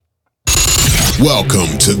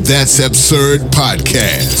Welcome to That's Absurd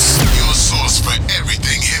Podcast, your source for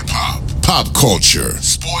everything hip-hop, pop culture,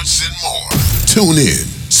 sports, and more. Tune in,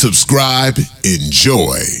 subscribe,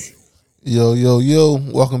 enjoy. Yo.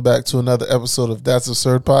 Welcome back to another episode of That's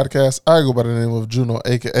Absurd Podcast. I go by the name of Juno,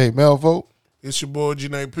 a.k.a. Melvo. It's your boy,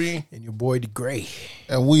 G9P. And your boy, DeGray.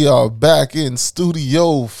 And we are back in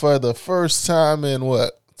studio for the first time in,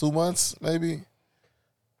 2 months, maybe?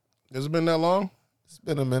 Has it been that long? It's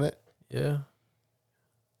been a minute. Yeah.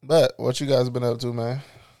 But what you guys been up to, man?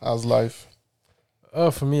 How's life?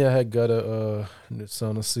 For me, I had got a new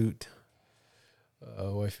sauna suit.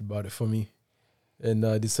 Wifey bought it for me. And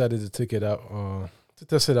I decided to take it out, to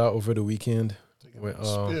test it out over the weekend. Went,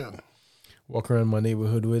 walk around my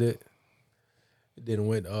neighborhood with it. Then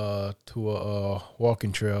went to a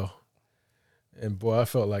walking trail. And boy, I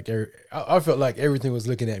felt like everything was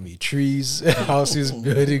looking at me. Trees, houses,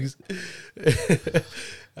 buildings.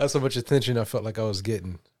 That's how much attention I felt like I was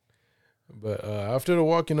getting. But after the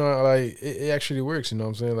walk, it actually works. You know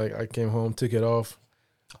what I'm saying? Like I came home, took it off.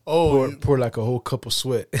 Poured like a whole cup of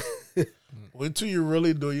sweat. Wait till you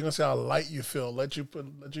really do it. You're gonna see how light you feel. Let you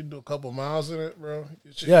do a couple miles in it, bro.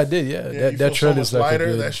 Yeah, I did. Yeah, that trail is like lighter. a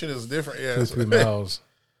good That shit is different. Yeah, 3 miles.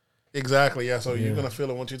 Exactly. Yeah. So you're gonna feel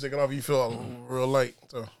it once you take it off. You feel real light.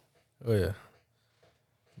 So. Oh yeah.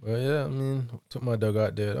 Well, yeah. I mean, took my dog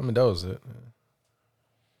out there. I mean, that was it.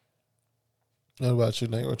 What about you,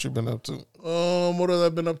 Nate? What you been up to? What have I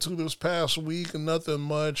been up to this past week? Nothing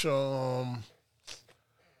much. Me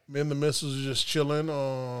and the missus just chilling.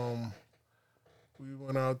 We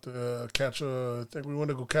went out to we went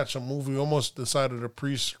to go catch a movie. We almost decided to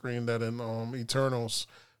pre-screen that in Eternals.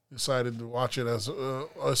 Decided to watch it as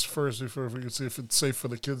us first before we could see if it's safe for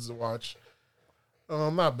the kids to watch.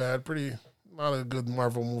 Not bad. Not a good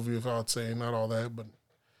Marvel movie, if I would say. Not all that, but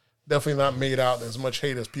definitely not made out as much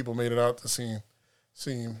hate as people made it out to scene.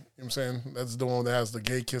 You know what I'm saying? That's the one that has the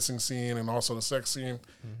gay kissing scene and also the sex scene.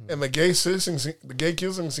 Mm-hmm. And the gay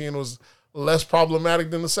kissing scene was less problematic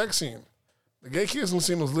than the sex scene. The gay kissing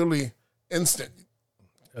scene was literally instant.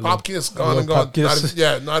 Pop kiss, gone and gone.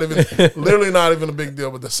 Not even literally not even a big deal.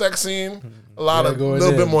 But the sex scene, a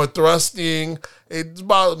little bit more thrusting. It's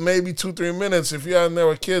about maybe 2-3 minutes. If you're in there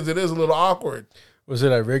with kids, it is a little awkward. Was it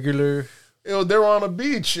like regular? They were on a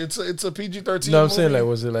beach. It's a PG-13 No, I'm movie. saying like,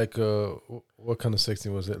 was it like what kind of sex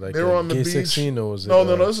scene was it? Like they were on the gay beach. sex scene, or was it?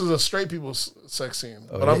 No. This is a straight people's sex scene.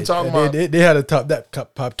 But I'm talking about they had to top that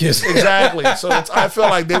pop kiss. Exactly. So I feel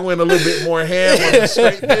like they went a little bit more ham on the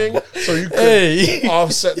straight thing, so you could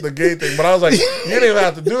offset the gay thing. But I was like, you didn't even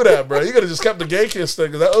have to do that, bro. You could have just kept the gay kiss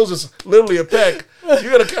thing, because that was just literally a peck. You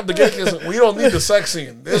could have kept the gay kiss. We don't need the sex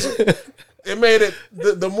scene. It made it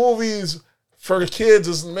the movies for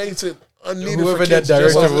kids makes it unneeded. Whoever for kids. that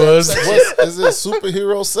director was. Is it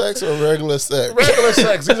superhero sex or regular sex? Regular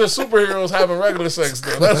sex. These are superheroes having regular sex.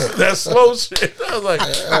 Though. That's slow shit. I was like,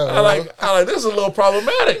 I like this is a little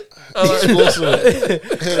problematic. Supposed to hit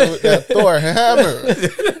it with that Thor hammer.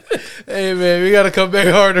 Hey man, we gotta come back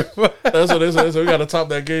harder. That's what they said. So we gotta top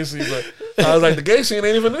that gay scene. But I was like, the gay scene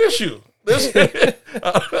ain't even an issue.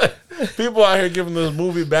 People out here giving this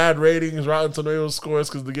movie bad ratings, Rotten Tomatoes scores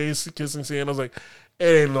because the gay kissing scene. I was like,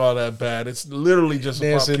 it ain't all that bad. It's literally just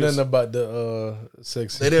they a didn't pop say kiss. nothing about the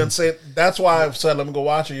sex scene. They didn't say. That's why I said let me go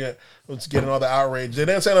watch it yet. It's getting all the outrage. They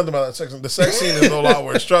didn't say nothing about that sex scene. The sex scene is no lot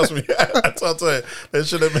worse. Trust me. That's what I'm saying. That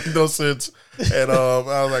shit have made no sense. And I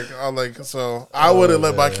was like, so I would have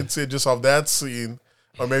let my kids see it just off that scene.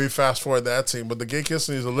 Or maybe fast forward that scene. But the gay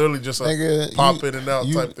kissing is literally just a pop in and out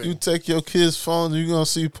type thing. You take your kids' phones, you're going to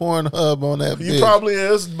see Pornhub on that bitch. You probably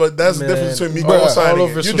is, but that's the difference between me co-signing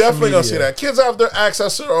it. You definitely going to see that. Kids have their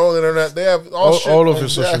access to their own internet. They have all shit. All over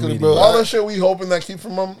social media. Bro. All the shit we hoping that keep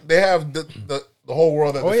from them, they have the whole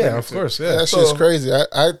world at their fingertips. Of course, yeah. That shit's crazy.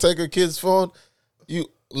 I take a kid's phone, you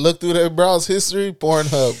look through their browse history,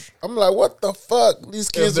 Pornhub. I'm like, what the fuck? These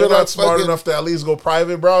kids are are not smart enough to at least go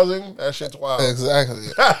private browsing. That shit's wild. Exactly.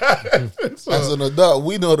 As an adult,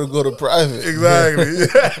 we know to go to private. Exactly.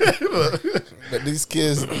 But these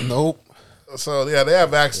kids, nope. So yeah, they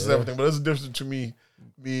have access to everything, but it's a difference to me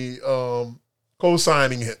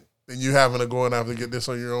co-signing it and you having to go and have to get this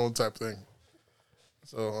on your own type thing.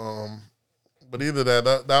 So, but either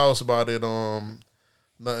that was about it.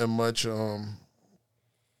 Nothing much.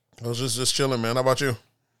 I was just chilling, man. How about you?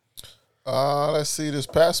 Let's see. This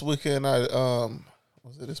past weekend, was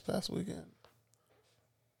it this past weekend?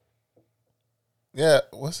 Yeah,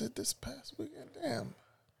 was it this past weekend? Damn.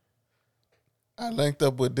 I linked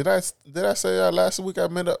up with. Did I say last week I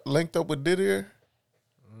linked up with Didier?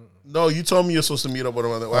 No, you told me you're supposed to meet up with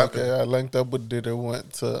him. Okay, I linked up with Didier.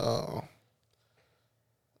 Went to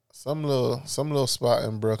some little spot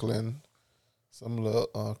in Brooklyn, some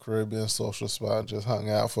little Caribbean social spot. Just hung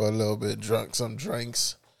out for a little bit, drunk some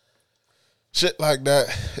drinks, shit like that.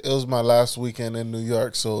 It was my last weekend in New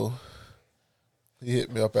York, so he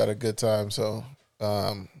hit me up at a good time. So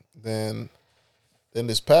then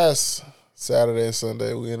this past Saturday and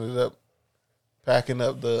Sunday, we ended up packing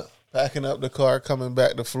up the car, coming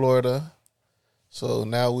back to Florida. So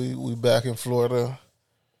now we back in Florida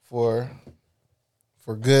for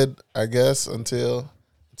good, I guess, until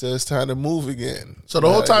it's time to move again. So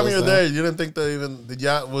the whole time you're there, you didn't think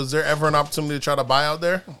that was there ever an opportunity to try to buy out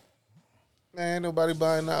there? Man, ain't nobody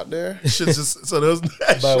buying out there. Shit's just so there's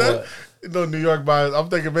that Buy shit. what? No New York buyers. I'm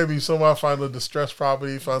thinking maybe someone find a distressed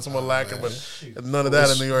property, find someone lacking, but none of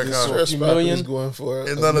that in New York. This Huh? stress few property million? is going for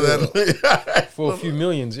And a none of mil. that. For a few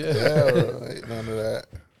millions, yeah. Yeah, bro, ain't none of that.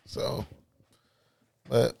 So,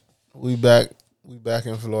 but we back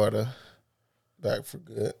in Florida, back for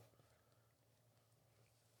good.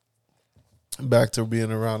 Back to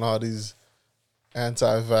being around all these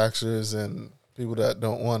anti-vaxxers and people that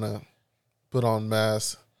don't want to put on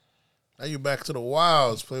masks. Now you back to the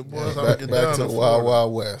wilds, Playboy. That's how we Back get to down the in wild, Florida.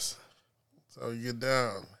 wild west. That's how you get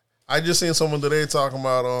down. I just seen someone today talking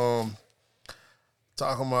about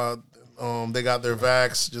they got their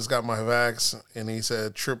vax, just got my vax, and he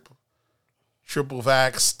said triple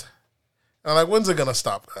vaxxed. I'm like, when's it gonna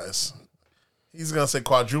stop, guys? He's gonna say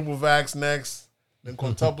quadruple vax next, then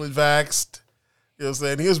quintuple vaxxed. You know what I'm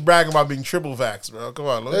saying? He was bragging about being triple vaxxed, bro. Come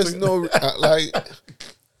on, There's no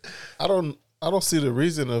I don't see the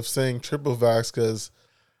reason of saying triple vax because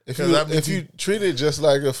if you treat it just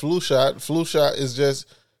like a flu shot is just,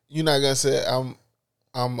 you're not gonna say I'm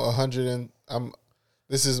 100 and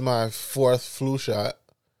this is my fourth flu shot.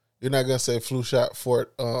 You're not gonna say flu shot for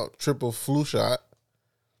triple flu shot,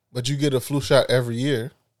 but you get a flu shot every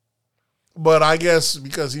year. But I guess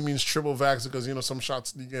because he means triple vax because some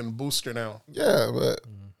shots you getting booster now. Yeah, but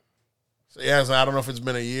So yeah, so I don't know if it's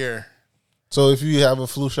been a year. so if you have a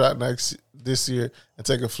flu shot this year and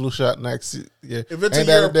take a flu shot next year, If it's ain't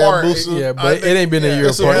a year that damn apart, booster? Yeah, I but it think- ain't been a year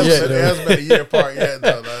it's apart yet. It though. hasn't been a year apart yet.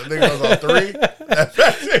 Though. I think it was on 3.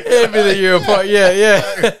 It ain't been a year apart. Yeah.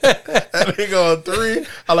 That nigga on 3.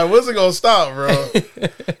 I'm like, when's it gonna stop, bro?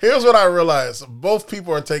 Here's what I realized: both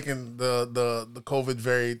people are taking the COVID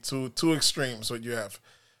very two extremes. What you have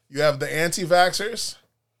the anti-vaxxers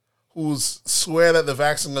who swear that the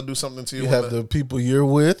vaccine gonna do something to you. You have the people you're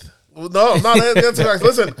with. Well, no, I'm not anti-vax.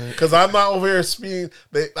 Listen, because I'm not over here speaking.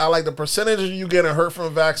 I like the percentage of you getting hurt from a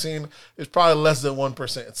vaccine is probably less than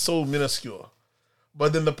 1%. It's so minuscule.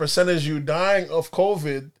 But then the percentage you dying of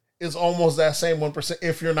COVID is almost that same 1%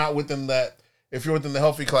 if you're not within that, if you're within the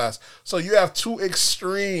healthy class. So you have two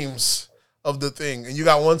extremes of the thing. And you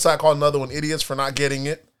got one side calling another one idiots for not getting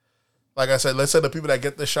it. Like I said, let's say the people that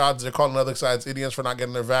get the shots, they're calling other sides idiots for not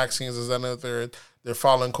getting their vaccines. Is that and the third? They're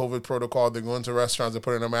following COVID protocol. They're going to restaurants. They're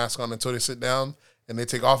putting a mask on until they sit down, and they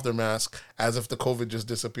take off their mask as if the COVID just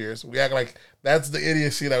disappears. We act like that's the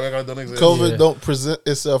idiocy that we're going to do. COVID don't present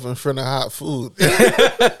itself in front of hot food.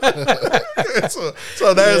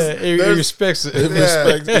 so there's It respects it.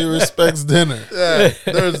 It respects dinner. yeah,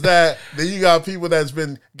 there's that. Then you got people that's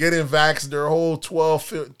been getting vaxxed their whole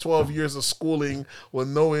 12 years of schooling with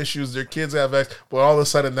no issues. Their kids have vaxxed, but all of a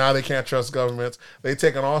sudden now they can't trust governments. They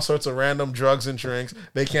taking all sorts of random drugs and drinks.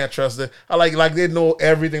 They can't trust it. I like they know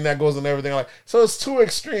everything that goes in everything. Like, so it's two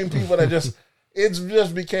extreme people that just it's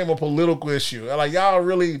just became a political issue. Like, y'all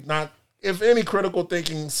really not. If any critical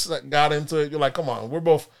thinking got into it, you're like, come on, we're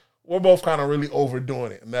both kind of really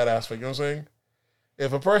overdoing it in that aspect. You know what I'm saying?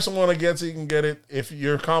 If a person want to get it, you can get it. If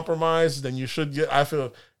you're compromised, then you should get. I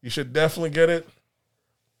feel you should definitely get it.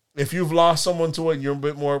 If you've lost someone to it, you're a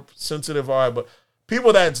bit more sensitive. All right, but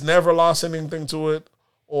people that's never lost anything to it,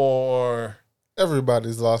 or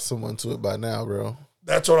Everybody's lost someone to it by now, bro.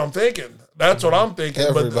 that's what I'm thinking. That's what I'm thinking.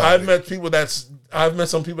 But Everybody. I've met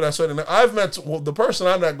some people that said, the person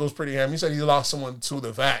I met goes pretty ham. He said he lost someone to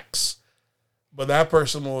the vax, but that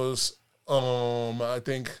person was, I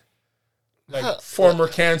think, like former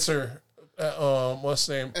cancer. What's his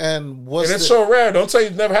name? And And it's so rare. Don't say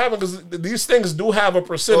it never happened because these things do have a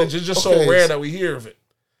percentage. It's just okay. so rare that we hear of it.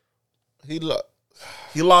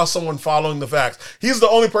 He lost someone following the vax. He's the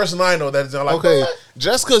only person I know that is like, okay,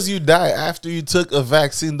 just because you die after you took a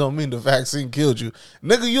vaccine don't mean the vaccine killed you.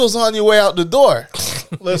 Nigga, you was on your way out the door.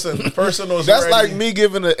 listen, the person was That's ready. like me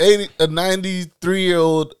giving a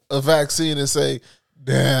 93-year-old a vaccine and say,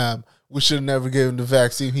 damn, we should have never gave him the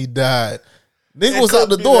vaccine. He died. Nigga It was could out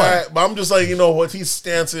the be door. that, but I'm just like, what his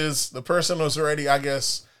stance is. The person was already, I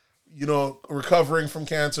guess, recovering from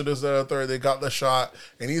cancer, this, that, third. They got the shot,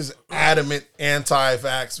 and he's adamant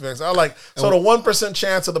anti-vax. I like, so the 1%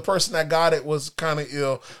 chance of the person that got it was kind of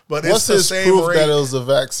ill, but What's it's the his same proof rate. that it was a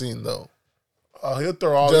vaccine, though? He'll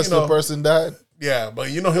throw all Just the person died? Yeah, but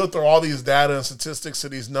he'll throw all these data and statistics to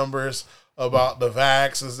these numbers about the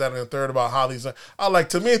vaxxers, that, and the third, about how these.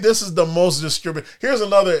 To me, this is the most distributed. Here's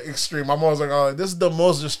another extreme. I'm always like, oh, this is the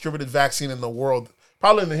most distributed vaccine in the world,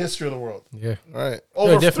 probably in the history of the world. Yeah. Right.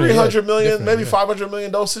 Over 300 million, maybe 500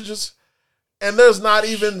 million dosages, and there's not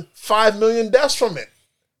even 5 million deaths from it.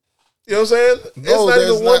 You know what I'm saying? No,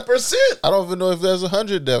 it's not even 1%. I don't even know if there's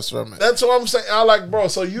 100 deaths from it. That's what I'm saying. Bro,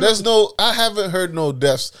 so I haven't heard no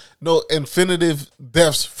deaths, no infinitive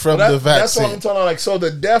deaths from the vaccine. That's what I'm telling you. So the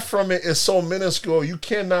death from it is so minuscule. You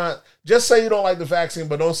cannot just say you don't like the vaccine,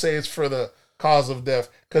 but don't say it's for the cause of death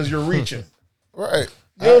because you're reaching. Right.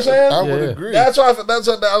 You know what I'm saying? I would agree. That's why I was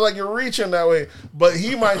like, you're reaching that way. But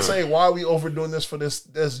he might say, why are we overdoing this for this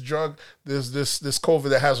drug, this COVID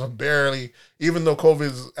that has barely, even though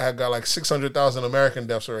COVID had got like 600,000 American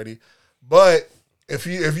deaths already. But if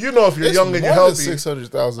you're young and you're healthy,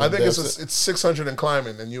 600,000. I think it's 600 and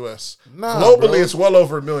climbing in U.S. Nah, globally, bro. it's well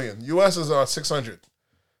over 1 million. U.S. is 600,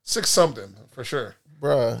 6 something for sure.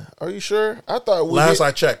 Bruh, are you sure? I thought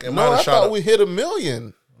I checked, it might I have shot thought up. we hit 1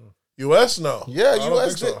 million. U.S. no, Yeah, I don't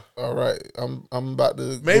U.S. think did. so. All right, I'm about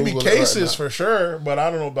to Maybe Google it cases right now. for sure, but I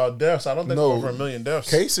don't know about deaths. I don't think over 1 million deaths.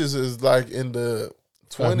 Cases is like in the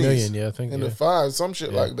 5 20s, million, yeah, I think. in Yeah. the 5s, some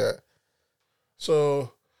shit like that.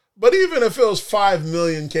 So, but even if it was 5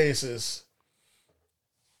 million cases,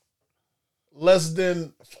 there's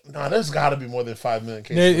got to be more than 5 million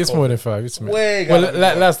cases. Yeah, it's more than 5. It's way.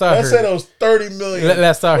 last I heard. Let's say it was 30 million.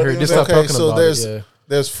 Last I heard, they stopped Okay, talking so about there's it. Yeah.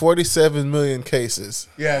 there's 47 million cases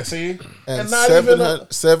Yeah, see, and not even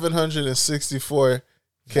 764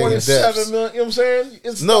 47 deaths. million. You know what I'm saying?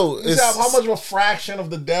 You see how much of a fraction of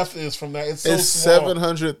the death is from that? It's so It's small.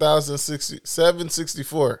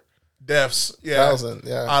 764 deaths. Yeah, thousand.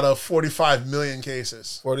 Yeah, out of 45 million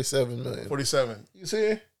cases. 47 million. 47. You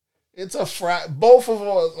see? It's both of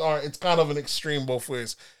us are, it's kind of an extreme both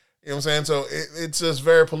ways. You know what I'm saying? So it's just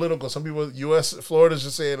very political. Some people, Florida's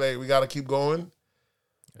just saying, like, we got to keep going,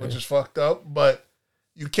 which is fucked up. But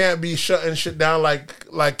you can't be shutting shit down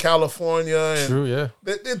like California. And True, yeah.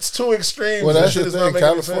 It's too extreme. Well, that's the is not thing. making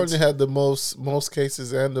any California sense. had the most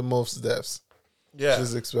cases and the most deaths, Yeah. which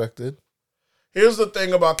is expected. Here's the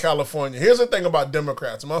thing about California. Here's the thing about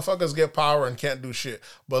Democrats. Motherfuckers get power and can't do shit.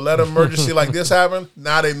 But let an emergency like this happen,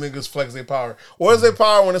 now they niggas flex their power. Where's their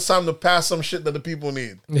power when it's time to pass some shit that the people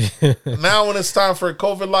need? Now when it's time for a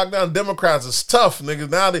COVID lockdown, Democrats is tough, niggas.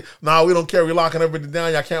 Now we don't care. We locking everybody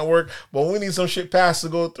down. Y'all can't work. But when we need some shit passed to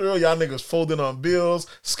go through, y'all niggas folding on bills,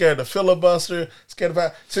 scared to filibuster, scared to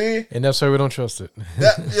pass. See? And that's why we don't trust it. You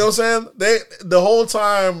know what I'm saying? The whole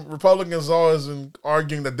time Republicans always been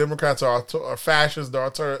arguing that Democrats are fascists, they're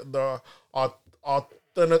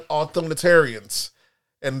authoritarians,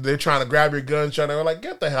 and they're trying to grab your gun,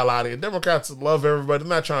 get the hell out of here. Democrats love everybody, they're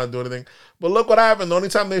not trying to do anything. But look what happened. The only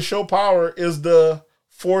time they show power is to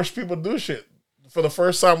force people to do shit. For the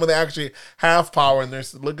first time when they actually have power, and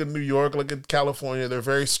look at New York, look at California, they're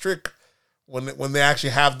very strict when they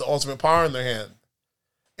actually have the ultimate power in their hand.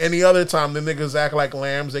 Any other time, the niggas act like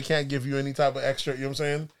lambs. They can't give you any type of extra, you know what I'm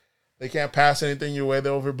saying? They can't pass anything your way.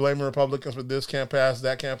 They're over blaming Republicans for this can't pass,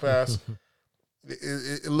 that can't pass.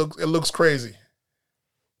 It looks crazy.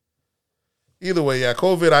 Either way, yeah,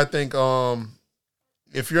 COVID, I think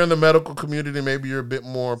if you're in the medical community, maybe you're a bit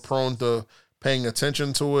more prone to paying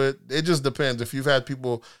attention to it. It just depends. If you've had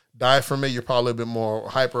people die from it, you're probably a bit more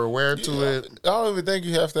hyper aware to it. I don't even think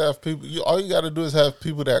you have to have people. All you got to do is have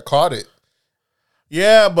people that caught it.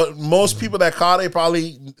 Yeah, but most people that caught it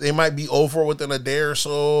they might be over within a day or so,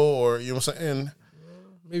 or you know what I'm saying.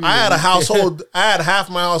 Maybe I had a household. I had half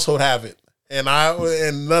my household have it, and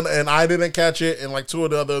I didn't catch it, and like 2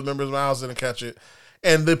 of the other members of my house didn't catch it.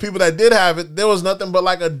 And the people that did have it, there was nothing but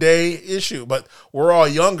like a day issue. But we're all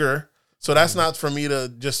younger, so that's not for me to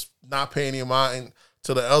just not pay any mind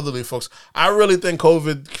to the elderly folks. I really think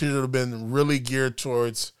COVID should have been really geared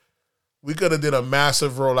towards. We could have did a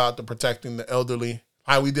massive rollout to protecting the elderly,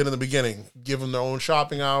 how we did in the beginning, give them their own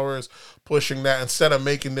shopping hours, pushing that instead of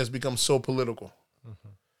making this become so political. Mm-hmm.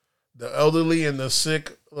 The elderly and the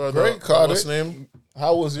sick, or what's the name?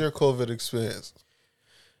 How was your COVID experience?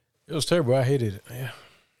 It was terrible. I hated it. Yeah,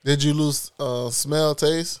 Did you lose smell,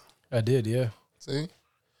 taste? I did. Yeah. See?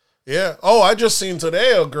 Yeah. Oh, I just seen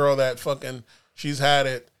today a girl that she's had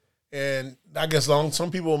it, and I guess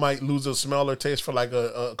some people might lose a smell or taste for like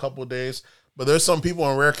a couple of days, But there's some people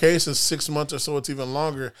in rare cases, 6 months or so, it's even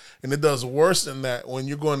longer. And it does worse than that. When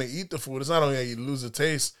you're going to eat the food, it's not only that you lose the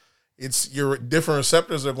taste, it's your different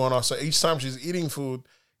receptors are going off. So each time she's eating food,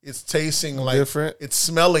 it's tasting like different. It's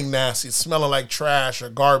smelling nasty. It's smelling like trash or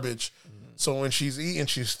garbage. So when she's eating,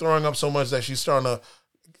 she's throwing up so much that she's starting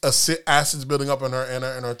to acids building up in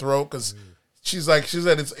her throat because she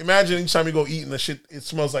said it's imagine each time you go eat and the shit it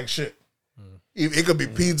smells like shit. It could be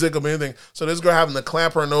pizza, it could be anything. So this girl having to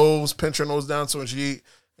clamp her nose, pinch her nose down so when she eat,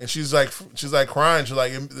 and she's like crying. She's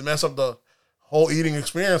like it mess up the whole eating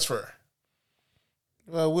experience for her.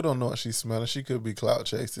 Well, we don't know what she's smelling. She could be clout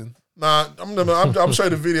chasing. Nah, I'm showing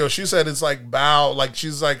the video. She said it's like bowel, like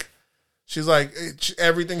she's like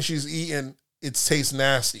everything she's eating it tastes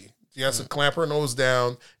nasty. She has to clamp her nose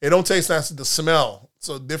down. It don't taste nasty. The smell,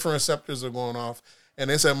 so different receptors are going off. And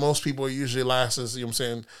they said most people usually lasts, you know what I'm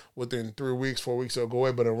saying, within 3 weeks, 4 weeks, they'll go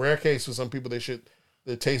away. But in rare cases, some people,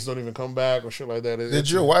 the taste don't even come back or shit like that. Did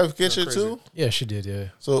your wife get it too? Yeah, she did, yeah.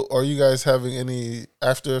 So are you guys having any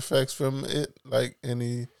after effects from it? Like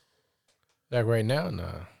any? Like right now,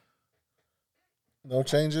 nah. No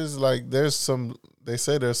changes? Like they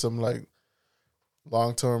say there's some like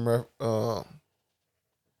long-term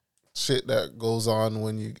shit that goes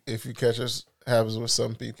on if you catch it, happens with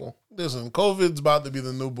some people. Listen, COVID's about to be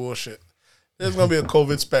the new bullshit. There's going to be a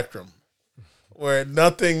COVID spectrum where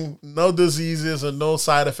no diseases or no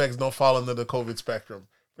side effects don't fall into the COVID spectrum.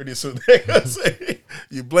 Pretty soon they're going to say,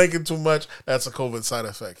 you blinking too much, that's a COVID side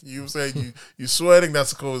effect. You say you sweating,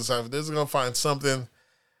 that's a COVID side effect. They're going to find something.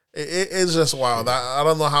 It's just wild. I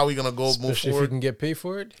don't know how we're going to especially move forward. If you can get paid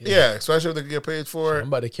for it? Yeah, especially if they can get paid for it. I'm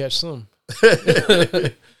about to catch some.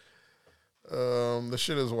 The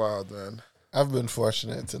shit is wild, man. I've been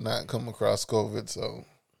fortunate to not come across COVID, so.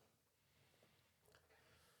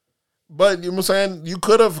 But you were saying you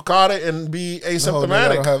could have caught it and be asymptomatic. No,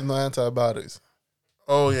 I don't have no antibodies.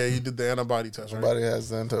 Oh yeah, you did the antibody test, right? Nobody has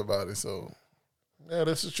the antibody, so. Yeah,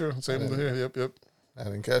 this is true. Same here. Yep. I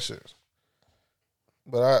didn't catch it.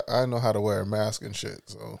 But I know how to wear a mask and shit,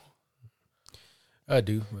 so. I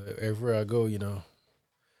do. Everywhere I go,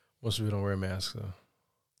 most people don't wear masks, so.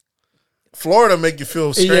 Florida make you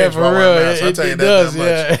feel strange yeah, for by real. wearing masks. I tell you does,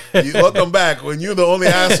 that much. You welcome back. When you're the only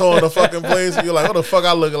asshole in the fucking place, you're like, what the fuck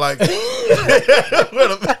I look like?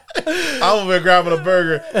 I'm over here grabbing a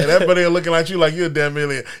burger, and everybody looking at you like you're a damn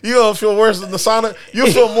alien. You don't feel worse than the sauna. You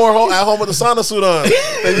feel more at home with the sauna suit on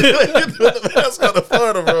than you do the mask on in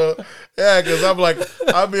Florida, bro. Yeah, because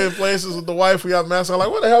I'll be in places with the wife, we got masks on. Like,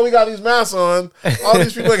 what the hell we got these masks on? All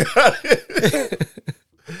these people got it.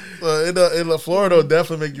 So in Florida, it'll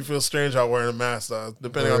definitely make you feel strange out wearing a mask,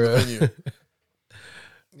 depending on the venue.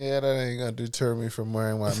 Yeah, that ain't gonna deter me from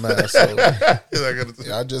wearing my mask. So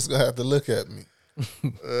y'all just gonna have to look at me.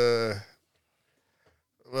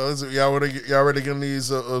 Well, y'all ready to get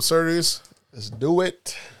these absurdities? Let's do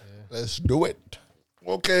it. Yeah. Let's do it.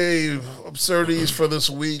 Okay, absurdities for this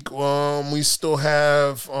week. We still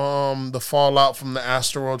have the fallout from the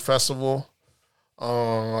Astroworld Festival.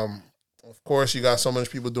 Of course, you got so many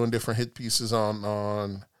people doing different hit pieces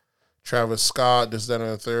on Travis Scott, this, that, and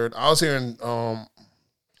the third. I was hearing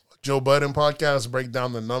Joe Budden podcast break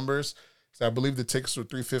down the numbers. So I believe the tickets were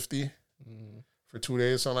 $350 for 2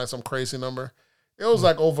 days, something like some crazy number. It was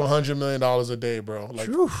like over $100 million a day, bro. Like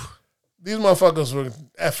these motherfuckers were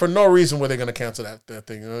for no reason were they gonna cancel that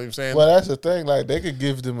thing. You know what I'm saying? Well, that's the thing. Like they could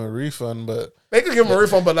give them a refund, but like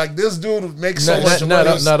this dude makes so much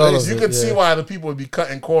money. Not all of you it, could see why the people would be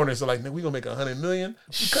cutting corners. They're like, we gonna make $100 million.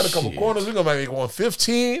 We cut a couple corners. We gonna make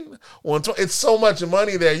 115, 120. It's so much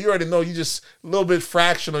money there. You already know. You just a little bit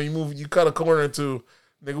fractional. You cut a corner to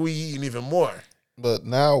nigga. We eating even more. But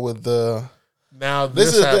now with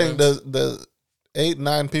this is the thing. The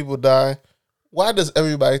 8-9 people die. Why does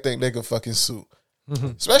everybody think they could fucking sue?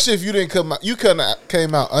 Especially if you didn't come out,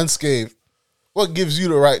 came out unscathed. What gives you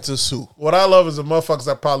the right to sue? What I love is the motherfuckers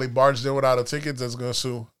that probably barged in without a ticket that's gonna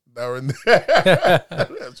sue. That were in there.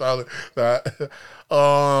 That's probably that.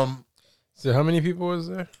 So how many people was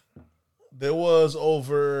there? There was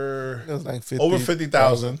over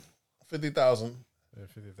 50,000. 50,000. Yeah,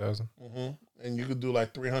 50,000. And you could do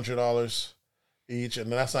like $300 each,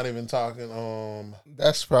 and that's not even talking.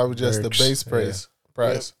 That's probably just the base price.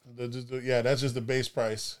 Yeah, that's just the base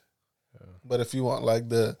price. Yeah. But if you want like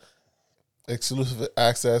the exclusive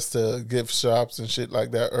access to gift shops and shit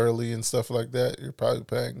like that early and stuff like that, you're probably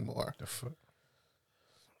paying more.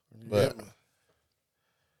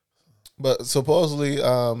 But supposedly,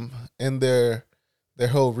 in their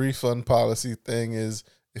whole refund policy thing is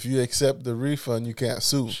if you accept the refund, you can't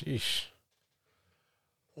sue. Sheesh.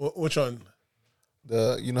 Which one?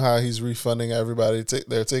 You know how he's refunding everybody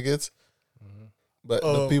their tickets? But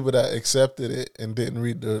the people that accepted it and didn't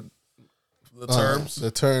read the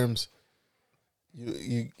terms,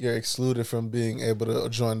 you're excluded from being able to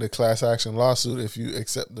join the class action lawsuit if you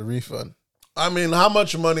accept the refund. I mean, how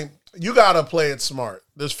much money? You got to play it smart.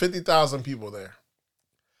 There's 50,000 people there,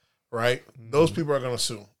 right? Mm-hmm. Those people are going to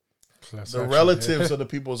sue. Class the action, relatives of the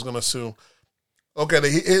people is going to sue. Okay,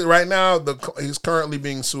 right now, he's currently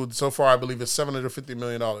being sued. So far, I believe it's $750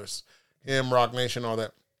 million. Him, Rock Nation, all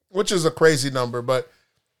that, which is a crazy number, but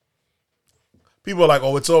people are like,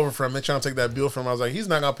 oh, it's over for him. They're trying to take that bill from him. I was like, he's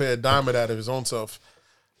not going to pay a dime of that of his own self.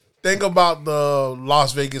 Think about the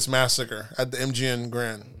Las Vegas massacre at the MGM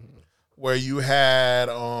Grand, where you had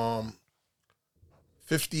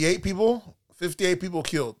 58 people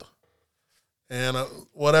killed. And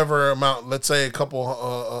whatever amount, let's say a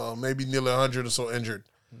couple, maybe nearly 100 or so injured,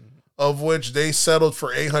 of which they settled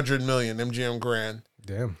for $800 million, MGM Grand.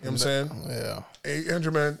 Damn. You know what I'm saying? Yeah.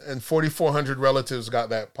 800 million and 4,400 relatives got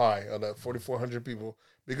that pie of that 4,400 people,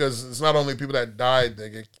 because it's not only people that died that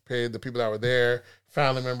get paid, the people that were there,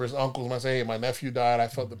 family members, uncles might say, hey, my nephew died, I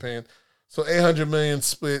felt the pain. So 800 million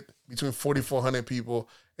split between 4,400 people.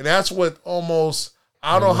 And that's what almost,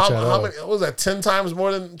 I don't know how many, what was that, 10 times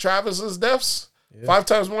more than Travis's deaths? Yeah. 5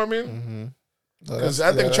 times more, I mean? Because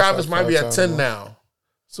I think Travis might be at 10 now.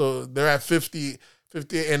 So they're at 50,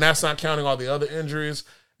 and that's not counting all the other injuries.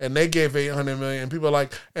 And they gave $800 million. People are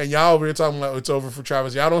like, and y'all over here talking about it's over for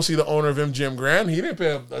Travis. Y'all don't see the owner of MGM Grand. He didn't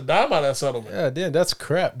pay a dime out of that settlement. Yeah, damn, that's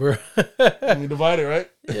crap, bro. You divide it, right?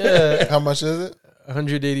 Yeah. How much is it?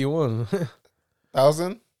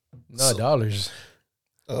 181,000. No, dollars.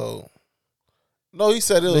 Oh. No, he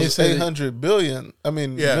said it was 800 billion. I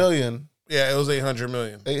mean, million. Yeah, it was 800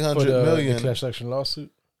 million. 800 million. The class action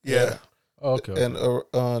lawsuit? Yeah. Oh, okay.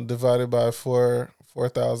 And divided by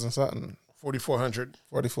 4,000 something. 4,400.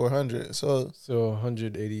 4,400. So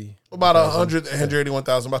 180. About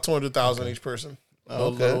 181,000, about 200,000 each person. A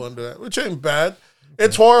little under that, which ain't bad.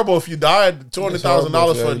 It's horrible if you died.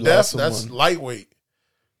 $200,000 for a death, that's lightweight. You know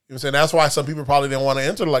what I'm saying? That's why some people probably didn't want to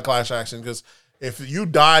enter like class action, because if you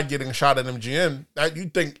died getting shot at MGM, that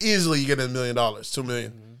you'd think easily you get $1 million, $2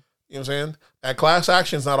 million. Mm-hmm. You know what I'm saying? That class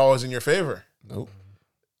action is not always in your favor. Nope.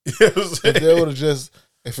 You know what I'm saying? If they would have just,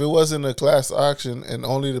 if it wasn't a class action and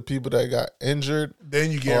only the people that got injured,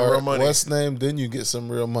 then you get real money. What's name? Then you get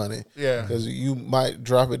some real money. Yeah, because you might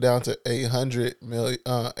drop it down to 800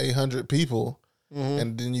 people, mm-hmm.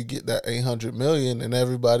 and then you get that 800 million, and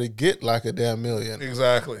everybody get like a damn million.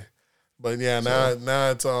 Exactly. But yeah,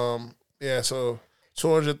 now it's so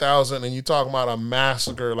 200,000, and you talking about a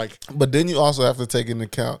massacre, like. But then you also have to take into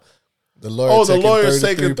account the lawyer. Oh, the lawyer's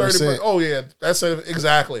taking 30%. Oh yeah, that's it,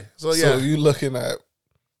 exactly. So yeah, so you looking at.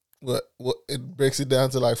 What it breaks it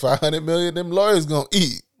down to like 500 million. Them lawyers gonna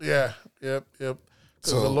eat. Yeah, yep. Because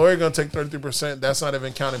the lawyer gonna take 33%. That's not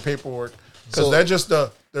even counting paperwork, because that's just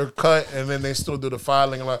their cut, and then they still do the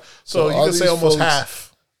filing. So you can say almost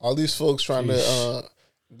half. All these folks trying to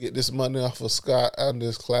get this money off of Scott on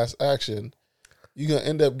this class action. You're gonna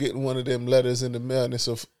end up getting one of them letters in the mail, and it's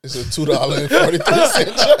a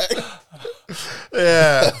 $2.43 check.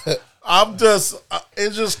 Yeah.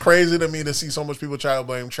 It's just crazy to me to see so much people try to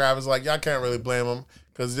blame Travis. Like, y'all can't really blame him,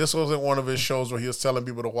 because this wasn't one of his shows where he was telling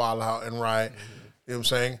people to wild out and riot. Mm-hmm. You know what I'm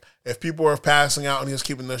saying? If people were passing out and he was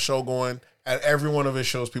keeping the show going, at every one of his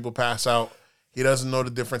shows, people pass out. He doesn't know the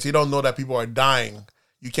difference. He don't know that people are dying.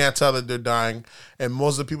 You can't tell that they're dying. And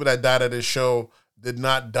most of the people that died at his show did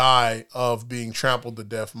not die of being trampled to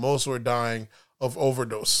death. Most were dying of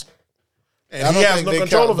overdose. And he has no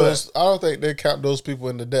control over that. I don't think they count those people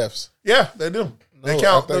in the deaths. Yeah, they do. They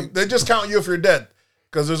count. They just count you if you're dead,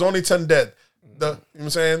 because there's only 10 dead. You know what I'm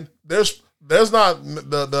saying? There's not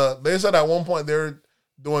they said at one point they're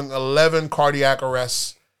doing 11 cardiac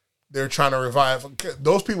arrests. They're trying to revive.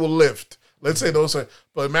 Those people lived. Let's say those are,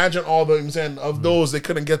 but imagine all the, you know what I'm saying, of those, they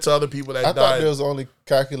couldn't get to other people that died. I thought they was only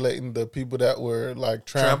calculating the people that were like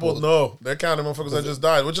trampled. No, they're counting motherfuckers that just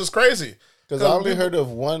died, which is crazy. Because I only heard of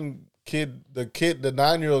one kid, the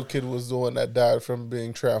 9-year-old kid was the one that died from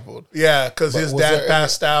being trampled. Yeah, because his dad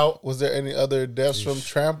passed out. Was there any other deaths from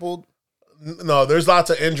trampled? No, there's lots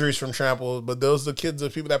of injuries from trampled, but those are the kids, the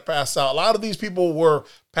people that passed out. A lot of these people were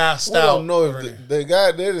passed out. I don't know if the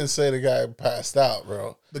guy, they didn't say the guy passed out,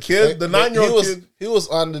 bro. The kid, the 9-year-old kid. He was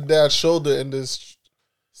on the dad's shoulder and this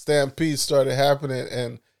stampede started happening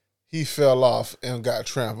and he fell off and got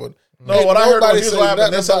trampled. No, what I heard was he was laughing.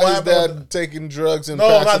 They said his dad taking drugs and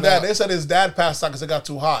no, not that. They said his dad passed out because it got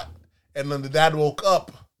too hot. And then the dad woke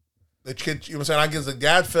up. The kid, you know what I'm saying? I guess the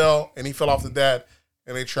dad fell and he fell off the dad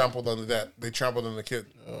and they trampled on the dad. They trampled on the kid.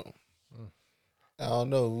 Oh. I don't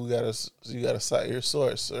know. You gotta cite your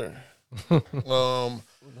source, sir. No,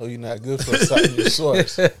 you're not good for citing your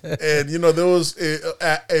source. And there was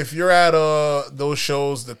if you're at those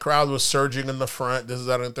shows, the crowd was surging in the front. This is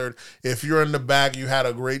out in the third. If you're in the back, you had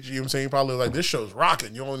a great. You know what I'm saying? You probably like this show's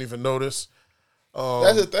rocking. You don't even notice.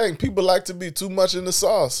 That's the thing. People like to be too much in the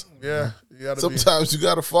sauce. Yeah, you gotta sometimes you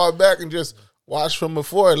got to fall back and just watch from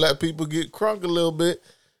before and let people get crunk a little bit.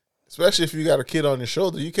 Especially if you got a kid on your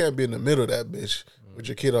shoulder, you can't be in the middle of that bitch with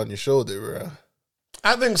your kid on your shoulder, bro.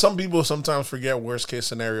 I think some people sometimes forget worst case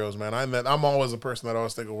scenarios, man. I'm always a person that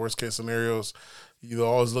always think of worst case scenarios. You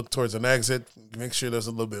always look towards an exit, make sure there's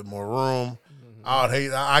a little bit more room.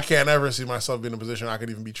 I can't ever see myself being in a position I could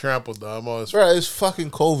even be trampled, though. I'm always bro, it's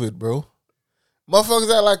fucking COVID, bro.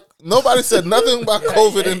 Motherfuckers act like nobody said nothing about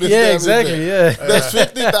COVID in this. Yeah, exactly. Yeah, there's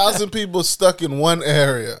 50,000 people stuck in one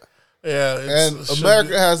area. Yeah, and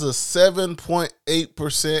America has a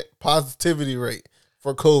 7.8% positivity rate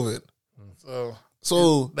for COVID.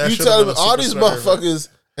 So you tell me all these motherfuckers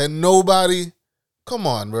and nobody, come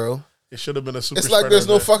on, bro. It should have been a super. It's like there's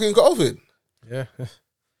no fucking COVID. Yeah.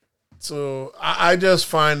 So I just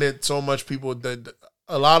find it so much people that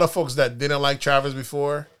a lot of folks that didn't like Travis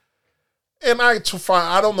before. And I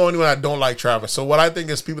don't know anyone that don't like Travis. So what I think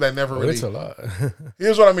is people that never really. It's a lot.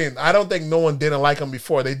 Here's what I mean. I don't think no one didn't like him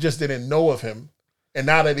before. They just didn't know of him. And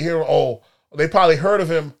now that they hear, they probably heard of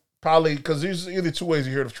him, because there's either two ways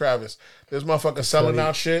you hear of Travis. There's motherfuckers selling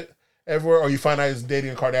out shit everywhere, or you find out he's dating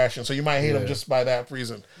a Kardashian. So you might hate him just by that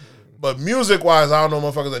reason. But music-wise, I don't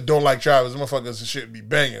know motherfuckers that don't like Travis. Motherfuckers shit be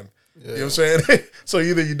banging. Yeah. You know what I'm saying? So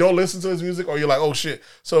either you don't listen to his music or you're like, oh, shit.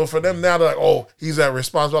 So for them now, they're like, oh, he's that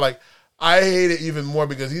responsible. Like, I hate it even more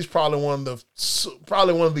because he's probably one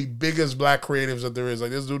of the biggest black creatives that there is.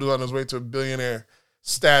 Like, this dude is on his way to a billionaire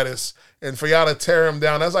status, and for y'all to tear him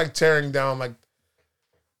down, that's like tearing down. Like,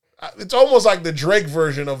 it's almost like the Drake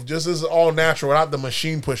version of just this is all natural without the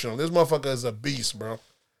machine pushing him. This motherfucker is a beast, bro. You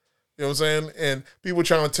know what I'm saying? And people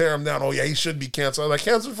trying to tear him down. Oh yeah, he should be canceled. Like,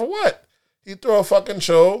 canceled for what? He threw a fucking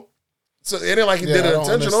show. So it ain't like he did it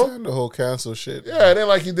intentional. The whole cancel shit. Yeah, it ain't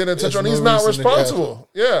like he did it intentional. He's not responsible.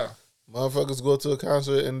 Yeah. Motherfuckers go to a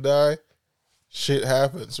concert and die. Shit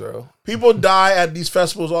happens, bro. People die at these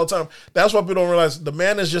festivals all the time. That's what people don't realize. The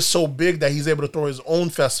man is just so big that he's able to throw his own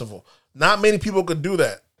festival. Not many people could do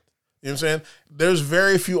that. You know what I'm saying? There's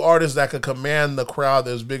very few artists that could command the crowd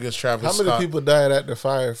as big as Travis Scott. How many people died at the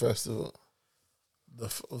Fire Festival?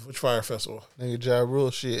 Which Fire Festival? Nigga, Ja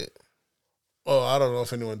Rule shit. Oh, I don't know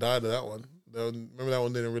if anyone died at that one. Remember that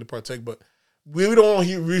one didn't really partake, but we don't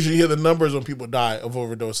usually hear the numbers when people die of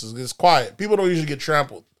overdoses. It's quiet. People don't usually get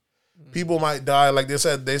trampled. People might die. Like they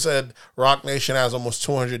said Rock Nation has almost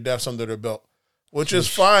 200 deaths under their belt, which is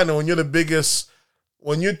fine. And when you're the biggest,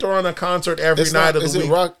 when you're throwing a concert every night of the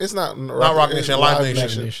week. It's not Rock Nation, Live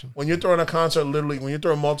Nation. When you're throwing a concert, literally, when you're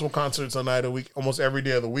throwing multiple concerts a night a week, almost every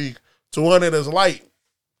day of the week, 200 is light.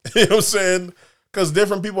 You know what I'm saying? Because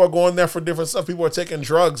different people are going there for different stuff. People are taking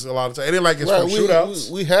drugs a lot of time. It ain't like it's for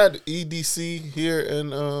shootouts. We had EDC here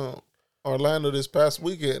in Orlando this past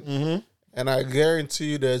weekend, and I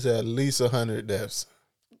guarantee you there's at least 100 deaths.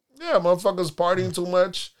 Yeah, motherfuckers partying too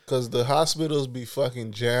much. Because the hospitals be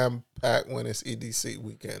fucking jam-packed when it's EDC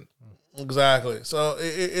weekend. Exactly. So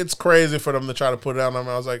it's crazy for them to try to put it out on them.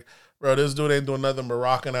 I was like, bro, this dude ain't doing nothing but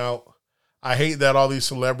rocking out. I hate that all these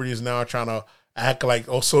celebrities now are trying to act like,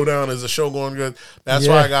 oh, slow down, is the show going good? That's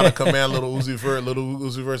why I got to command Little Uzi Vert. Little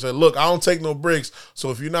Uzi Vert said, look, I don't take no breaks. So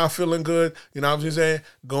if you're not feeling good, you know what I'm saying?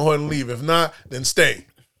 Go ahead and leave. If not, then stay.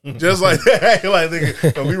 Just like that. Like,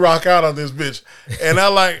 nigga, we rock out on this bitch. And I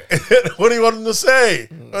like, what do you want him to say?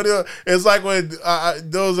 It's like when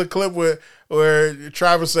there was a clip where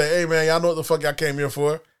Travis said, hey, man, y'all know what the fuck y'all came here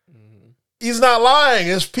for. He's not lying.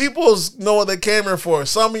 His people know what they came here for.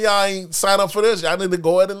 Some of y'all ain't signed up for this. Y'all need to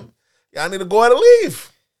go ahead and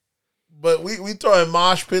leave. But we throwing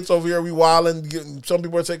mosh pits over here. We wilding. Some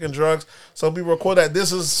people are taking drugs. Some people are quote that.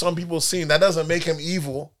 This is some people's scene. That doesn't make him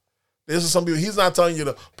evil. This is some people. He's not telling you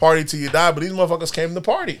to party till you die, but these motherfuckers came to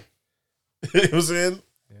party. You know what I'm saying?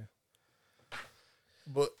 Yeah.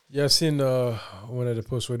 But yeah, I've seen one of the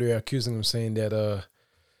posts where they're accusing him, saying that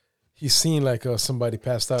he seen like somebody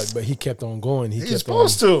passed out, but he kept on going. He's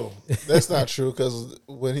supposed to. That's not true, because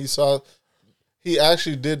when he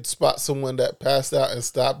actually did spot someone that passed out and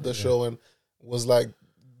stopped the show and was like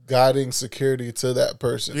guiding security to that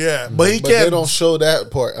person. Yeah, but can't. They don't show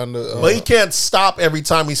that part but he can't stop every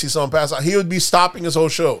time he sees someone pass out. He would be stopping his whole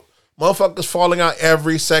show. Motherfuckers falling out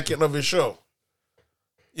every second of his show.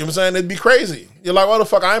 You know what I'm saying? It'd be crazy. You're like, what the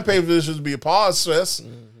fuck? I ain't paid for this to be a pause, sis.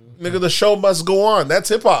 You Nigga, the show must go on. That's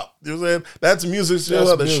hip hop. You know what I'm saying? That's music.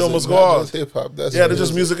 Still, the show must go on. Hip hop. That's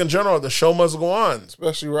just music in general. The show must go on.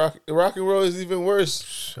 Especially rock and roll is even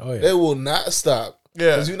worse. Oh, yeah. They will not stop.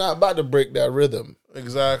 Yeah, because you're not about to break that rhythm.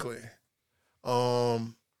 Exactly.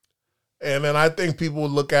 And then I think people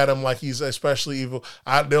look at him like he's especially evil.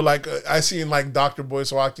 They're like, I seen like Dr. Boy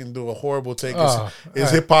Swakin do a horrible take.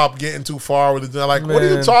 Is hip hop getting too far with it? They're like, what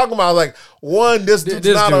are you talking about? I was like, one, this dude's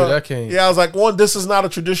not I was like, one, this is not a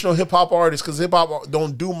traditional hip hop artist because hip hop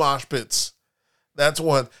don't do mosh pits. That's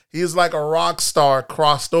one. He's like a rock star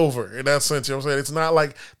crossed over in that sense. You know what I'm saying? It's not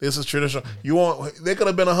like this is traditional. There could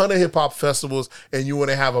have been 100 hip hop festivals and you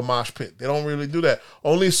wouldn't have a mosh pit. They don't really do that.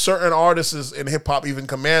 Only certain artists in hip hop even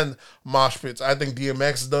command mosh pits. I think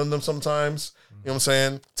DMX done them sometimes. You know what I'm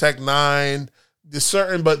saying? Tech Nine. There's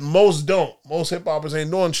certain, but most don't. Most hip hoppers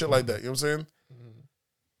ain't doing shit like that. You know what I'm saying?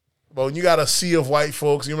 But when you got a sea of white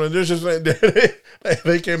folks, you know, there's just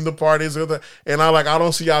they came to parties and I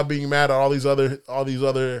don't see y'all being mad at all these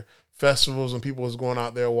other festivals and people is going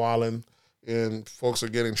out there wilding and folks are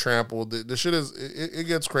getting trampled. The shit is it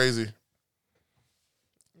gets crazy.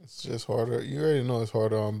 It's just harder. You already know it's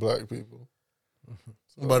harder on black people.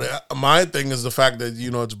 So. But my thing is the fact that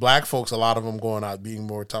it's black folks. A lot of them going out being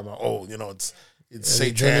more talking about it's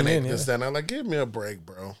satanic. This that. And I'm like, give me a break,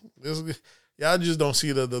 bro. Y'all just don't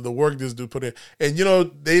see the work this dude put in. And,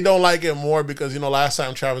 they don't like it more because, last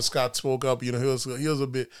time Travis Scott spoke up, he was a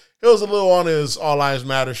little on his All Lives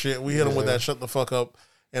Matter shit. We hit him with that shut the fuck up.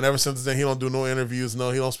 And ever since then, he don't do no interviews.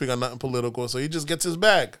 No, he don't speak on nothing political. So he just gets his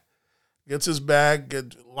bag. Get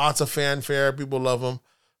lots of fanfare. People love him.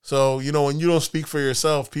 So, when you don't speak for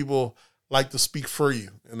yourself, people like to speak for you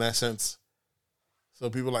in that sense.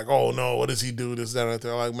 So people are like, oh, no, what does he do? This, that, and that.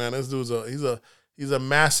 They're like, man, this dude's He's a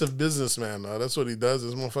massive businessman. That's what he does.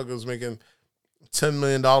 This motherfucker was making $10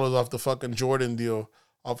 million off the fucking Jordan deal,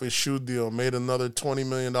 off his shoe deal. Made another $20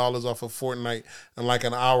 million off of Fortnite in like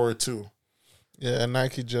an hour or two. Yeah, and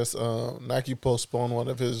Nike postponed one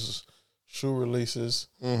of his shoe releases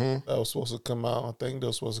that was supposed to come out. I think they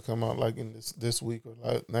were supposed to come out like in this week or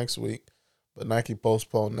like next week, but Nike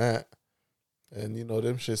postponed that. And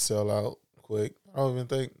them shit sell out quick. I don't even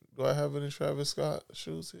think. Do I have any Travis Scott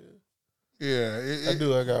shoes here? Yeah, I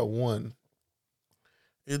do. I got one.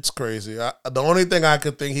 It's crazy. The only thing I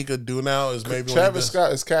could think he could do now is maybe Travis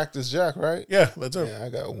Scott is Cactus Jack, right? Yeah, that's it. Yeah, I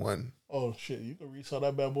got one. Oh shit, you can resell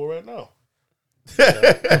that bad boy right now. No.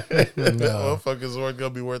 Motherfucker's worth gonna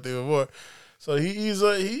be worth even more. So he's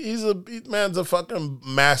man's a fucking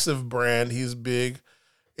massive brand. He's big.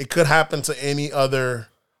 It could happen to any other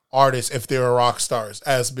artist if they were rock stars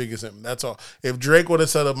as big as him. That's all. If Drake would have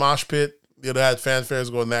said a mosh pit, you'd have had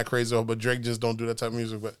fanfares going that crazy, but Drake just don't do that type of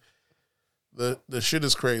music. But the shit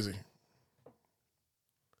is crazy.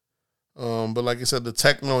 But like I said, the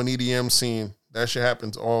techno and EDM scene, that shit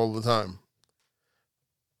happens all the time.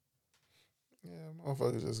 Yeah,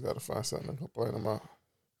 motherfuckers just gotta find something to complain about.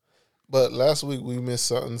 But last week we missed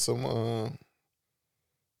something. Some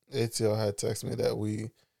ATL had texted me that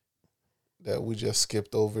we just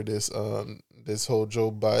skipped over this whole Joe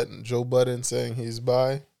Budden saying he's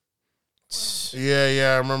bi.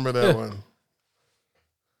 Yeah, I remember that one.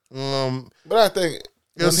 But I think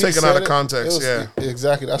it was taken out of context.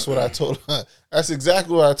 Exactly. That's what I told her. That's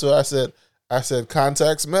exactly what I told her. I said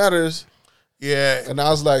context matters. Yeah, and I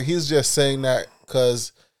was like, he's just saying that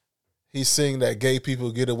because he's saying that gay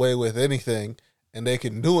people get away with anything and they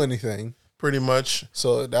can do anything. Pretty much.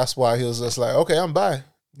 So that's why he was just like, okay, I'm bi.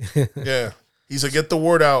 Yeah, he said, get the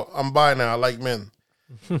word out. I'm bi now. I like men.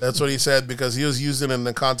 That's what he said because he was using it in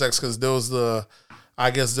the context because there was the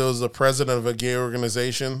president of a gay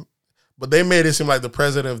organization, but they made it seem like the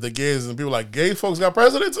president of the gays and people were like, gay folks got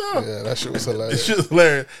presidents now? Yeah, that shit was hilarious. It's just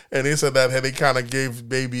hilarious. And he said that they kind of gave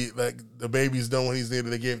the baby's done what he's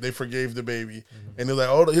needed. They forgave the baby. And he was like,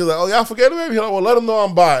 oh, y'all forget the baby? He's like, well, let him know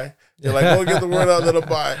I'm bi. They're like, go get the word out that I'm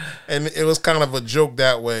bi. And it was kind of a joke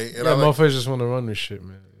that way. And motherfuckers just want to run this shit,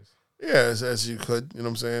 man. Yeah, as you could, you know what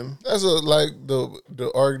I'm saying? That's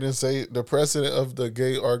the organization, the president of the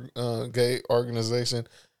gay organization.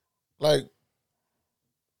 Like,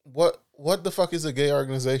 what the fuck is a gay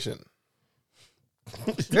organization?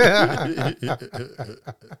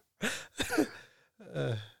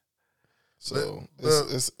 So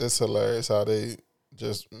it's hilarious how they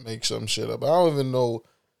just make some shit up. I don't even know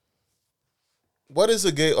what is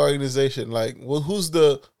a gay organization. Like, well, who's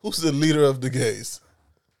the leader of the gays?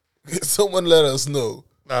 Someone let us know.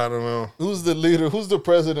 I don't know. Who's the leader? Who's the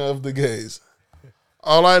president of the gays?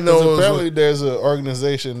 All I know is apparently there's an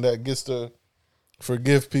organization that gets to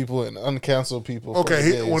forgive people and uncancel people.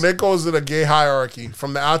 Okay, when it goes to the gay hierarchy,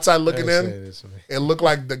 from the outside looking in, it looked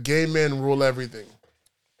like the gay men rule everything.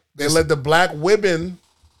 They let the black women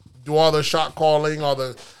do all the shot calling, all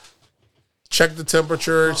the check the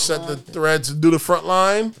temperature, set the threads, do the front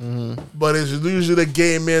line. Mm-hmm. But it's usually the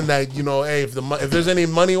gay men that, you know, hey, if there's any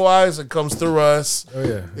money wise, it comes through us. Oh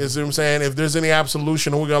yeah, you see what I'm saying? If there's any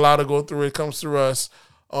absolution we're allowed to go through, it comes through us.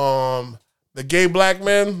 The gay black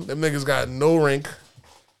men, them niggas got no rank.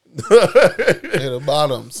 They're the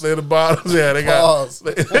bottoms. They're the bottoms. Yeah, they got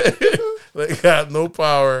they got no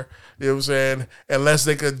power. You know what I'm saying? Unless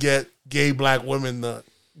they could get gay black women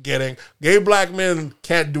getting. Gay black men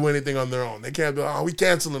can't do anything on their own. They can't be, we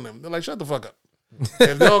canceling them. They're like, shut the fuck up. If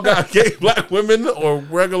they don't got gay black women or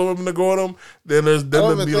regular women to go with them, then there's I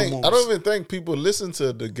don't even think people listen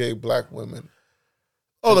to the gay black women.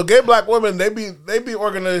 Oh, the gay black women, they be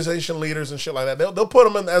organization leaders and shit like that. They'll put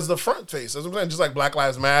them in as the front face. That's what I'm saying. Just like Black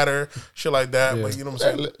Lives Matter, shit like that. Yeah. But you know what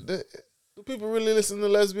I'm saying? Do people really listen to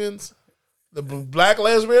lesbians? The black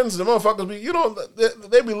lesbians, the motherfuckers be, you know,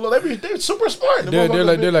 they super smart.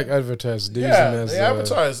 They're like advertised. They use them as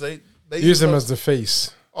advertise. They use them as the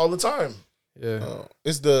face all the time. Yeah,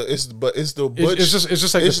 it's the butch. It's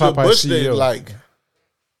just like the Popeye butch CEO. They like.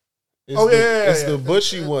 It's the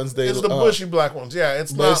bushy ones. It's the bushy black ones. Yeah,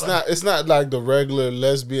 it's not like the regular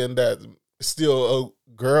lesbian that still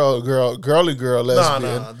a girly girl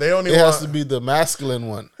lesbian. No, it has to be the masculine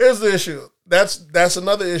one. Here's the issue. That's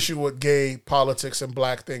another issue with gay politics and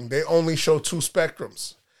black thing. They only show two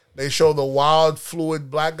spectrums. They show the wild,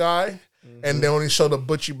 fluid black guy, and they only show the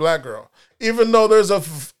butchy black girl. Even though there's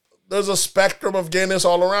a spectrum of gayness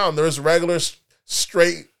all around. There's regular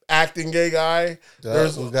straight acting gay guy.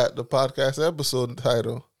 We got the podcast episode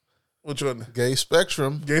title. Which one? Gay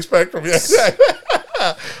Spectrum. Gay Spectrum, yeah.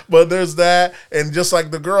 But there's that, and just like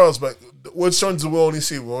the girls, but which ones do we only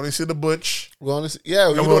see? We only see the butch. We only see we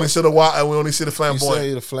only see the wild, and we only see the flamboyant. You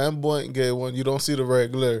say the flamboyant gay one. You don't see the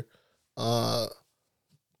regular,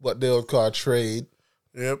 what they would call trade.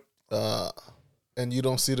 Yep. And you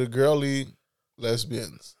don't see the girly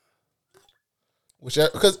lesbians.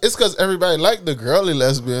 Because everybody like the girly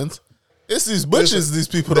lesbians. It's these butches. These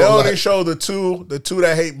people they don't only like. Show the two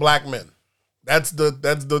that hate black men. That's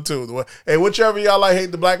the two. Hey, whichever y'all like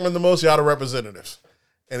hate the black men the most, y'all the representatives.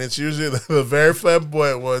 And it's usually the very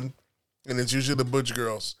flamboyant one, and it's usually the butch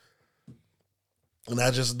girls. And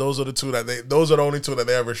those are the only two that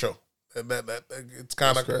they ever show. And that it's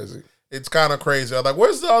kind of crazy. It's kind of crazy. I'm like,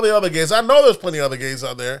 where's all the other gays? I know there's plenty of other gays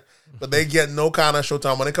out there, but they get no kind of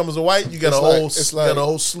showtime. When it comes to white, you get a whole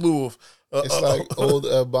slew of. It's like old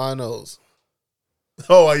albinos.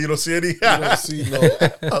 Oh, you don't see any? You don't see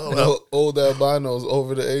no old albinos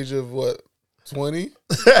over the age of what, 20?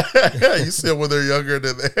 You see them when they're younger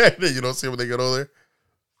than you don't see them when they get older.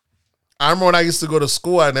 I remember when I used to go to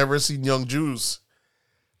school, I never seen young Jews.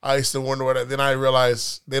 I used to wonder what. Then I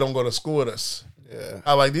realized they don't go to school with us. Yeah,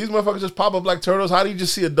 I like these motherfuckers just pop up like turtles. How do you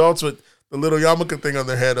just see adults with the little yarmulke thing on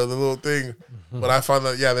their head or the little thing? But I found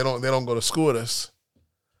that they don't go to school with us.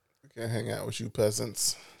 We can't hang out with you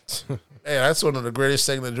peasants. Hey, that's one of the greatest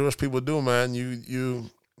things that Jewish people do, man. You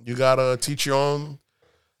gotta teach your own,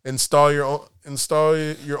 install your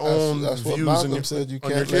own that's views what in your said. You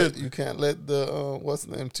can't let the what's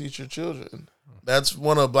the name teach your children. That's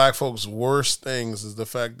one of black folks' worst things is the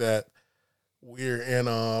fact that we're in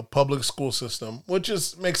a public school system, which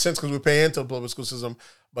makes sense because we pay into the public school system.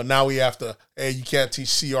 But now we have to, you can't teach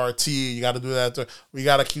CRT. You got to do that. We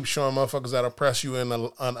got to keep showing motherfuckers that oppress you in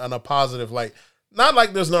a positive light. Not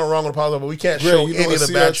like there's nothing wrong with positive, but we can't show any of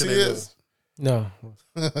the bad shit they do. No.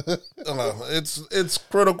 It's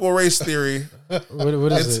critical race theory.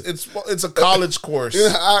 What is it? It's a college course.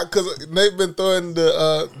 Because they've been throwing the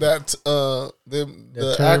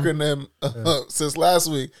acronym since last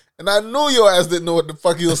week, and I knew your ass didn't know what the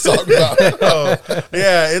fuck he was talking about.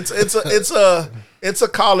 Yeah, it's a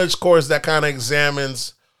college course that kind of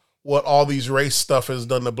examines what all these race stuff has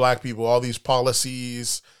done to black people, all these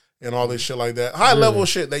policies and all this shit like that. High level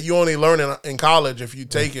shit that you only learn in college if you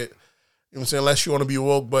take it. You know what I'm saying? Unless you want to be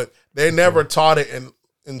woke, but they never taught it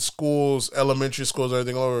in schools, elementary schools,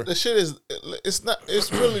 everything over. The shit is,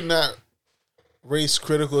 it's really not race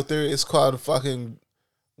critical theory. It's called fucking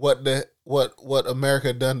what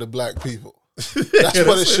America done to black people. That's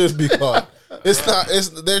what it should be called.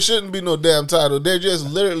 There shouldn't be no damn title. They're just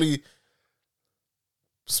literally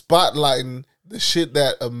spotlighting the shit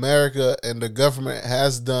that America and the government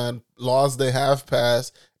has done, laws they have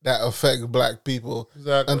passed that affect black people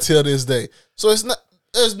until this day. So it's not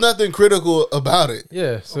There's nothing critical about it.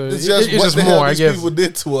 Yeah, so It's just what the hell these people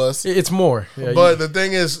did to us. It's more. Yeah, But the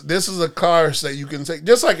thing is, this is a course that you can take,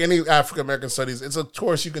 just like any African American studies. It's a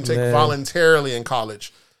course you can take voluntarily in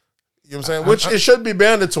college. You know what I'm saying? Which it should be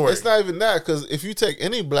mandatory. It's not even that, because if you take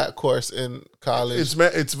any black course in college,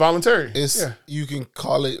 it's voluntary. You can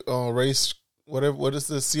call it race. Whatever. What is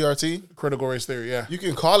the CRT? Critical race theory. Yeah, you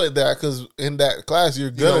can call it that because in that class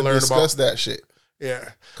you're gonna discuss that shit. Yeah,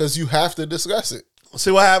 because you have to discuss it.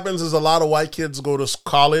 See, what happens is a lot of white kids go to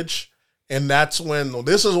college, and that's when,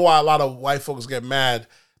 this is why a lot of white folks get mad.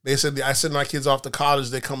 They said, I send my kids off to college,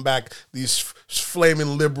 they come back, these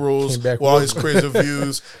flaming liberals with all these crazy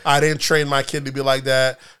views. I didn't train my kid to be like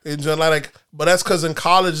that. But that's because in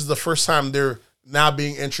college is the first time they're now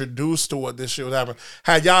being introduced to what this shit was happening.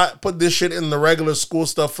 Had y'all put this shit in the regular school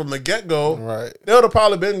stuff from the get-go, right, they would have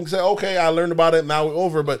probably been say, okay, I learned about it, now we're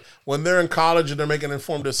over. But when they're in college and they're making an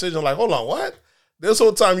informed decision, like, hold on, what? This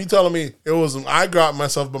whole time you telling me I got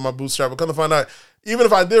myself by my bootstrap. But come to find out, even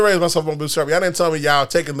if I did raise myself by my bootstrap, y'all didn't tell me y'all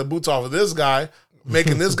taking the boots off of this guy,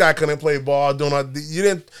 making this guy couldn't play ball, y'all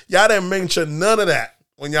didn't mention none of that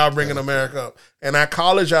when y'all bringing America up. And at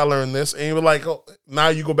college, I learned this, and you were like, oh, now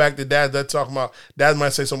you go back to dad. That talking about dad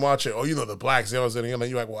might say some watch it. Oh, you know the blacks. They always saying, you're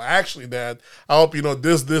like, well, actually, dad, I hope you know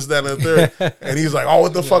this, that, and the third. And he's like, oh,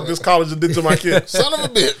 what the fuck this college did to my kid? Son of a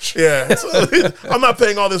bitch. Yeah, so, I'm not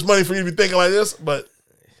paying all this money for you to be thinking like this, but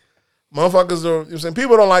motherfuckers, saying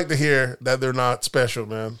people don't like to hear that they're not special,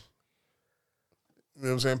 man. You know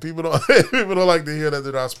what I'm saying? People don't like to hear that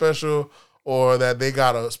they're not special, or that they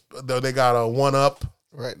got a one up.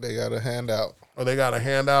 Right, they got a handout. Or they got a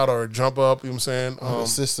handout or a jump up, you know what I'm saying? The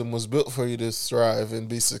system was built for you to strive and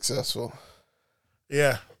be successful.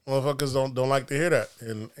 Yeah, motherfuckers don't like to hear that.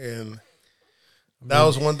 And that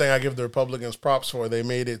was one thing I give the Republicans props for. They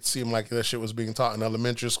made it seem like that shit was being taught in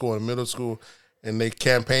elementary school and middle school, and they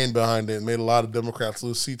campaigned behind it and made a lot of Democrats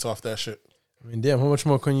lose seats off that shit. I mean, damn, how much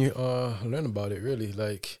more can you learn about it, really?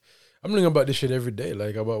 Like, I'm learning about this shit every day,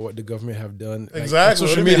 like about what the government have done. Exactly.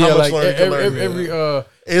 Like, social media, like every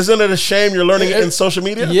isn't it a shame you're learning it in social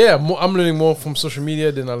media? Yeah, I'm learning more from social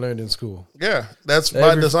media than I learned in school. Yeah, that's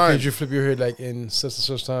by design. You flip your head, like in such and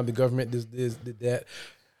such time, the government did that.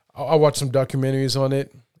 I watched some documentaries on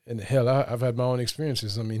it, and hell, I've had my own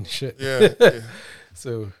experiences. I mean, shit. Yeah.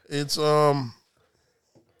 So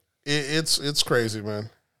it's crazy, man.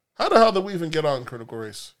 How the hell did we even get on Critical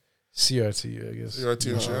Race? CRT, I guess.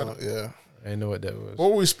 CRT and shit. Yeah. I didn't know what that was.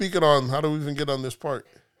 What were we speaking on? How do we even get on this part?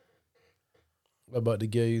 About the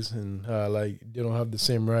gays and how, like, they don't have the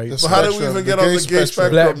same rights. But how did we even get on the gay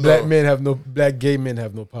spectrum? Black gay men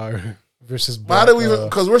have no power versus black. How did we even?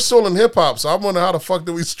 Because we're still in hip hop, so I'm wondering how the fuck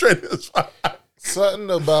did we straighten this out? Something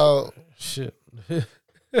about shit.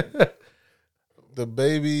 The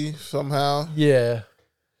baby somehow. Yeah.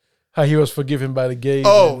 How he was forgiven by the gays.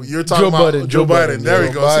 Oh, you're talking about Joe Biden. There we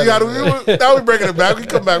go. See how now we're breaking it back. We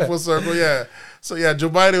come back full circle. Yeah. So yeah, Joe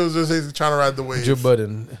Biden was just trying to ride the wave. Joe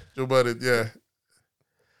Budden, yeah.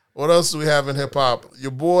 What else do we have in hip hop?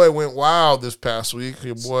 Your boy went wild this past week.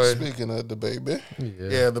 Your boy. Speaking of the baby.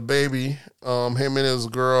 Yeah, the baby. Him and his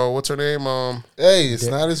girl. What's her name? Hey, it's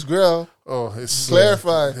not his girl. Oh, it's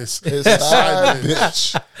clarified. His side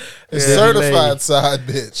bitch. His certified side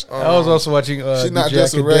bitch. I was also watching. She's not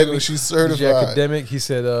just a regular. She's certified. DJ Academic. He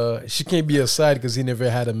said she can't be a side because he never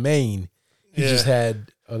had a main. He just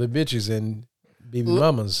had other bitches and baby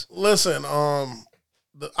mamas. Listen,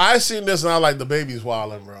 I seen this and I like the baby's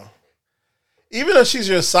wilding, bro. Even if she's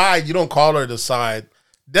your side, you don't call her the side.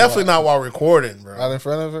 Definitely not while recording, bro. Not in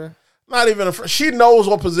front of her? Not even in front. She knows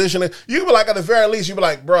what position. You can be like, at the very least, you be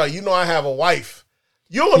like, bro, you know I have a wife.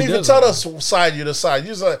 You don't even tell the side you're the side. You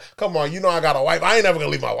just like, come on, you know I got a wife. I ain't never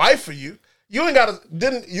gonna leave my wife for you. You ain't gotta.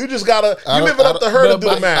 You just gotta. You leave it up to her to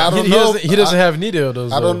do the math. He doesn't have neither of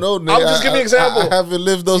those. I don't know. Nigga. I'm just giving you an example. I haven't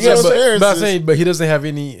lived those experiences. But he doesn't have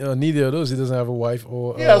any neither of those. He doesn't have a wife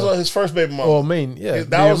or his first baby mama or main. Yeah,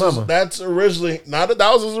 that was that's originally that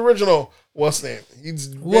was his original. What's name?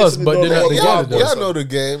 But they're not together. Y'all know the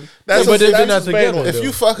game. But they're not together. If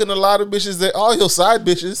you fucking a lot of bitches, they're all your side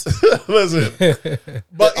bitches. Listen,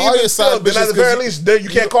 but all your side bitches. At the very least, you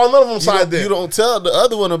can't call none of them side. You don't tell the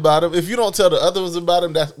other one about them. If you don't tell the other ones about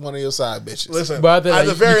them, that's one of your side bitches. Listen, but at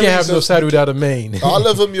the very least, you can't have no side without a main. All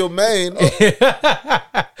of them your main,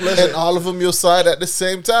 and all of them your side at the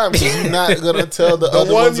same time. So you're not gonna tell the other ones about the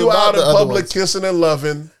other ones. The one you out in public kissing and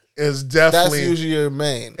loving is definitely that's usually your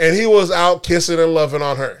main. And he was out kissing and loving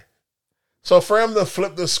on her. So for him to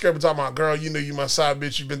flip the script and talk about, girl, you know you my side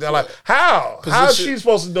bitch, you've been there. Like, how? How is she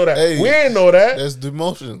supposed to know that? Hey, we ain't know that. There's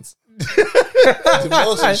demotions.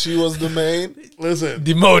 Demotion. She was the main. Listen,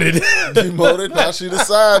 Demoted. Demoted. Now she the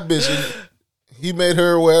side bitch. And he made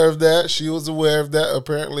her aware of that. She was aware of that.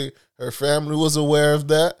 Apparently, her family was aware of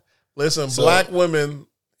that. listen, black women,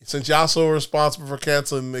 since y'all so responsible for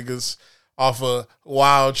canceling niggas off of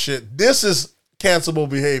wild shit, this is cancelable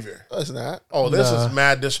behavior. No, it's not. Oh, this Nah. is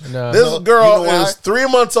mad. This Nah. girl You know why? is 3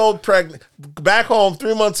 months old, pregnant, back home,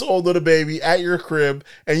 3 months old with a baby at your crib,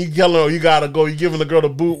 and you tell her, you gotta go. You giving the girl the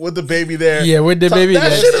boot with the baby there. Yeah, with the baby.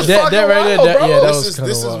 That shit is fucking right there. wild, bro. Yeah, that This was is kinda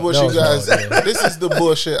this is wild. what That you was guys. wild, yeah. This is the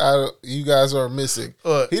bullshit you guys are missing.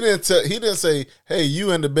 What? He didn't say, "Hey, you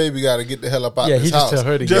and the baby got to get the hell up out Yeah, this he just house." tell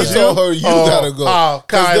her to Just He get told her you gotta go. Oh,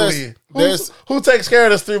 'Cause Kylie. Who takes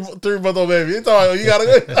care of this three-month-old baby? He told you gotta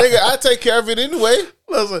go. Nigga, I take care of it anyway.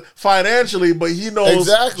 Listen, financially, but he knows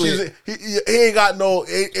Exactly. He ain't got no.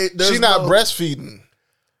 She not breastfeeding.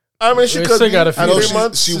 I mean, she She could still be. gotta feed I know her. 3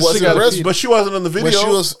 months. she She wasn't gotta breastfeeding. feed. But she wasn't in the When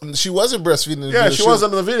video. she wasn't breastfeeding. in the Yeah, video. she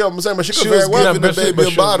wasn't in the video. I'm saying, but she could She very was well. giving the breastfeed, baby but a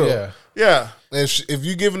she- bottle. Yeah. Yeah, If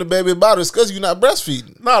you giving the baby a bottle, it's because you're not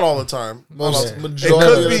breastfeeding. not all the time. Most It majority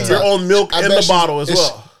could of be the your time. own milk I in bet the she- bottle as it's-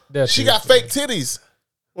 well. That's She it. got fake titties.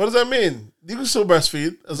 What does that mean? You can still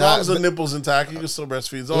breastfeed as Nah, long as the but- nipple's intact. You can still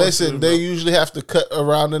breastfeed. As long as Listen, the they milk- usually have to cut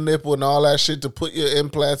around the nipple and all that shit to put your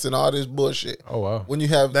implants and all this bullshit. Oh wow. When you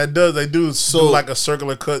have they do So- like a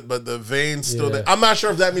circular cut, but the veins still Yeah. there. I'm not sure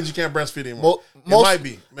if that means you can't breastfeed anymore. most, it might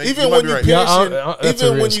be. Even you might when be you right. pierce Yeah, your, that's a even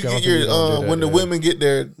when risk. you I don't get think your you don't do that, when the yeah. women get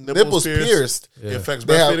their nipples pierced, It affects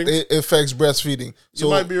they have, breastfeeding. it affects breastfeeding. So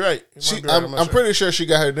You might be right. You She, might be right. I'm not sure. pretty sure she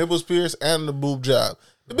got her nipples pierced and the boob job.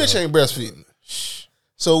 The bitch ain't breastfeeding,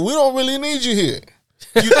 so we don't really need you here.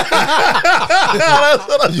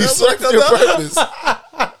 You served your purpose.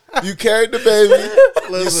 You carried the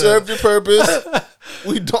baby. You served your purpose.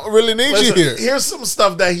 We don't really need Listen, you here. here's some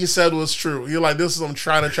stuff that he said was true. You're like, this is I'm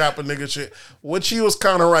trying to trap a nigga shit. Which he was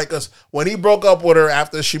kind of right, because when he broke up with her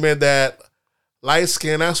after she made that light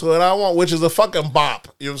skin, that's what I want, which is a fucking bop.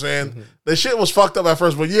 You know what I'm saying? The shit was fucked up at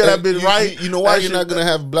first, but yeah, that been right. You know why That you're shit- not gonna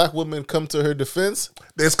have black women come to her defense?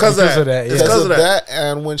 It's because of that. yeah. It's because of that.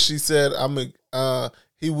 And when she said,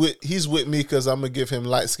 he's with me because I'm gonna give him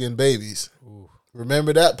light skinned babies.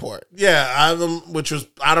 Remember that part? Yeah, which was,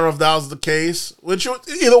 I don't know if that was the case. Which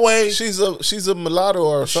either way, She's a mulatto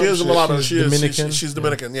or she something. is a mulatto. She's She is Dominican. she's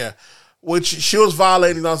Dominican. Yeah. Which she was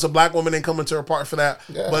violating on, so black women ain't coming to her part for that.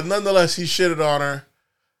 Yeah. But nonetheless, he shitted on her.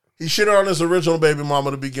 He shitted on his original baby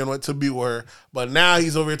mama to begin with, to be with her. But now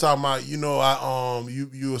he's over here talking about,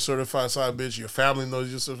 you a certified side bitch. Your family knows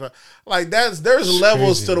you're certified. Like there's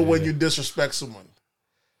levels crazy, to the man. when you disrespect someone.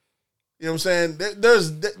 You know what I'm saying?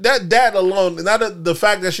 There's that alone. Not the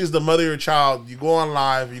fact that she's the mother of your child. You go on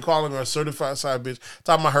live, you calling her a certified side bitch.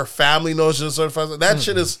 Talking about her family knows she's a certified side. That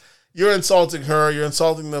shit is, you're insulting her. You're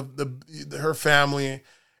insulting her family.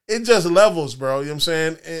 It just levels, bro. You know what I'm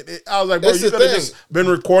saying? I was like, bro, That's you the could have thing. just been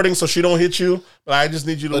recording so she don't hit you. But I just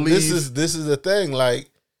need you to But leave. this is the thing.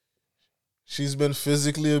 Like, she's been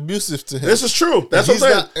physically abusive to him. This is true. That's And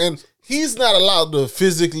what I'm saying. and he's not allowed to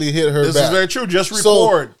physically hit her This back. is very true. Just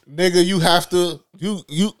So, record. nigga, you have to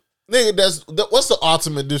nigga. What's the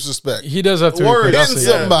ultimate disrespect? He does have to Word. record. I'll Hitting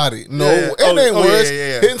say, yeah. somebody. No, Yeah. it Oh, ain't oh, worse.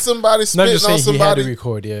 yeah. Hitting somebody, Not spitting just on saying he had to somebody.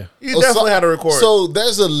 record. Yeah. You Or definitely so- had to record. So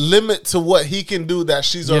there's a limit to what he can do that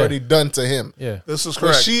she's Yeah. already done to him. Yeah. this is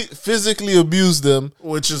When correct. she physically abused them,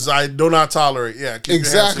 Which is, I do not tolerate. Yeah. keep your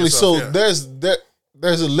hands to exactly. yourself, So yeah.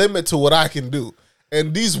 there's a limit to what I can do,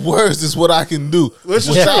 and these words is what I can do Which is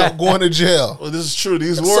without going to jail. Well, this is true.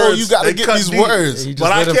 These So words. you got to they get cut these deep. words. He just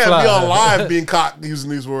But I let him can't fly. be on live being caught using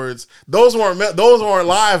these words. Those weren't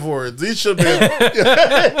live words. These should be.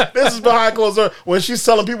 This is behind closed doors. When she's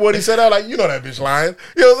telling people what he said, I'm like, you know that bitch lying.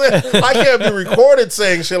 You know what I'm saying? I can't be recorded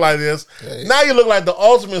saying shit like this. Now you look like the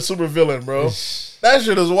ultimate supervillain, bro. That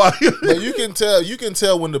shit is wild. But you can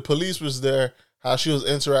tell when the police was there how she was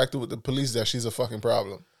interacting with the police that she's a fucking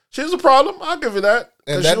problem. She's a problem. I'll give you that.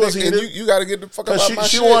 And Because that she was and heated. you got to get the fuck out Because of my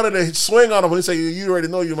she shit. wanted to swing on him when he said, you already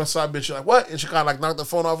know you're my side bitch. You're like, what? And she kind of like knocked the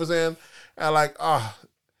phone off his hand. And like,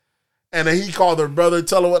 And then he called her brother,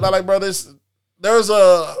 tell her what. I'm like, brothers, there's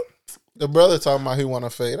a. The brother talking about he want to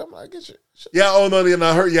fade. I'm like, get your shit. Yeah, oh no,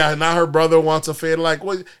 now her brother wants a fade. Like,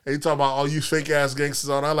 what? And he talking about all you fake ass gangsters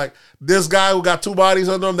on. I like, this guy who got two bodies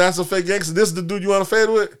under him, that's a fake gangster. This is the dude you want to fade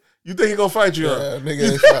with? You think he gonna fight you? Yeah,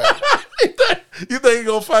 nigga ain't fight. You think he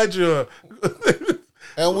gonna fight you?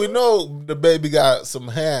 And we know the baby got some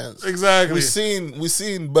hands. Exactly. We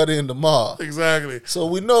seen Buddy in the mall. Exactly. So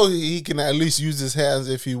we know he can at least use his hands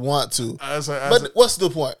if he want to. But What's the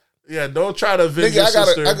point? yeah, don't try to avenge your Nigga,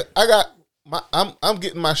 sister. I'm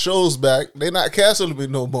getting my shows back. They not canceling me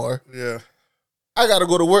no more. Yeah. I got to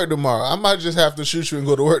go to work tomorrow. I might just have to shoot you and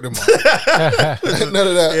go to work tomorrow. None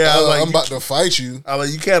of that. Yeah, I'm about to fight you. I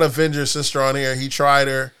like, you can't avenge your sister on here. He tried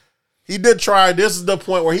her. He did try. This is the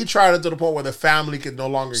point where he tried it to the point where the family could no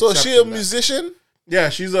longer. So accept she a him back. musician? Yeah,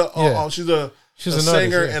 she's a She's a an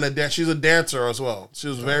singer artist, and she's a dancer as well. She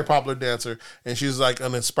was a very popular dancer, and she's like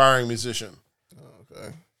an inspiring musician.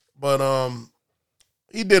 Okay. But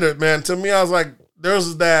he did it, man. To me, I was like,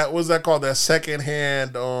 there's that. What's that called? That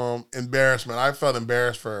secondhand embarrassment. I felt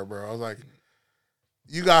embarrassed for her, bro. I was like,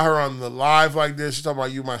 you got her on the live like this. She's talking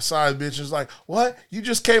about you, my side bitch. It's like, what? You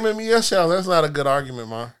just came at me yesterday. That's not a good argument,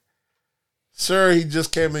 man. Sure, he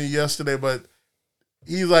just came in yesterday, but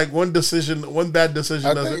he's like one bad decision.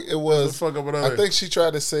 I think it was. Fuck up another. I think she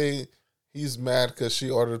tried to say he's mad because she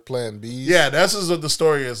ordered Plan B. Yeah, that's just what the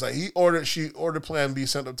story is. Like she ordered Plan B,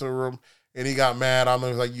 sent up to the room, and he got mad. I don't know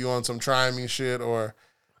if like you on some trying me shit or,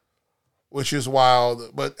 which is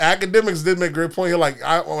wild. But Academics did make a great point. You're like,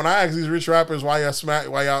 when I ask these rich rappers why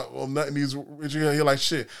y'all nutting these rich, you're like,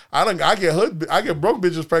 shit. I get broke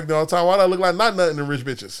bitches pregnant all the time. Why do I look like not nutting the rich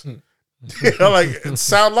bitches? Like it's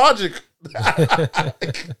sound logic.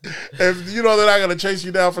 If you know they're not gonna chase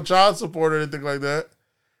you down for child support or anything like that,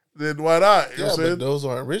 then why not? You know what I'm saying? But those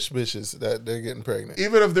aren't rich bitches that they're getting pregnant.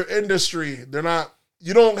 Even if they're industry, they're not.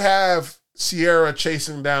 You don't have Sierra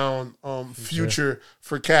chasing down Future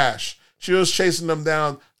for cash. She was chasing them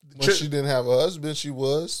down. When she didn't have a husband, she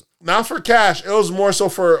was not for cash. It was more so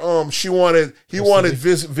for he wanted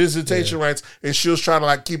visitation rights, and she was trying to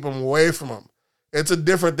like keep him away from him. It's a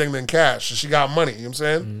different thing than cash. She got money. You know what I'm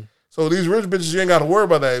saying? Mm-hmm. So these rich bitches, you ain't got to worry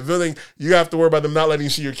about that. If anything, you have to worry about them not letting you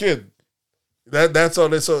see your kid. That's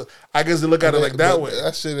all. So I guess they look at it like that way.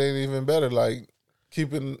 That shit ain't even better. Like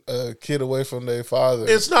keeping a kid away from their father.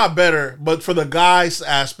 It's not better, but for the guy's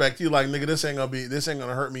aspect, you like, nigga, this ain't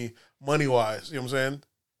gonna hurt me money wise. You know what I'm saying?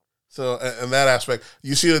 So in that aspect,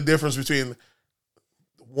 you see the difference between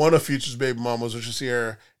one of Future's baby mamas, which is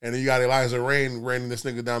Sierra, and then you got Eliza Rain raining this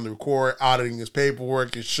nigga down the court, auditing his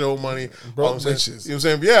paperwork, his show money. Broke bitches. You know what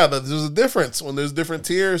I'm saying? Yeah, there's a difference. When there's different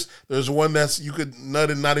tiers, there's one that's you could nut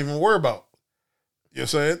and not even worry about. You know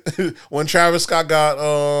what I'm saying? When Travis Scott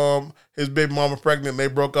got his baby mama pregnant and they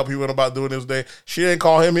broke up, he went about doing his day. She didn't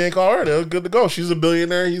call him, he ain't call her. They were good to go. She's a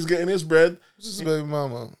billionaire. He's getting his bread. Who's his baby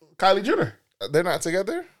mama? Kylie Jenner. They're not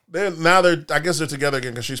together? I guess they're together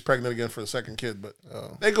again because she's pregnant again for the second kid. But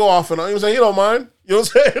they go off and on. You know what I'm saying? He don't mind. You know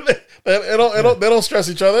what I'm saying? They don't stress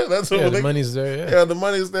each other. That's the money's there. Yeah, the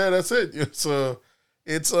money's there. That's it. So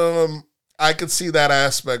it's I could see that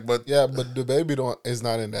aspect, but but the baby is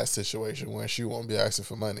not in that situation where she won't be asking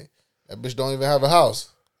for money. That bitch don't even have a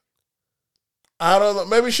house. I don't know.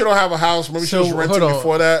 Maybe she don't have a house. Maybe she was renting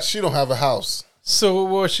before that. She don't have a house. So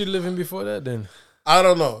where was she living before that then? I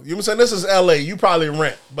don't know. You know what I'm saying? This is LA. You probably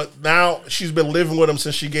rent. But now she's been living with him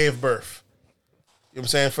since she gave birth. You know what I'm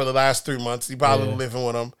saying? For the last 3 months. He probably been living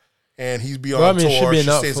with him. And he's on tour. She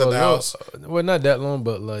stays at the house. Well, not that long,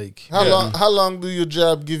 but like... How long do your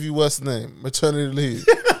job give you what's name? Maternity leave.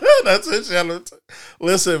 That's it.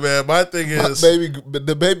 Listen, man. My thing is...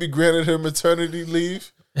 The baby granted her maternity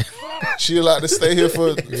leave. She allowed to stay here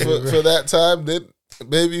for that time. Then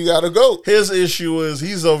baby, you gotta go. His issue is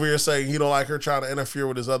he's over here saying he don't like her trying to interfere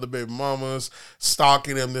with his other baby mamas,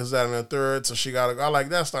 stalking him, this, that, and the third. So she gotta go. I like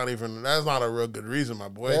that's not a real good reason, my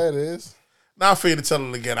boy. Yeah, it is. Not for you to tell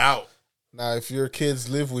him to get out. Now, if your kids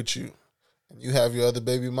live with you and you have your other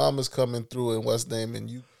baby mamas coming through in what's name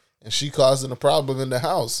and she causing a problem in the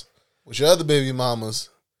house with your other baby mamas.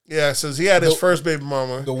 Yeah, since he had his first baby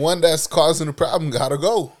mama. The one that's causing the problem gotta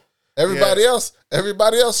go. Everybody else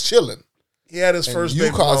chilling. He had his first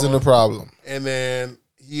baby mama. You causing the problem. And then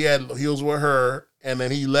he was with her, and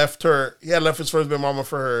then he left her. He had left his first baby mama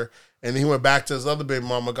for her, and then he went back to his other baby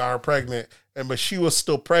mama, got her pregnant, but she was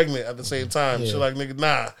still pregnant at the same time. Yeah. She's like, nigga,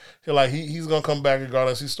 nah. She's like, he's gonna come back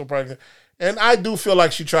regardless. He's still pregnant. And I do feel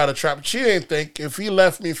like she tried to trap. She didn't think if he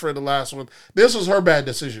left me for the last one, this was her bad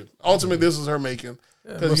decision. Ultimately, this is her making.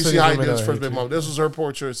 Because you see how he did his first baby mama. This was her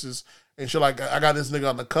poor choices. And she's like, I got this nigga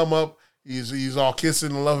on the come up. He's all kissing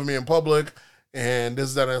and loving me in public. And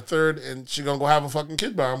this, that, and the third. And she gonna go have a fucking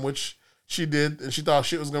kid by him, which she did. And she thought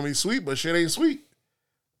shit was gonna be sweet, but shit ain't sweet.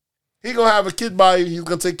 He gonna have a kid by you. He's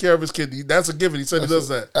gonna take care of his kid. That's a given. He said he does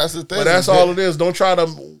that. That's the thing. But that's all it is. Don't try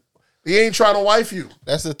to... He ain't trying to wife you.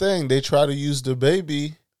 That's the thing. They try to use the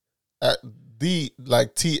baby at the,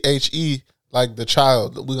 like, THE, like the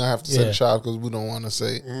child. We're going to have to say the child because we don't want to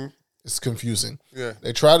say it's confusing. Yeah.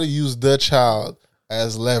 They try to use the child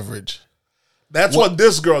as leverage. That's what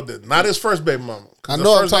this girl did, not his first baby mama. I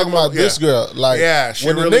know I'm talking about this girl. Like,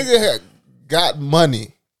 when the nigga got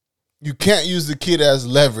money, you can't use the kid as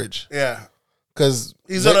leverage. Yeah. because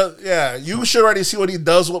He's you should already see what he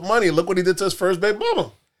does with money. Look what he did to his first baby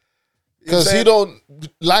mama. Because he don't,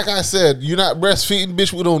 like I said, you're not breastfeeding,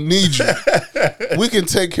 bitch. We don't need you. We can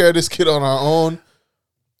take care of this kid on our own.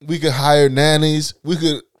 We could hire nannies. We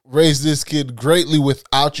could raise this kid greatly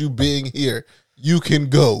without you being here. You can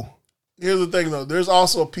go. Here's the thing, though. There's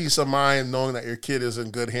also a peace of mind knowing that your kid is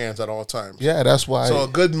in good hands at all times. Yeah, that's why. So a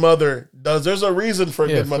good mother does. There's a reason for a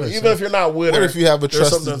good mother, even if you're not with her. What if you have a there's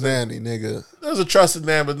trusted nanny, nigga? There's a trusted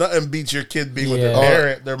nanny, but nothing beats your kid being with their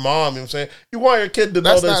parent, their mom. You know what I'm saying? You want your kid to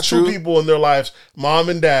know there's two people in their lives, mom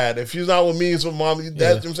and dad. If she's not with me, it's with mom and dad.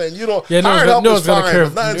 You know what I'm saying? You don't. Yeah, hired help is fine, care.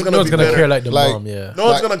 but nothing's No one's be gonna better. care like the mom. Yeah, no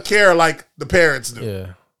one's gonna care like the parents do.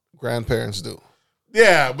 Yeah, grandparents do.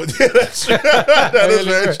 Yeah, but that's true. That is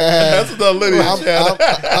very true. That's the lineage.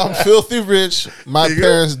 I'm filthy rich. My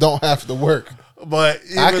parents don't have to work. But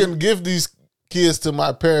I can give these kids to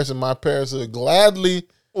my parents, and my parents will gladly,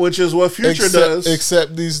 which is what Future does.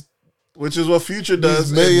 Accept these, which is what Future does.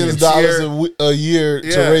 Millions of dollars a year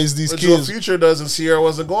to raise these kids. Which is what Future does, and Sierra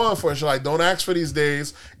wasn't going for it. She's like, don't ask for these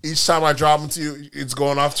days. Each time I drop them to you, it's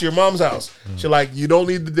going off to your mom's house. She's like, you don't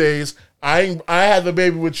need the days. I had the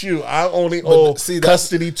baby with you. I only owe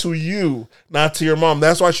custody to you, not to your mom.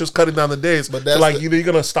 That's why she was cutting down the days. But that's like either you're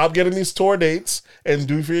gonna stop getting these tour dates and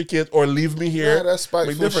do for your kids, or leave me here. Yeah, that's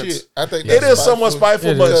spiteful shit. I think it is somewhat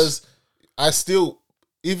spiteful, because I still,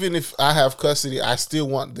 even if I have custody, I still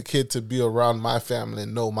want the kid to be around my family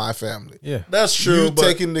and know my family. Yeah, that's true. You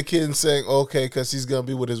taking the kid and saying okay, because he's gonna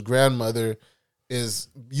be with his grandmother, is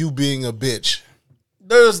you being a bitch.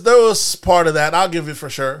 There was part of that. I'll give it for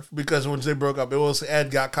sure, because when they broke up, it was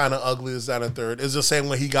Ed got kind of ugly as that and third. It's the same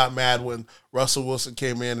way he got mad when Russell Wilson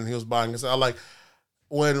came in and he was buying his. I like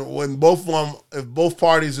when both of them, if both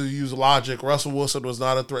parties use logic, Russell Wilson was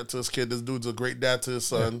not a threat to his kid. This dude's a great dad to his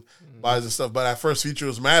son, buys and stuff. But at first, Future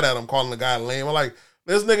was mad at him, calling the guy lame. I'm like,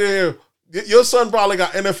 this nigga here, your son probably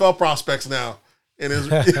got NFL prospects now. In his,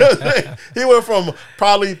 he went from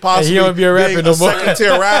possibly be a rapper being a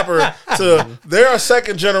second-tier rapper to there are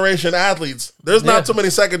second-generation athletes. There's not too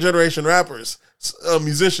many second-generation rappers,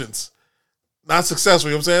 musicians. Not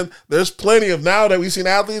successful, you know what I'm saying? There's plenty of, now that we've seen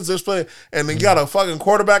athletes, there's plenty. And then you got a fucking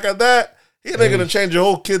quarterback at that. He ain't gonna change your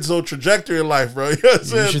whole kid's whole trajectory in life, bro. You know what I'm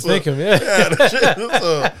saying? You should think him,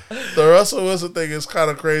 the Russell Wilson thing is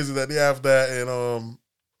kind of crazy that you have that. And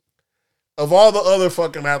of all the other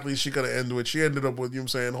fucking athletes she could have ended with, she ended up with, you know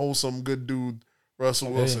what I'm saying, wholesome, good dude,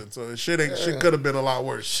 Russell Wilson. So shit could have been a lot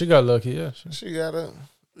worse. She got lucky, yeah. She got a, you know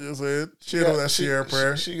what I'm saying? She hit him with that Sierra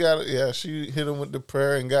prayer. She got it, yeah. She hit him with the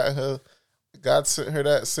prayer and God sent her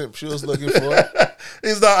that simp she was looking for.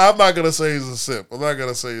 I'm not gonna say he's a simp. I'm not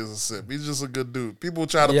gonna say he's a simp. He's just a good dude. People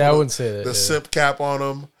try to put I wouldn't say that, the simp cap on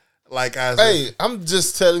him. Like, I'm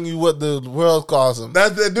just telling you what the world calls him.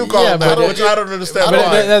 They do call him that, which I don't understand.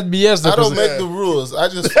 That's BS. I don't make the rules. I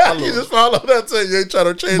just follow. You just follow that thing. You ain't trying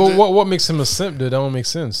to change it. But what makes him a simp, dude? That don't make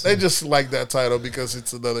sense. They just like that title because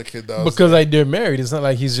it's another kid. Because like they're married. It's not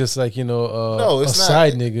like he's just like, it's a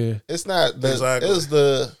side nigga. It's not. Exactly. It was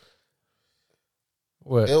the.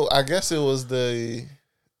 What? I guess it was the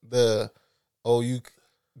you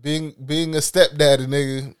being a stepdaddy,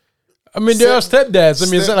 nigga. I mean, there are stepdads.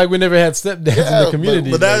 I mean, it's not like we never had stepdads in the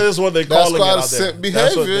community. But that is what they call it out there.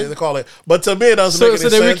 That's what they call it. But to me, it doesn't make any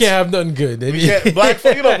sense. So then we can't have nothing good. Black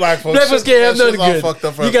folks. Black folks can't have nothing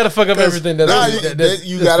good. You got to fuck up everything. You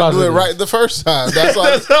got to do it right the first time. That's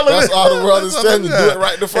all the world is telling you. Do it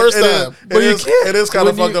right the first time. But you can't. It is kind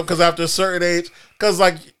of fucked up because after a certain age, because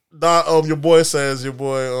like your boy,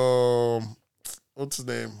 what's his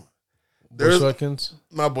name? Boyce Watkins?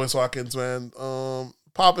 Not Boyce Watkins, man.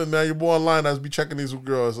 Poppin', man, your boy online that's be checking these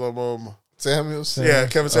girls. Samuels? Yeah,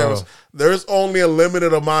 Kevin Samuels. There's only a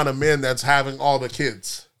limited amount of men that's having all the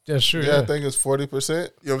kids. Yeah, sure. Yeah, I think it's 40%. You know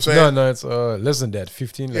what I'm saying? No, it's less than that.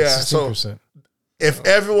 15, 16%. So if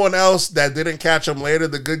everyone else that didn't catch them later,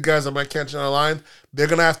 the good guys that might catch them online, they're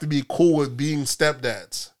going to have to be cool with being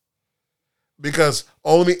stepdads. Because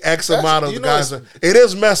only X amount of the guys are. It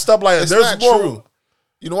is messed up like that. There's not more. True.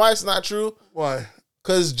 You know why it's not true? Why?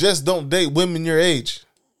 Because just don't date women your age.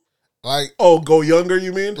 Like, go younger,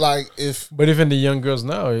 you mean? But even the young girls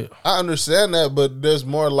now, I understand that, but there's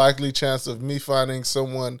more likely chance of me finding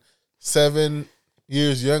someone 7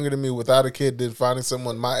 years younger than me without a kid than finding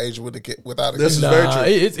someone my age with a kid without a kid. This is very true.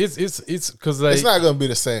 It's because like it's not gonna be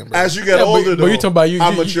the same, bro. As you get older, but you're talking about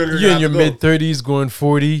you're in your mid-30s going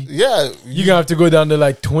 40. Yeah, you're gonna have to go down to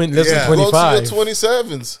like 20, less than 25. Go to your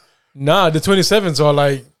 27s. Nah, the 27s are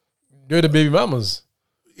like they're the baby mamas.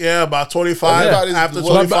 Yeah, about 25. After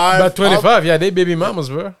 25. About 25, they baby mamas,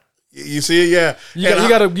 bro. You see, yeah. You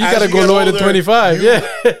gotta go lower than 25.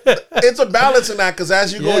 It's a balancing act because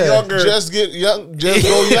as you go younger, just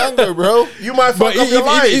go younger, bro. You might fuck up your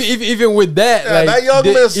life. Even with that, that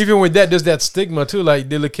youngness, even with that, there's that stigma too. Like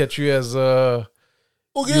they look at you as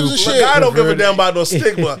who gives a shit? I don't give a damn about no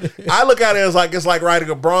stigma. I look at it as like it's like riding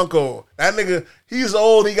a Bronco. That nigga, he's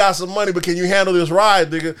old, he got some money, but can you handle this ride,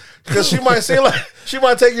 nigga? Because she might say like she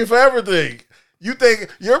might take you for everything. You think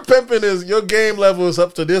your pimping is your game level is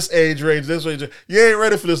up to this age range, this range. You ain't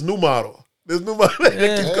ready for this new model. This new model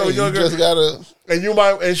keeps coming younger. You just gotta,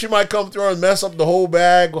 and she might come through and mess up the whole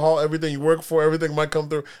bag, everything you work for, everything might come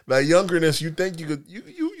through. That youngerness, you think you could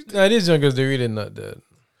Nah, these youngers, they're really not that.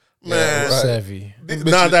 Man, savvy.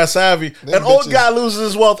 Not that savvy. An old guy loses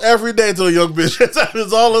his wealth every day to a young bitch. It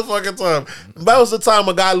happens all the fucking time. That was the time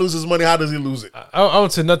a guy loses money. How does he lose it? I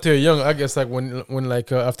would say not to a young. I guess like when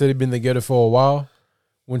like after they've been together for a while,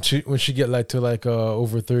 when she get like to like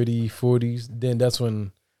over 30, 40s, then that's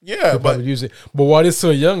when but use it. But while it's so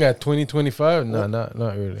young at 20, 25, not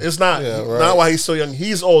really. It's not not why he's so young.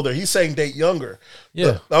 He's older. He's saying date younger.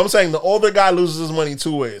 Yeah, I'm saying the older guy loses his money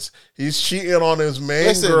two ways. He's cheating on his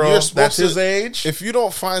main girl that's his age. If you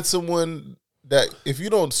don't find someone if you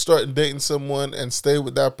don't start dating someone and stay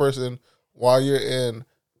with that person while you're in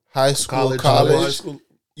high school, college,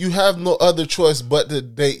 you have no other choice but to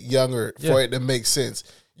date younger for it to make sense.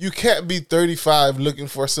 You can't be 35 looking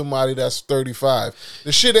for somebody that's 35.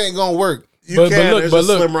 The shit ain't gonna work. But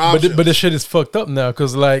the shit is fucked up now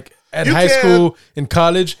because like at high school and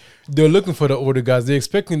college, they're looking for the older guys. They're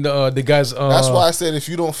expecting the guys. That's why I said if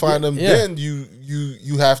you don't find them, then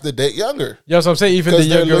you have to date younger. Yeah, that's what I'm saying. Even the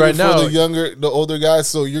younger right now, the older guys.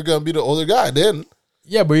 So you're gonna be the older guy then.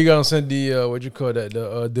 Yeah, but you gotta understand the what you call that,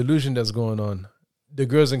 the delusion that's going on. The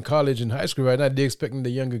girls in college and high school right now, they're expecting the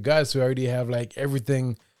younger guys to already have like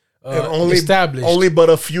everything established. Only but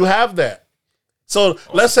a few have that. So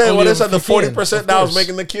let's say when it's at the 40% that was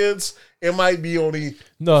making the kids, it might be only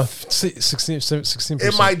 16%.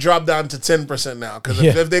 It might drop down to 10% now because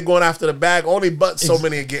if they're going after the bag, only but so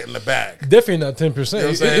many are getting the bag. Definitely not 10%.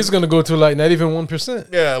 You know it's going to go to like not even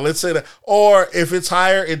 1%. Yeah, let's say that. Or if it's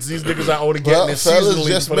higher, it's these niggas are only getting it seasonally.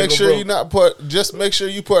 Just make sure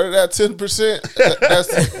you part of that 10%.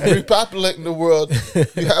 That's repopulating the world.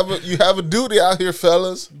 You have a duty out here,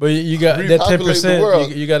 fellas. But you got that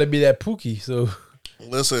 10%. You got to be that Pookie. So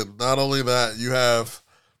listen, not only that, you have.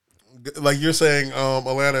 Like you're saying,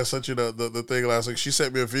 Alana sent you the thing last week. She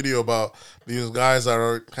sent me a video about these guys that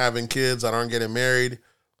are having kids that aren't getting married,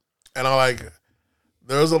 and I'm like,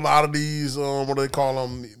 there's a lot of these. What do they call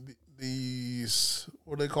them?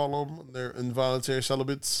 They're involuntary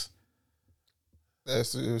celibates.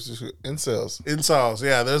 That's incels. Incels,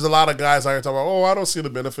 yeah. There's a lot of guys out here talking about, I don't see the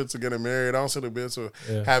benefits of getting married. I don't see the benefits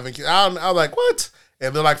of having kids. I'm like, what?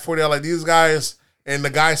 And they're like 40. I'm like, these guys. And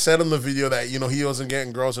the guy said in the video that, he wasn't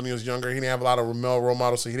getting girls when he was younger. He didn't have a lot of male role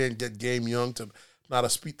models, so he didn't get game young to not to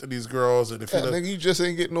speak to these girls. And if nigga, you just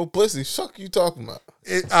ain't getting no pussy. Fuck you talking about?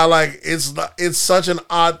 It's such an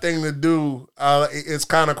odd thing to do. It's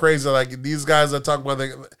kind of crazy. Like these guys that talk about,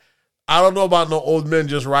 I don't know about no old men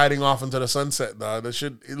just riding off into the sunset. Dog. That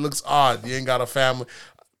shit, it looks odd. You ain't got a family.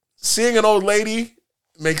 Seeing an old lady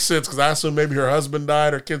makes sense because I assume maybe her husband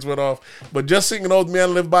died, her kids went off. But just seeing an old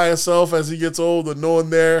man live by himself as he gets old and no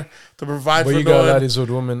one there to provide for no one. But you got a lot of these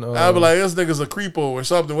old women. I'd be like, this nigga's a creepo or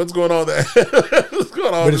something. What's going on there? What's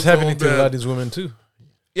going on? But it's happening to a lot of these women too.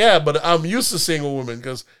 Yeah, but I'm used to seeing a woman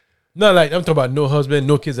because. No, like I'm talking about no husband,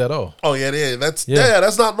 no kids at all. Oh, yeah. That's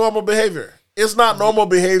not normal behavior. It's not normal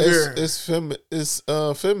behavior. It's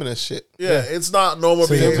feminist shit. Yeah, it's not normal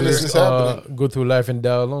behavior. Go through life and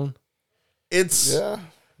die alone.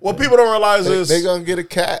 What people don't realize is they're gonna get a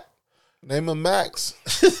cat. Name him Max.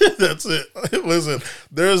 That's it. Listen,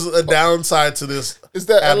 there's a downside to this. Is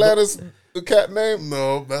that Atlanta's cat name?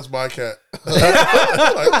 No, that's my cat.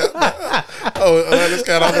 Atlanta's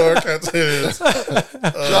cat. I know her cat's is.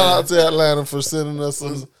 Shout out to Atlanta for sending us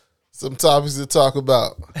some topics to talk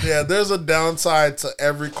about. Yeah, there's a downside to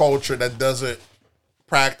every culture that doesn't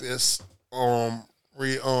practice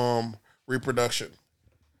reproduction.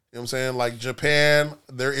 You know what I'm saying? Like Japan,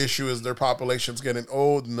 their issue is their population's getting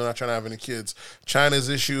old and they're not trying to have any kids. China's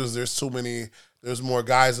issue is there's more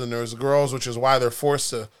guys than there's girls, which is why they're forced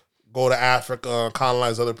to go to Africa,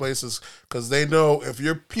 colonize other places, because they know if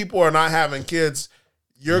your people are not having kids,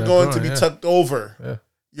 you're going to be tucked over. Yeah.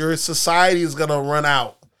 Your society is going to run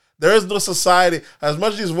out. There is no society, as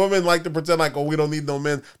much as these women like to pretend like, we don't need no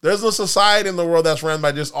men, there's no society in the world that's run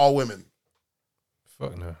by just all women.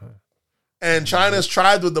 Fuck no. And China's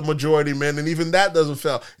tried with the majority men, and even that doesn't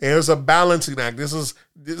fail. And there's a balancing act. This is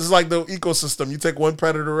like the ecosystem. You take one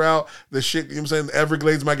predator out, the shit, you know what I'm saying? The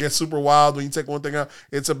Everglades might get super wild when you take one thing out.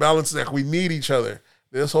 It's a balancing act. We need each other.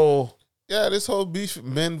 This whole beef,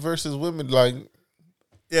 men versus women, like,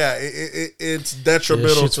 yeah, it's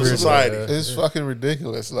detrimental to weird, society. it's fucking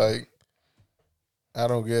ridiculous. Like, I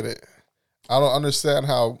don't get it. I don't understand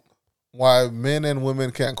why men and women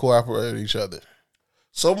can't cooperate with each other.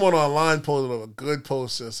 Someone online posted a good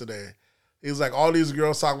post yesterday. He was like, all these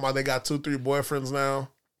girls talking about they got 2-3 boyfriends now.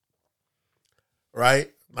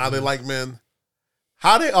 Right? Now they like men.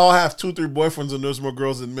 How they all have 2-3 boyfriends and there's more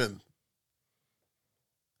girls than men?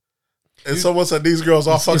 And someone said these girls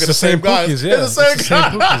all fucking the same guys. Cookies, yeah. It's the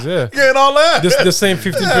same guy. Yeah. Getting all that. The same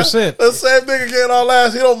 15%. The same nigga getting all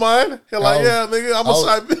ass. He don't mind. He like, yeah, nigga, I'm a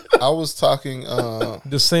side bitch. I was talking.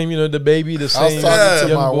 The same, the baby, the I was same talking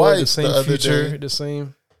to young my boy, wife the same the other future, day. the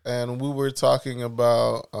same. And we were talking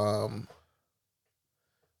about.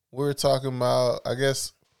 I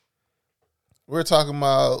guess. We were talking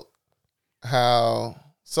about how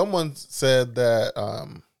someone said that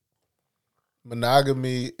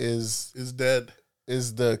monogamy is dead.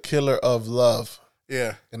 Is the killer of love.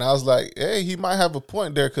 Yeah. And I was like, hey, he might have a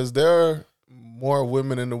point there because there are more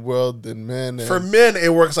women in the world than men. And, For men,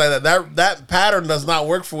 it works like that. That pattern does not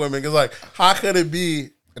work for women. Because, like, how could it be?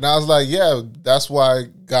 and I was like, yeah, that's why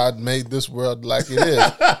God made this world like it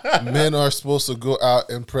is. Men are supposed to go out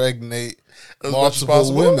and impregnate As much as multiple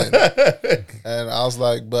possible. women. And I was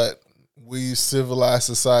like, but we civilize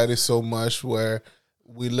society so much where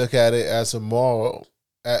we look at it as a moral.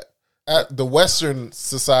 At the Western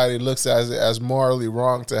society looks at it as morally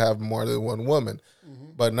wrong to have more than one woman.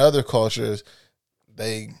 But in other cultures,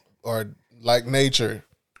 they are like nature.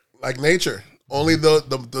 Like nature. Only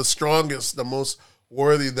the strongest, the most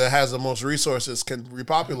worthy, that has the most resources can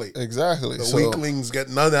repopulate. Exactly. The weaklings get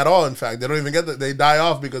none at all. In fact, they don't even get they die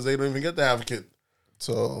off because they don't even get to have a kid.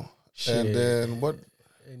 So, Shit. and then what?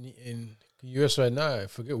 In the U.S. right now, I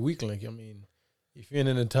forget weakling. I mean, if you're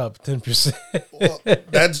in the top 10%, Well,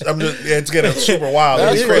 it's getting super wild.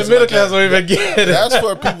 That's It's the crazy middle like class that. don't even get it. That's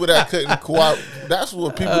for people that couldn't cooperate. That's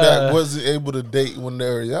for people that wasn't able to date when they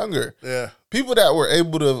were younger. Yeah. People that were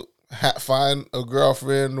able to find a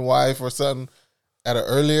girlfriend, wife, or something at an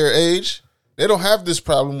earlier age, they don't have this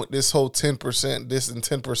problem with this whole 10% this and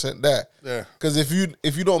 10% that. Yeah. Because if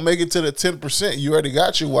you don't make it to the 10%, you already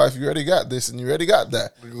got your wife, you already got this, and you already got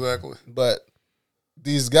that. Exactly. But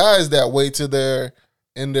these guys that wait till they're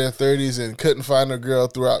in their 30s and couldn't find a girl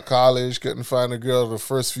throughout college, couldn't find a girl the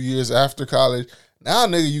first few years after college, now,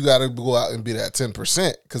 nigga, you got to go out and be that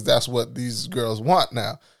 10% because that's what these girls want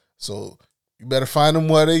now. So you better find them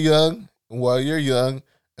while they're young, while you're young,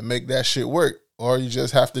 and make that shit work. Or you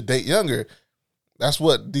just have to date younger. That's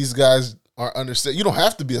what these guys are understanding. You don't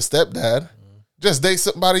have to be a stepdad. Just date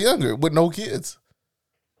somebody younger with no kids.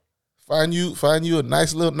 Find you a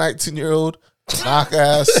nice little 19-year-old, knock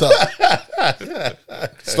ass up.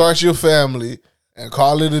 Start your family and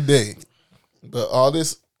call it a day. But all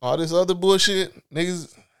this other bullshit,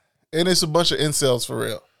 niggas, and it's a bunch of incels for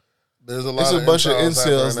real. There's a lot It's of a bunch of incels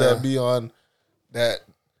incels out there that be on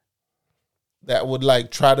that would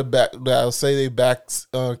like try to that'll say they back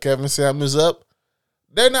Kevin Samuels up.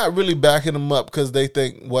 They're not really backing him up because they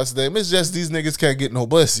think what's name. It's just these niggas can't get no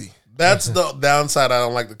pussy. That's the downside. I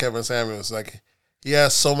don't like the Kevin Samuels. Like, he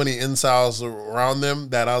has so many incels around them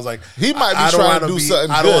that I was like, He might be I don't trying to wanna do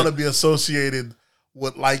something I don't good. want to be associated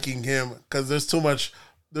with liking him because there's too much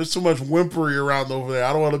whimpery around over there.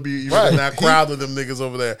 I don't want to be even Right. in that crowd with them niggas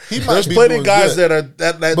over there. He might There's be plenty doing guys good. that are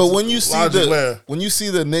that. But when you see the when you see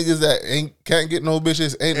the niggas that can't get no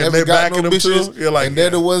bitches, ain't And never they got backing no them bitches, too? You're like, and they're yeah.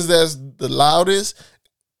 the ones that's the loudest.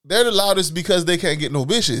 They're the loudest because they can't get no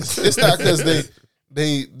bitches. It's not because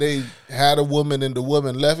they had a woman and the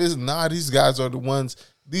woman left. It's these guys are the ones.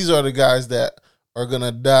 These are the guys that are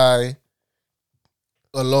gonna die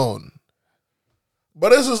alone. But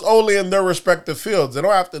this is only in their respective fields. They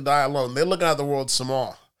don't have to die alone. They're looking at the world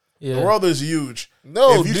small. Yeah. The world is huge.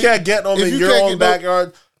 No, if you dude, can't get them if in you your can't own get no-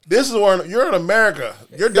 backyard, this is where you're in America.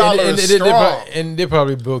 Your dollar is They're strong. and they're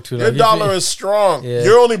probably broke too. Your Like, dollar is strong. Yeah.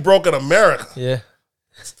 You're only broke in America. Yeah.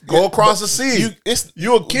 Go across the sea.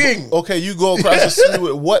 You a king Okay, you go across the sea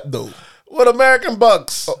with what though? with American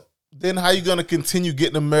bucks. Then how you gonna continue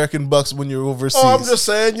getting American bucks when you're overseas? Oh, I'm just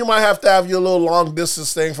saying, you might have to have your little long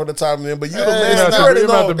distance thing for the time being, but you the Hey, man. it's You not- already you're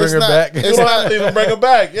about know. to bring it's her not- back. You it's don't not- have to even bring her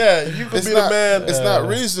back. Yeah, you could It's be not, the man. It's not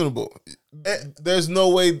reasonable. There's no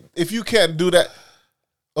way if you can't do that.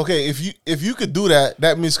 Okay, if you could do that,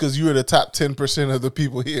 that means because you're the top 10% of the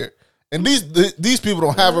people here, And these people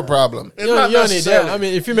don't have a problem. It's You not don't need that. necessarily. I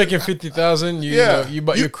mean, if you're making 50,000, you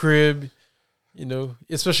bought your crib.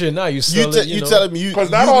 Especially now you sell it. You telling me you Because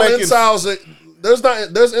not you all making, incels. There's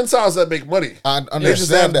incels that make money. I They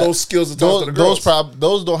just have understand that. no skills to talk to the girls.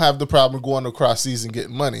 Those don't have the problem going across seas and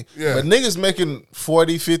getting money. Yeah. But niggas making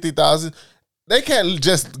 40, 50,000, they can't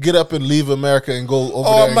just get up and leave America and go over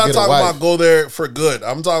there I'm and not get a talking wife. about go there for good.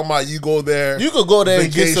 I'm talking about you go there. You could go there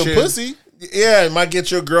and get some vacation. pussy. Yeah, it might get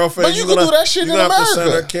your girlfriend. But you You're can do that shit you're in gonna have to send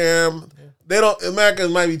her America. cam. America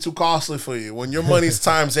might be too costly for you. When your money's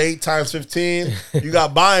times 8, times 15, you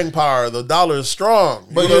got buying power. The dollar is strong.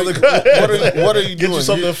 But You know, what are you get doing? you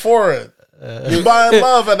something foreign. You're buying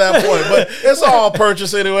love at that point, but it's all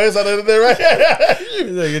purchase anyways. At the end of the day,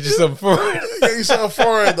 right? Get you something for it. Get you something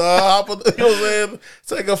foreign, dog. Hop on, you know what I'm saying?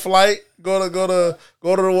 Take a flight. Go to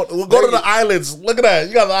the islands. Look at that.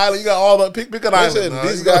 You got the island. You got all the pick an island. Listen, dog.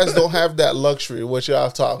 these guys don't have that luxury. What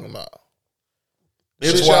y'all talking about?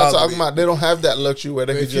 It's Shit y'all wild to talking me. about. They don't have that luxury where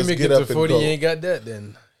they can If you just make get it up to and 40, go. you ain't got that,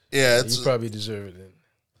 then Yeah, it's you probably deserve it. Then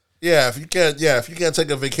if you can't take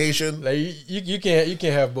a vacation. like you can't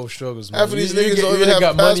have both struggles. Man. Half of these you niggas don't either even got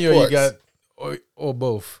have money or you got passports. or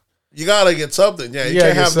both. You gotta get something. Yeah, you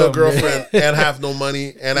gotta can't get have no something, girlfriend and have no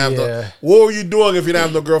money and have no. Yeah. What were you doing if you didn't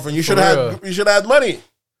have no girlfriend? You should For have. You should have had money.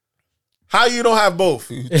 How you don't have both?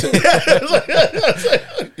 You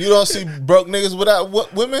don't see broke niggas without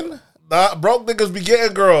women? Nah, broke niggas be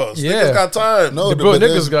getting girls. Yeah. Niggas got time. No, The broke but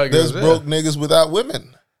niggas got there's girls, broke niggas without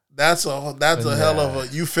women. That's a hell of a.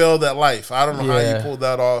 You failed at life. I don't know how you Yeah. pulled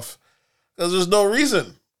that off. Because there's no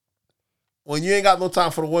reason. When you ain't got no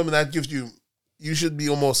time for the women, that gives you. You should be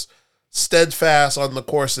almost steadfast on the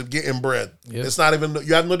course of getting bread. Yep. It's not even.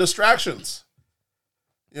 You have no distractions.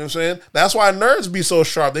 You know what I'm saying? That's why nerds be so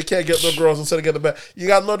sharp. They can't get no girls instead of getting back. You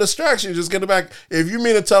got no distractions. Just get it back. If you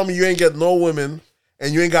mean to tell me you ain't get no women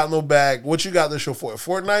and you ain't got no bag, what you got this show for?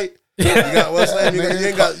 Fortnite? You got what's that? You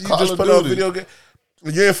ain't got. You Call just of put out Duty. video game.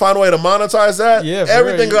 You ain't find a way to monetize that. Yeah, for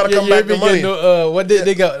everything real. got to come back to ever money. get no, what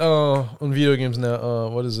they got on video games now?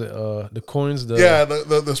 What is it? The coins. Yeah,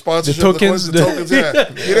 the sponsorship, the tokens. the tokens. Yeah,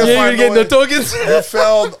 you You didn't ain't find even no getting no way. tokens. You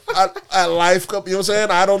failed at Life Cup. You know what I'm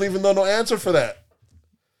saying? I don't even know no answer for that.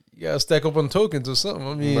 You gotta stack up on tokens or something.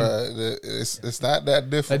 I mean, But it's not that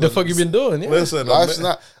difficult. like the fuck you been doing? Yeah. Listen, Life's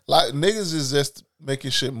not like niggas is just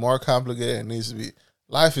making shit more complicated than it needs to be.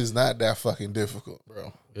 Life is not that fucking difficult,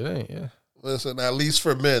 bro. It ain't. Yeah. Listen, at least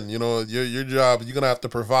for men, you know, your job, you're gonna have to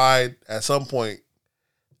provide at some point.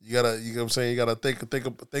 You know what I'm saying? You gotta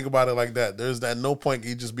think about it like that. There's that no point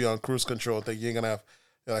you just be on cruise control, think you ain't gonna have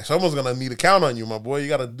like someone's gonna need to count on you, my boy. You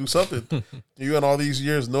gotta do something. You in all these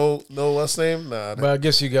years, no what's name? Nah. But I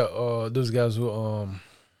guess you got those guys who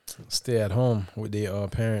stay at home with their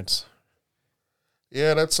parents.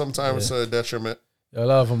 Yeah, that's sometimes a detriment. A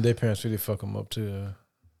lot of them, their parents really fuck them up too.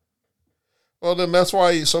 Well, then that's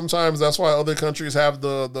why other countries have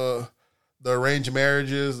the arranged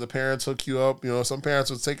marriages. The parents hook you up. You know, some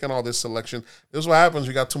parents are taking all this selection. This is what happens.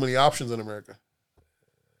 We got too many options in America.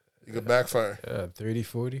 You could backfire. 30,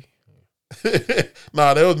 40.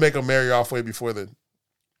 Nah, they would make them marry halfway before then.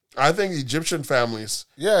 I think Egyptian families,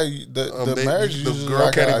 Yeah, the marriage. the usually girl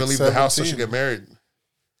like can't at even leave the house till she 17. get married.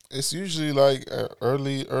 It's usually like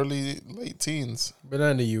early, late teens. But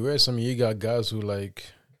not in the U.S., I mean, you got guys who like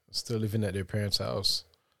still living at their parents' house,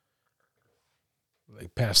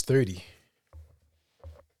 like past 30.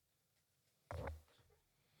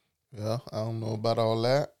 Yeah, I don't know about all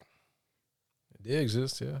that. They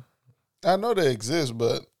exist, yeah. I know they exist,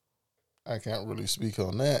 but I can't really speak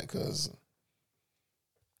on that because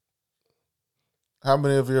how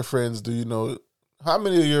many of your friends do you know? How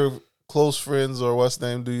many of your close friends or what's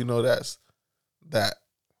name do you know that's that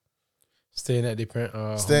Staying at their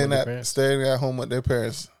parents. staying at home with their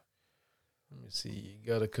parents? Let me see. You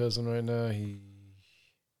got a cousin right now.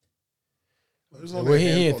 There's Well, only a he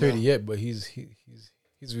ain't handful 30 now. yet, but he's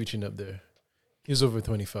reaching up there. He's over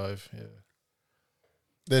 25. Yeah.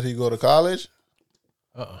 Did he go to college?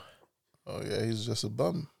 Oh, yeah, he's just a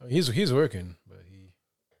bum. he's working, but he.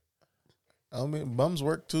 I mean, bums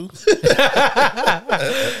work too.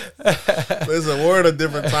 Listen, we're at a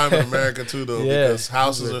different time in America too, though, Yeah. because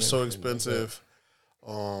houses are so expensive.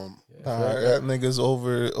 That nigga's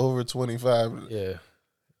over 25. Yeah.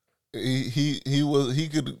 He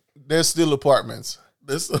could. There's still apartments.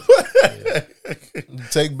 This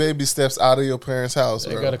Take baby steps out of your parents' house,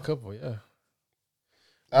 They bro. got a couple, yeah.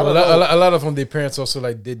 I Well, don't know. a lot of them, their parents also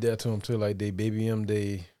like did that to them too. Like they baby them,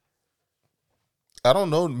 I don't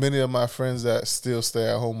know many of my friends that still stay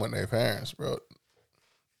at home with their parents, bro.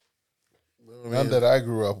 None that I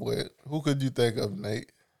grew up with. Who could you think of, Nate?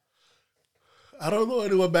 I don't know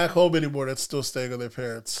anyone back home anymore that's still staying with their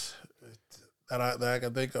parents that I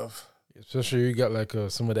can think of. Especially you got like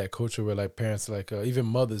some of that culture where like parents like even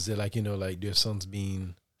mothers that like like their sons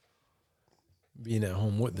being at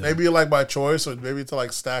home with them. Maybe like by choice, or maybe to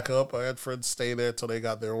like stack up. I had friends stay there till they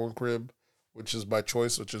got their own crib, which is by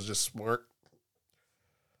choice, which is just smart.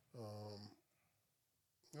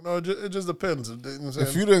 It just depends.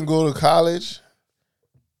 If you didn't go to college,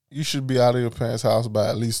 you should be out of your parents' house by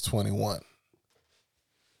at least 21.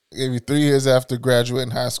 I gave you 3 years after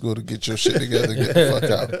graduating high school to get your shit together and get the fuck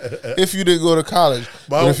out. If you didn't go to college.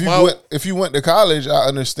 But if you went to college, I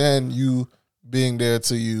understand you being there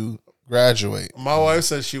till you graduate. My wife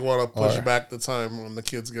says she want to push back the time when the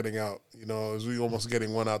kid's getting out. As we almost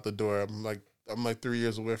getting one out the door. I'm like 3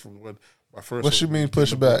 years away from when my first. What you mean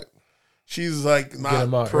push back? She's like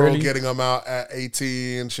not pro getting them out at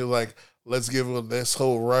 18. She's like, let's give them this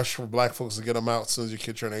whole rush for black folks to get them out as soon as your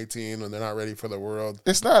kids turn 18 when they're not ready for the world.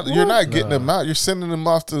 It's not. You're not getting them out. You're sending them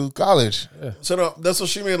off to college. Yeah. So that's what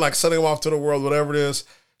she mean, like sending them off to the world, whatever it is.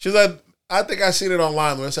 She's like, I think I seen it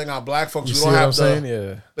online. They're saying how black folks, we don't have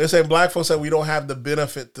they're saying black folks that we don't have the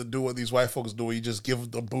benefit to do what these white folks do. You just give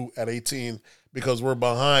them the boot at 18 because we're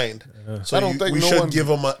behind. So I don't think we should give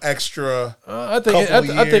them an extra. I think.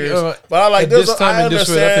 But I like this time and this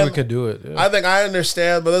way, I think we could do it. Yeah. I think I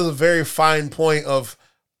understand, but there's a very fine point of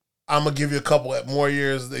I'm gonna give you a couple more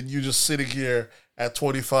years than you just sitting here at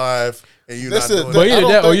 25 and you're not doing. But either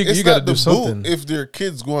that or you got to do something. If their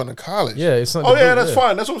kids going to college, yeah, it's not. Oh yeah, that's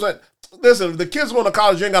fine. That's what I'm saying. Listen, if the kids going to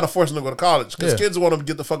college, you ain't got to force them to go to college because kids want to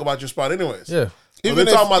get the fuck about your spot anyways. Yeah. Even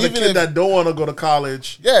they're talking about the kid that don't want to go to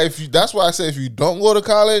college. Yeah, that's why I say if you don't go to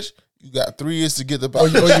college, you got 3 years to get the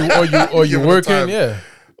or you working. Yeah.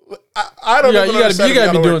 I don't know. You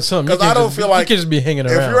got to be doing something because I don't feel like you can just be hanging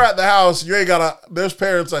around. If you're at the house, you ain't gotta. There's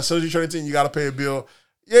parents like as soon as you turn 18, you got to pay a bill.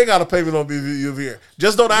 You ain't got to pay me no bill here.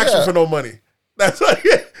 Just don't ask me for no money. That's like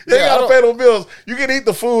you ain't gotta pay no bills. You can eat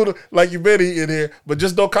the food like you've been eating here, but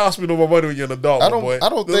just don't cost me no more money when you're an adult.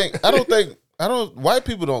 White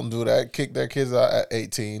people don't do that. Kick their kids out at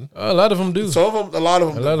 18. A lot of them do. A lot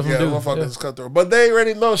of them do. Motherfuckers cut through. But they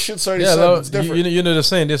already know shit's 37. It's different. You know the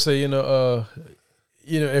saying. They say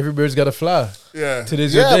every bird's got to fly. Yeah.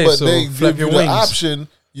 Today's your day. But so they flap give your you wings. the option.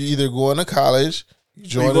 You either going to college, you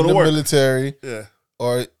join the military,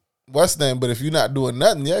 or what's the name. But if you're not doing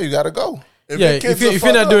nothing, you got to go. If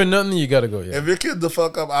you're not doing nothing, you got to go. Yeah. If your kid's the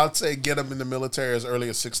fuck up, I'd say get them in the military as early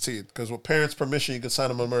as 16. Because with parents' permission, you can sign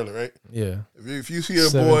them up early, right? Yeah. If you see a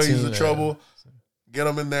boy, he's in trouble, get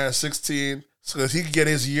him in there at 16. So he can get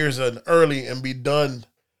his years in early and be done.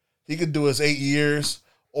 He could do his 8 years.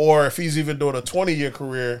 Or if he's even doing a 20-year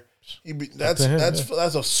career, that's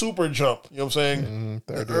a super jump. You know what I'm saying?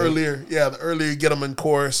 The earlier you get him in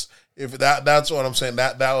course. If that's what I'm saying.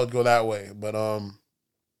 That would go that way. But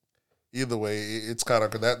either way, it's kind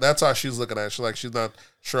of that's how she's looking at it. She's not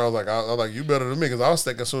sure. I was like, you better than me because I was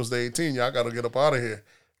thinking as soon as they're 18, y'all got to get up out of here.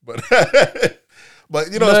 But not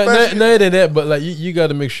only that, but like you got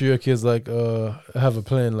to make sure your kids like have a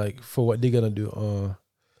plan like for what they're gonna do.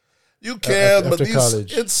 You can, after but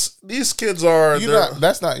college. These kids are.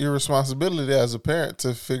 That's not your responsibility as a parent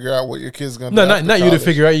to figure out what your kid's gonna do. No, not you to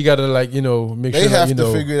figure out. You got to make they sure have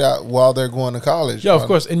to figure it out while they're going to college. Yeah, of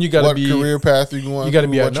course, and you got to be career path you're going. You got to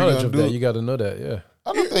be at knowledge of that. You got to know that. Yeah,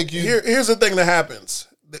 I don't think you. Here's the thing that happens.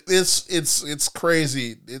 It's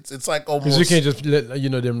crazy. It's like almost. You can't just let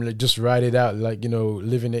them just ride it out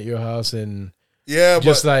living at your house and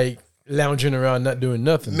just like lounging around not doing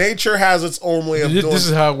nothing. Nature has its own way of doing. This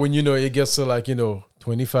is how when it gets to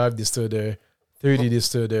 25 they're still there, 30 they're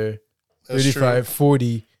still there, 35,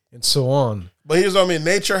 40 and so on. But here's what I mean.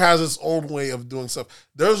 Nature has its own way of doing stuff.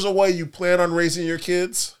 There's a way you plan on raising your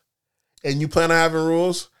kids and you plan on having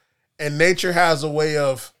rules, and nature has a way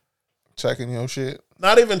of checking your shit.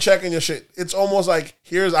 Not even checking your shit. It's almost like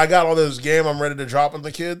I got all this game I'm ready to drop on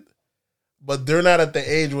the kid. But they're not at the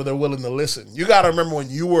age where they're willing to listen. You got to remember when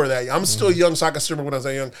you were that young. I'm still young, so I can remember when I was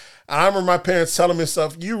that young. And I remember my parents telling me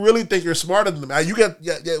stuff. You really think you're smarter than them. You get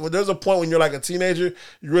there's a point when you're like a teenager,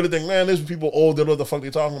 you really think, man, these people old, they know what the fuck they're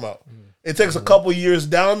talking about. It takes a couple years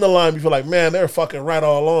down the line before like, man, they're fucking right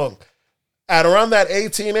all along. At around that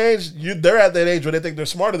 18 age, they're at that age where they think they're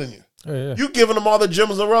smarter than you. Oh, yeah. You giving them all the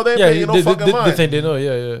gems in the world, they ain't paying you no fucking mind. They think they know,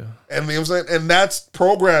 yeah. And you know what I'm saying? And that's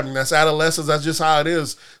programming. That's adolescence. That's just how it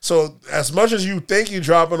is. So as much as you think you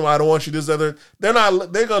dropping them, I don't want you this, other, they're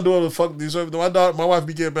gonna do it with fuck these. My wife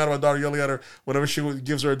be getting mad at my daughter, yelling at her whenever she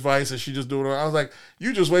gives her advice and she just doing it. I was like,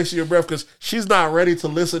 you just wasting your breath because she's not ready to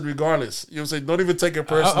listen regardless. You know what I'm saying? Don't even take it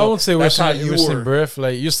personal. I won't say wasting breath.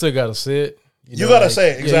 Like you still gotta say it. You gotta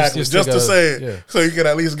say it, exactly, you still just to say it, yeah. so you can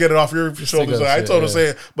at least get it off your shoulders. gotta I say it, told her to say yeah.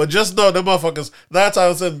 it, but just know the motherfuckers. That's how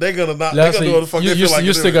I said they're gonna not. They're Lastly, gonna do what the fuck they you feel like.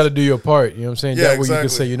 you it still is. got to do your part. You know what I'm saying? Yeah, That way you can exactly.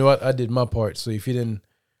 say, you know what, I did my part. So if you didn't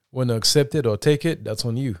want to accept it or take it, that's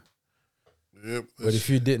on you. Yep. But if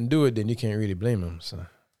you didn't do it, then you can't really blame them. So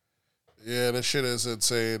Yeah, that shit is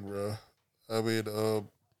insane, bro. I mean,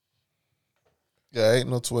 Yeah, ain't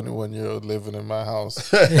no 21-year-old living in my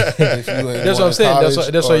house. If you ain't that's what going I'm to saying. That's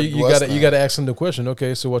college why or you West gotta End. ask them the question.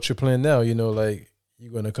 Okay, so what's your plan now? You know, like you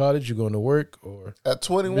going to college, you going to work, or At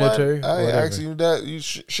 21, military, I ain't whatever. asking you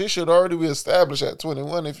that. She should already be established at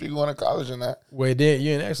 21 if you're going to college and that. where they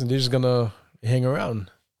you ain't asking, they're just gonna hang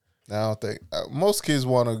around. Now, I don't think most kids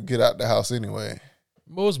want to get out the house anyway.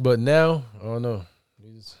 Most, but now I don't know.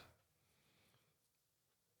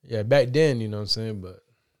 Yeah, back then, you know what I'm saying, but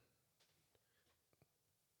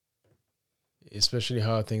especially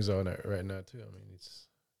how things are right now too. I mean, it's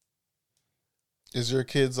Is your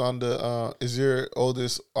kids on the? Is your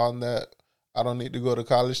oldest on that? I don't need to go to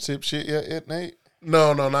college tip shit yet, Nate?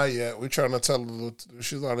 no, not yet. We're trying to tell her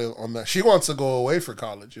she's not on that. She wants to go away for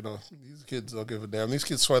college. You know, these kids don't give a damn. These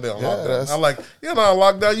kids swear they're on lockdown. that's- I'm like, you're not on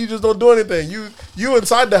lockdown. You just don't do anything. You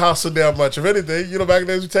inside the house so damn much. If anything, you know, back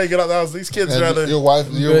then you take it out the house. These kids And rather. your wife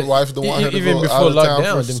But don't want her to even go before out of town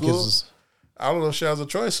lockdown, for them school? kids was, I don't know if she has a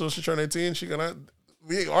choice. So she turned 18. She gonna.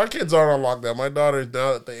 Our kids aren't on lockdown. My daughter is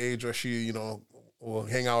now at the age where she, you know, will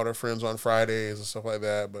hang out with her friends on Fridays and stuff like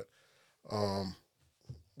that.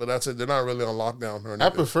 But that's it. They're not really on lockdown or anything.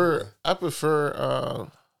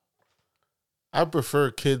 I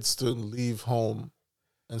prefer kids to leave home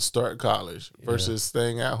and start college versus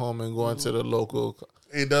staying at home and going to the local.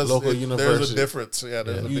 It does. local There's a university. difference. Yeah,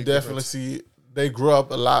 there's a You big definitely difference. see they grow up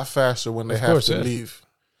a lot faster when they have course, to yeah. leave.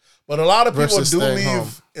 But a lot of people versus do staying leave home.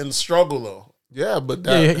 and struggle though. Yeah, but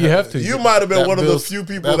Yeah, you have to. You might have been that one of builds- the few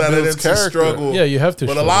people that that builds didn't character. struggle. yeah, you have to.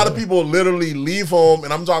 But a show lot that. of people literally leave home,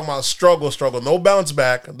 and I'm talking about struggle, no bounce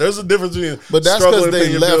back. There's a difference between But that's struggle 'cause and they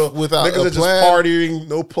paying your left bill. without Niggas a are just plan. partying,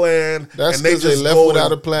 no plan. That's and they because they just left go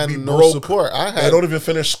without a and plan be and no broke. support. They don't even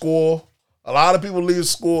finish school. A lot of people leave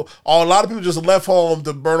school. Or a lot of people just left home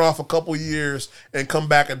to burn off a couple years and come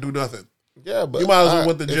back and do nothing. Yeah, but You might as well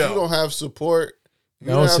went to jail. If you don't have support, you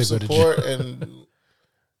I would don't have say go to support, and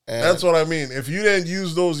That's what I mean. If you didn't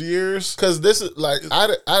use those years, because this is like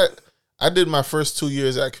I did my first 2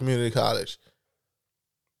 years at community college,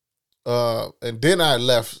 and then I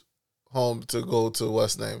left home to go to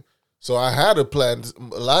what's name. So I had a plan.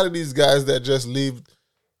 A lot of these guys that just leave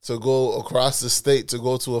to go across the state to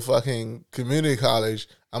go to a fucking community college,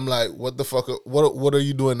 I'm like, what the fuck? What are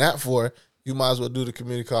you doing that for? You might as well do the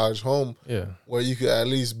community college home, Yeah, where you could at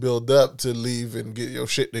least build up to leave and get your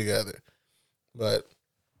shit together. But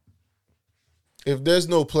if there's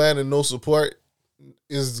no plan and no support,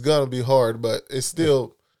 it's gonna be hard. But it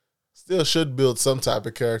still should build some type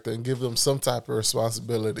of character and give them some type of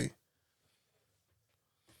responsibility.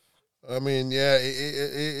 I mean, yeah,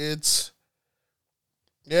 it's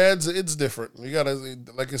different. You gotta,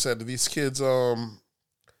 like I said, these kids,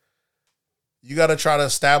 you gotta try to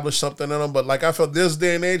establish something in them. But like I feel this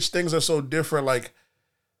day and age, things are so different. Like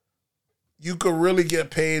you could really get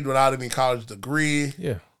paid without any college degree.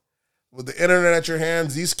 yeah. With the internet at your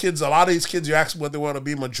hands, these kids, a lot of these kids, you ask them what they want to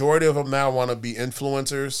be. Majority of them now want to be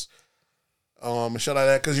influencers, and shit like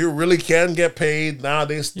that. Because you really can get paid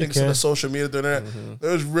nowadays. Thanks to can. the social media, the internet.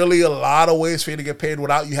 There's really a lot of ways for you to get paid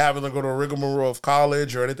without you having to go to a rigmarole of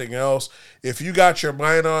college or anything else. If you got your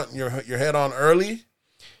mind on your head on early,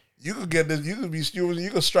 you could get this. You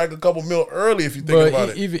could strike a couple mil early if you think about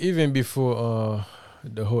it. even before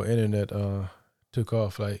the whole internet took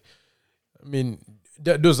off, like, I mean,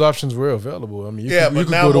 those options were available. I mean, you could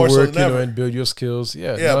now go to more so work, than ever. and build your skills.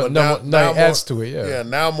 Yeah, But now it more, adds to it. Yeah,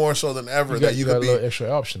 now more so than ever that you got could a be little extra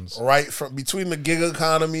options. right from between the gig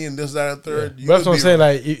economy and this, that, and third. But that's what I'm saying.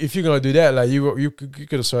 Like, if you're gonna do that, like you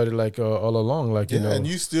could have started like all along. Like, you know, and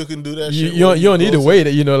you still can do that. you shit don't need to wait.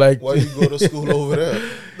 You know, like while you go to school over there.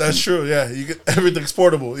 That's true. Yeah, you get everything's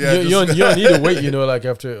portable. Yeah, you don't need to wait. You know, like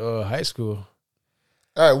after high school.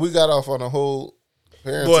 All right, we got off on a whole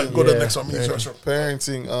parenting. Go to the Yeah, next one. yeah. Sorry.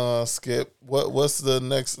 Parenting skip. What's the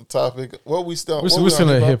next topic? What we still? We're still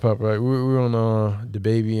in hip hop, right? We're on the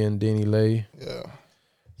Baby and Danny Lay. Yeah.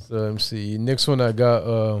 So let me see. Next one I got.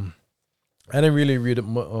 I didn't really read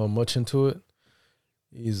much into it.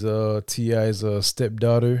 He's T.I.'s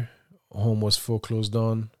stepdaughter. Home was foreclosed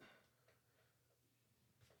on.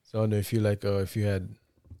 So I don't know if you if you had.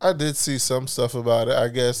 I did see some stuff about it. I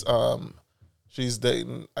guess she's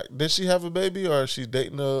dating. Did she have a baby or is she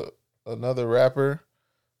dating another rapper?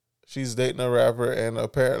 She's dating a rapper, and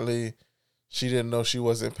apparently she didn't know she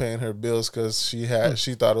wasn't paying her bills because she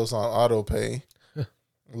thought it was on auto pay.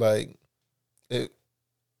 Like it,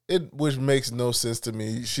 which makes no sense to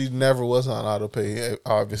me. She never was on auto pay,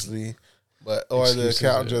 obviously, or the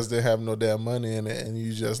account just didn't have no damn money in it, and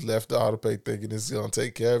you just left the auto pay thinking it's gonna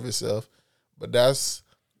take care of itself. But that's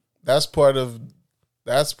part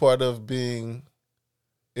of being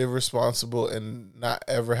irresponsible and not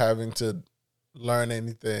ever having to learn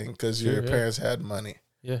anything because your parents had money.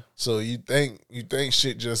 Yeah. So you think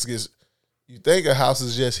shit just gets. You think a house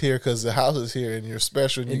is just here because the house is here and you're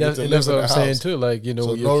special and you get to live in the house. That's what I'm saying too. Like, you know,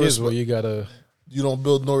 so with your kids, you gotta. You don't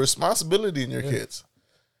build no responsibility in your kids.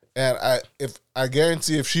 And I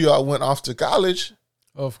guarantee if she went off to college,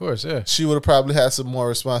 of course, yeah, she would have probably had some more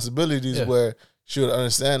responsibilities where she would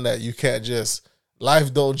understand that you can't just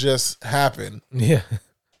life don't just happen. Yeah,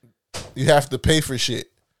 you have to pay for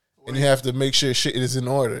shit, and you have to make sure shit is in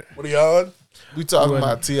order. What are y'all on? We talking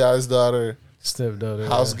about T.I.'s daughter. Stepdaughter,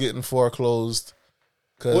 house getting foreclosed.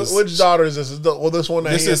 Which daughter is this? Is the oldest one?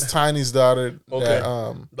 This is Tiny's daughter. Okay,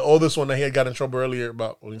 that, the oldest one that he had got in trouble earlier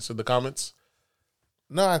about when he said the comments.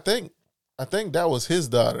 No, I think that was his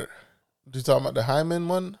daughter. You talking about the Hyman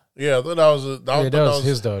one? Yeah, I thought that was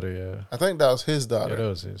his daughter. Yeah, I think that was his daughter. Yeah, that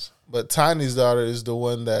was his. But Tiny's daughter is the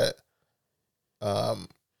one that the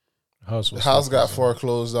house got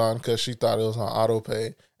foreclosed on because she thought it was on auto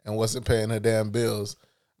pay and wasn't paying her damn bills.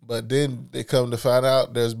 But then they come to find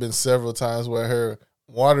out there's been several times where her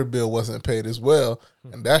water bill wasn't paid as well,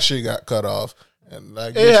 and that shit got cut off. And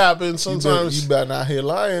like it happens sometimes. You better not here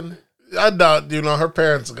lying. I doubt her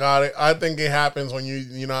parents got it. I think it happens when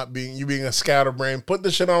you're not being a scatterbrain. Put the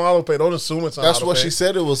shit on auto pay. Don't assume it's on. That's auto what pay. she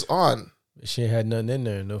said it was on. She had nothing in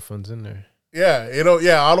there, no funds in there. Yeah,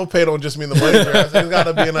 auto pay don't just mean the money. There's got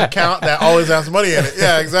to be an account that always has money in it.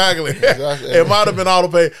 Yeah, exactly. It might have been auto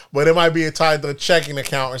pay, but it might be tied to a checking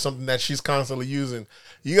account or something that she's constantly using.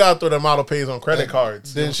 You got to throw them auto pays on credit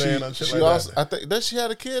cards. Then she also, I think, that she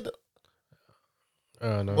had a kid.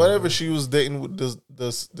 No, whatever she was dating with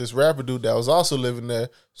this rapper dude that was also living there.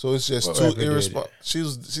 So it's just too irresponsible.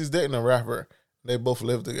 She's dating a rapper. They both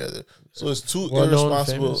live together. So it's too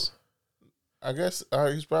irresponsible. I guess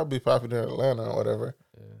he's probably popular in Atlanta or whatever.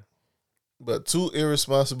 Yeah. But two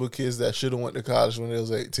irresponsible kids that should have went to college when they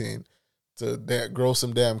was 18 to grow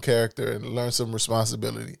some damn character and learn some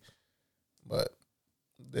responsibility. But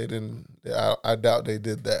they didn't. I doubt they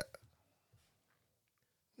did that.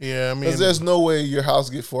 Yeah, I mean, because there's no way your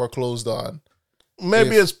house get foreclosed on.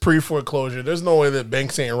 Maybe it's pre-foreclosure. There's no way that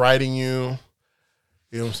banks ain't writing you.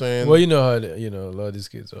 You know what I'm saying? Well, you know how a lot of these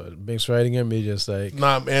kids are. Banks writing them, they just like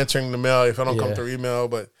not answering the mail if I don't come through email.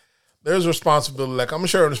 But there's responsibility. Like I'm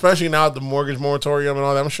sure, especially now with the mortgage moratorium and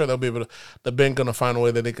all that, I'm sure they'll be able to. The bank gonna find a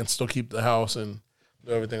way that they can still keep the house and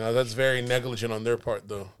do everything else. That's very negligent on their part,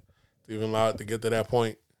 though, to even allow it to get to that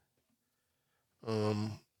point.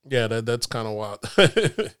 Yeah, that's kind of wild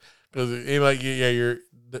because it ain't like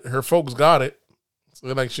her folks got it. So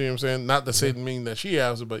like, you know what I'm saying? Not to say mean that she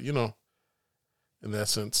has it, but in that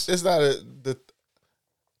sense, it's not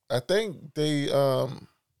I think they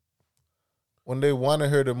when they wanted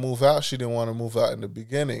her to move out, she didn't want to move out in the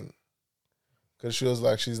beginning because she was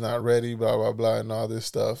like she's not ready, blah blah blah, and all this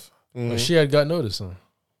stuff. Mm-hmm. She had got notice on.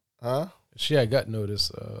 Huh? She had got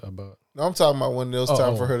notice about. No, I'm talking about when it was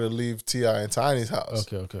time for her to leave T.I. and Tiny's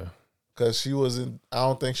house. Okay. Because she wasn't. I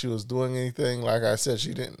don't think she was doing anything. Like I said,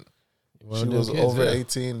 she didn't. She was over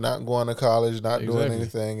 18, not going to college, not doing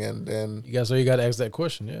anything, and then you got to ask that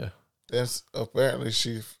question. Yeah. Then apparently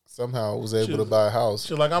she somehow was able to buy a house.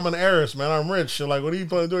 She's like, I'm an heiress, man. I'm rich. She's like, what are you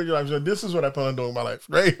planning to do in your life? She's like, this is what I plan on doing in my life.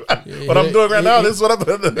 Right? What I'm doing right now, this is what I'm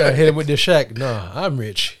planning to do. Hit him with the shack. No, I'm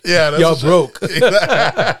rich. Yeah, that's y'all broke.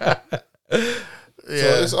 Yeah.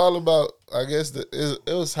 So it's all about, I guess, it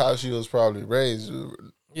was how she was probably raised.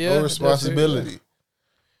 Yeah, no responsibility.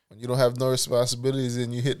 When you don't have no responsibilities,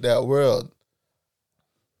 then you hit that world.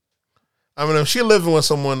 I mean, if she living with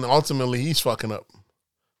someone, ultimately he's fucking up.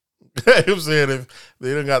 You know what I'm saying? If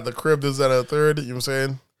they done got the crib, this, that, or third, you know what I'm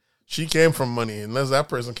saying? She came from money. Unless that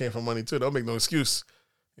person came from money too, don't make no excuse.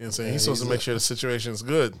 You know what I'm saying? Yeah, he's supposed to make sure the situation's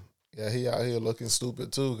good. Yeah, he out here looking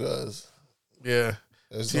stupid too, cuz. Yeah.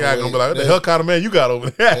 T.I. gonna be like, what the hell kind of man you got over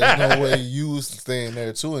there? There's no way you staying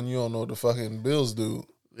there too and you don't know what the fucking bills do.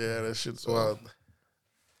 Yeah, that shit's wild.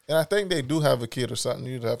 And I think they do have a kid or something.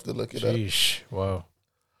 You'd have to look it up. Wow.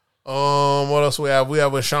 What else we have? We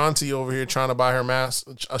have Ashanti over here trying to buy her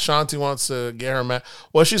master. Ashanti wants to get her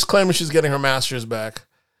well, she's claiming she's getting her masters back,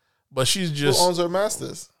 but she's just who owns her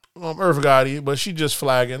masters? Irv Gotti, but she just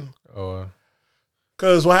flagging. Oh.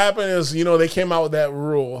 Because what happened is, they came out with that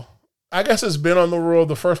rule I guess it's been on the road.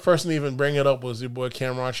 The first person to even bring it up was your boy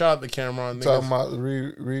Cameron. Shout out to Cameron. Talking about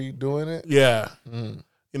redoing it? Yeah.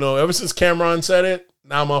 You know, ever since Cameron said it,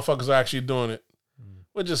 now motherfuckers are actually doing it.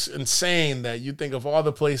 Which is insane that you think of all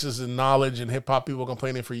the places in knowledge and hip-hop people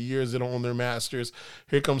complaining for years they don't own their masters.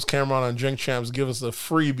 Here comes Cameron on Drink Champs, give us a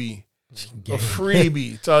freebie. A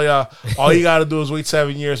freebie. Tell y'all, all you got to do is wait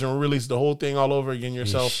 7 years and release the whole thing all over again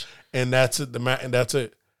yourself. And that's it. And that's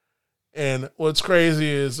it. And what's crazy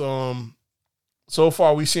is so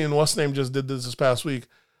far we seen what's name just did this past week.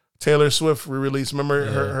 Taylor Swift re-released.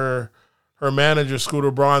 Remember her manager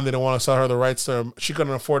Scooter Braun didn't want to sell her the rights to her. She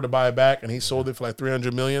couldn't afford to buy it back, and he sold it for like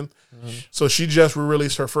 $300 million. So she just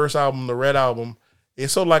re-released her first album, the Red Album. It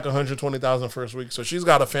sold like 120,000 first week. So she's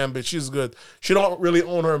got a fan base. She's good. She don't really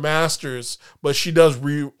own her masters, but she does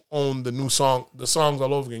re-own the songs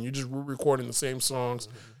all over again. You're just re-recording the same songs,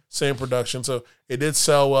 same production. So it did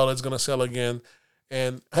sell well. It's gonna sell again,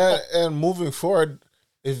 and moving forward,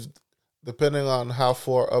 if depending on how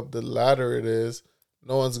far up the ladder it is,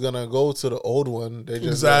 no one's gonna go to the old one. They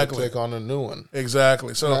just take on a new one.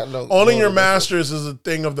 Exactly. So owning your masters is a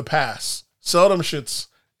thing of the past. Sell them shits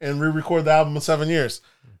and re-record the album in 7 years.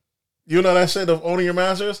 You know that shit of owning your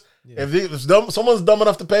masters? Yeah. If someone's dumb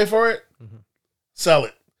enough to pay for it, sell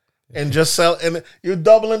it. And just sell, and you're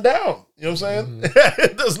doubling down. You know what I'm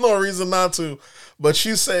saying? There's no reason not to. But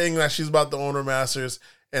she's saying that she's about to own her masters,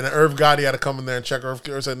 and Irv Gotti had to come in there and check her.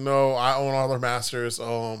 Irv said, no, I own all her masters,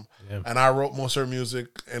 and I wrote most of her music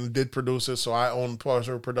and did produce it, so I own part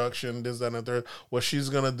of her production, this, that, and the third. What she's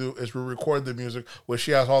going to do is re-record the music, which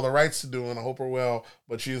she has all the rights to do, and I hope her well,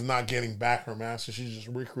 but she's not getting back her master. She's just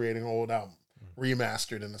recreating an old album.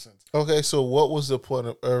 Remastered in a sense. Okay, so what was the point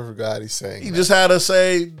of Irv Gotti saying? He just had to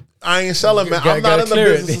say, "I ain't selling. I'm not in the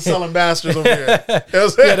business of selling bastards over here." You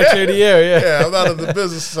gotta clear the air, yeah. I'm not in the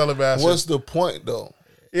business of selling bastards. What's the point though?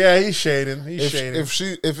 Yeah, he's shading. Shading.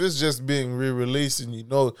 If it's just being re-released and you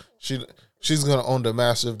know she's gonna own the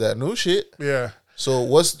master of that new shit. Yeah. So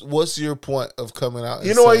what's your point of coming out?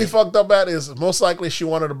 You know what he fucked up at is most likely she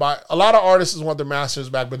wanted to buy. A lot of artists want their masters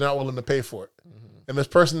back, but they're not willing to pay for it. And this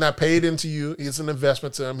person that paid into you, it's an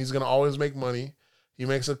investment to him. He's going to always make money. He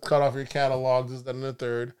makes a cut off your catalog, this, that, and the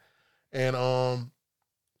third. And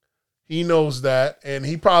he knows that. And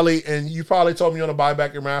you probably told me you want to buy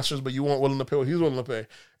back your masters, but you weren't willing to pay what he's willing to pay.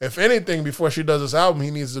 If anything, before she does this album,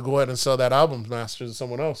 he needs to go ahead and sell that album's masters to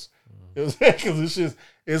someone else. Because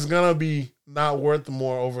it's going to be not worth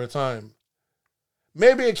more over time.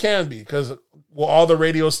 Maybe it can be, because all the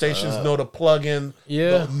radio stations know to plug in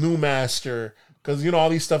the new master. Because, all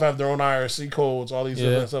these stuff have their own IRC codes, all these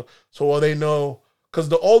different stuff. So they know, because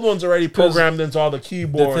the old one's already programmed into all the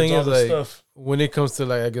keyboards, the all the stuff. When it comes to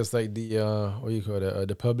the what you call it,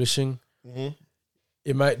 the publishing,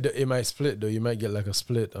 it might split though. You might get like a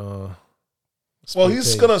split. Well,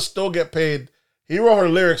 he's gonna still get paid. He wrote her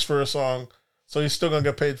lyrics for a song, so he's still gonna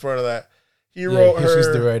get paid for that. He wrote her.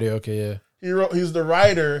 She's the writer. Okay, yeah. He's the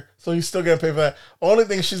writer, so he's still getting paid for that. Only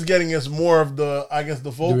thing she's getting is more of the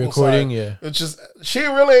vocal the recording, side. Yeah. It's just, she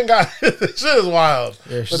really ain't got, shit is wild.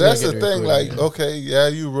 Yeah, but that's the thing, like, okay, yeah,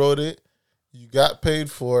 you wrote it, you got paid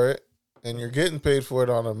for it, and you're getting paid for it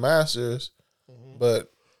on the masters,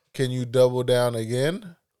 but can you double down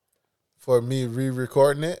again for me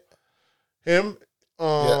re-recording it? Him?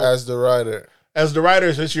 As the writer. As the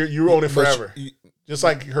writer, since you own it forever. Just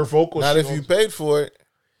like her vocals. Not if you paid for it.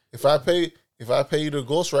 If I pay you to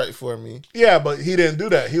ghostwrite for me. Yeah, but he didn't do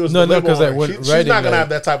that. He was the label owner. She's not going to have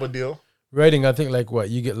that type of deal. Writing, I think like what?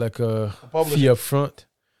 You get like a fee up front.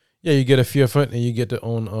 Yeah, you get a fee up front and you get to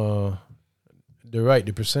own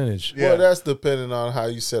the percentage. Yeah. Well, that's depending on how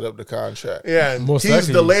you set up the contract. Yeah, and he's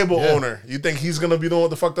the label owner. You think he's going to be the one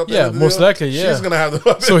with the fucked up? Yeah, most likely, yeah. She's going to have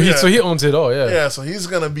the... So he owns it all, yeah. Yeah, so he's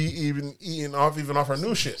going to be eating off her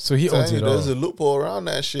new shit. So he owns it all. There's a loophole around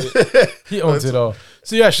that shit. He owns it all.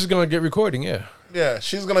 So yeah, she's going to get recording, yeah. Yeah,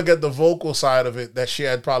 she's going to get the vocal side of it that she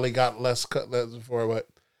had probably got less before, but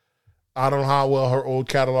I don't know how well her old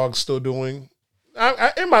catalog's still doing.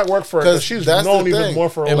 It might work for her because she's known even more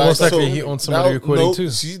for a while. And most likely he owns some of the recording too.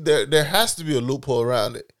 See, there has to be a loophole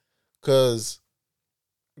around it because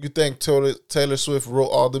you think Taylor Swift wrote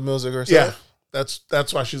all the music herself? Yeah,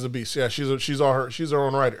 that's why she's a beast. Yeah, she's her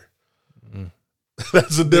own writer.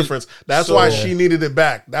 That's the difference. That's why she needed it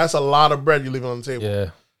back. That's a lot of bread you leave on the table. Yeah,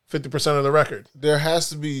 50% of the record. There has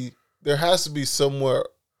to be somewhere.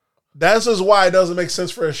 That's just why it doesn't make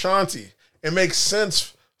sense for Ashanti. It makes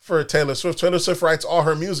sense for Taylor Swift. Taylor Swift writes all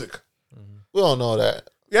her music. We don't know that.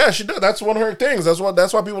 Yeah, she does. That's one of her things. That's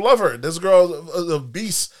why people love her. This girl is a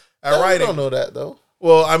beast at writing. We don't know that though.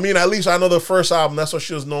 Well, I mean, at least I know the first album. That's what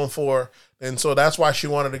she was known for. And so that's why she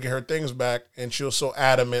wanted to get her things back, and she was so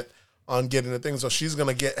adamant on getting the things. So she's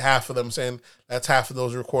gonna get half of them, saying that's half of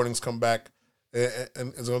those recordings come back.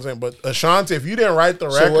 And is what I'm saying. But Ashanti, if you didn't write the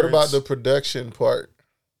records, So what about the production part?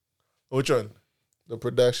 which one? The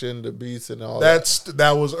production, the beats, and all that.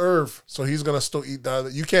 That was Irv, so he's gonna still eat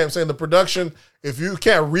that. You can't say the production. If you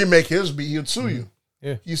can't remake his beat, he'll sue you.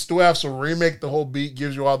 Yeah. You still have to remake the whole beat,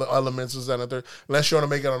 gives you all the elements, this, that, and the third. Unless you want to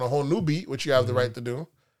make it on a whole new beat, which you have the right to do.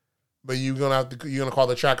 But you're gonna call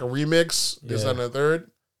the track a remix, this, that, and the third.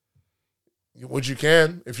 Which you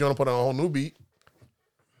can if you want to put on a whole new beat.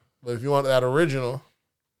 But if you want that original,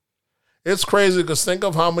 it's crazy because think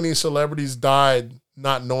of how many celebrities died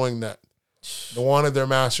not knowing that. They wanted their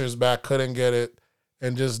masters back, couldn't get it,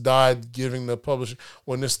 and just died giving the publisher.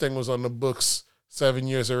 When this thing was on the books, 7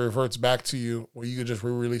 years, it reverts back to you where you could just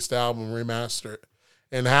re-release the album, remaster it.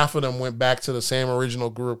 And half of them went back to the same original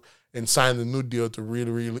group and signed the new deal to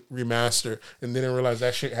remaster, and didn't realize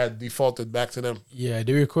that shit had defaulted back to them. Yeah,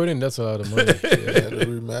 the recording, that's a lot of money. Yeah, the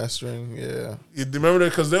remastering. Yeah, You remember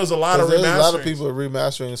that? Because there was a lot of remastering. There's a lot of people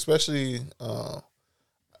remastering, especially.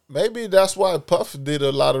 Maybe that's why Puff did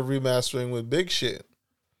a lot of remastering with Big Shit.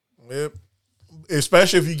 Yep.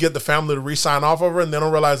 Especially if you get the family to re-sign off of her and they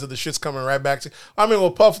don't realize that the shit's coming right back to. I mean,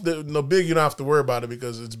 well, Puff, Big, you don't have to worry about it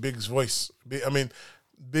because it's Big's voice.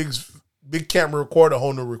 Big can't record a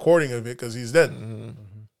whole new recording of it because he's dead. Mm-hmm. You know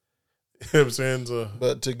what I'm saying? So,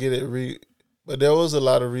 but to get it but there was a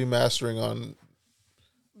lot of remastering on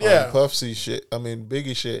Puffy shit. I mean,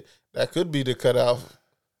 Biggie shit. That could be to cut out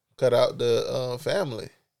the family.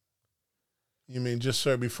 You mean just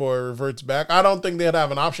before it reverts back? I don't think they'd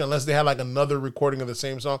have an option unless they had like another recording of the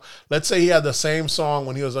same song. Let's say he had the same song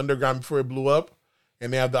when he was underground before it blew up,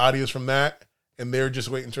 and they have the audios from that, and they're just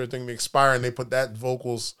waiting for the thing to expire, and they put that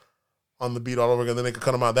vocals on the beat all over again. Then they could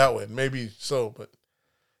cut them out that way. Maybe so, but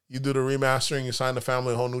you do the remastering, you sign the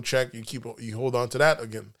family a whole new check, you hold on to that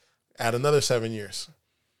again. Add another 7 years.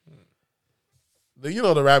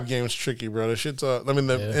 The rap game is tricky, bro. The shit's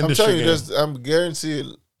industry. I'm telling you, I'm guaranteed.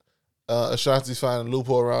 Ashanti's finding a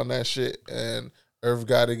loophole around that shit, and Irv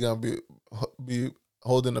Gotti gonna be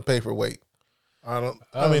holding the paperweight. I don't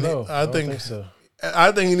know. I think so.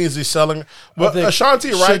 I think he needs to be selling. But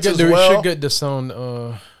Ashanti writes as well. We should get the sound,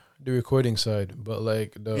 the recording side, but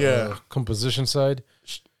like the composition side.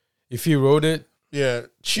 If he wrote it,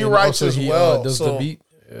 she writes as well. Does the beat?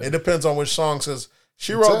 Yeah. It depends on which song. Says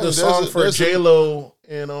she wrote the song for J-Lo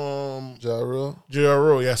and Ja Rule. Ja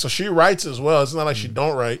Rule, yeah. So she writes as well. It's not like she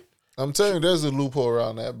don't write. I'm telling you, there's a loophole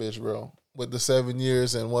around that bitch, bro. With the 7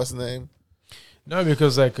 years and what's the name? No,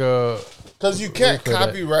 because because you can't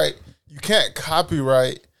copyright. You can't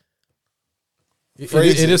copyright. It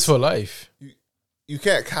is for life. You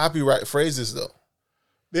can't copyright phrases though.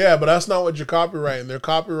 Yeah, but that's not what you're copywriting. They're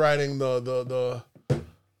copywriting the.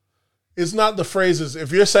 It's not the phrases.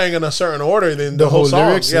 If you're saying in a certain order, then the whole song,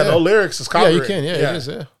 lyrics, the lyrics is copyright. Yeah, you can. Yeah, it is.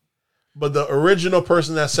 Yeah. But the original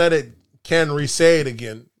person that said it can re-say it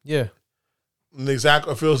again. Yeah.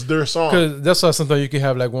 Exactly. If it was their song. Because that's why sometimes you can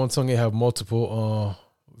have like one song, you have multiple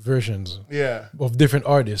versions. Yeah. Of different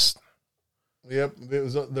artists. Yep.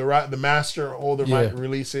 The master holder might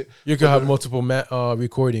release it. You can have multiple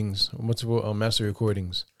recordings, multiple master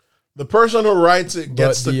recordings. The person who writes it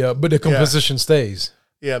gets but the composition stays.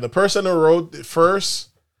 Yeah, the person who wrote it first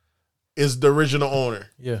is the original owner.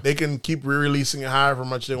 Yeah. They can keep re-releasing it however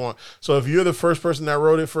much they want. So if you're the first person that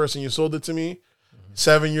wrote it first and you sold it to me,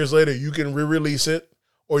 7 years later, you can re-release it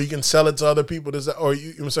or you can sell it to other people. Or you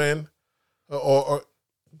know what I'm saying? Or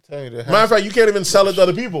matter of fact, you can't even sell it to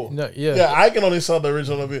other people. No, yeah. Yeah, I can only sell the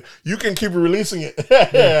original of it. You can keep releasing it.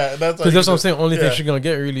 Yeah, that's what I'm saying. Only thing she's gonna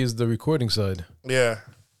get really is the recording side. Yeah.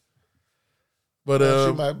 But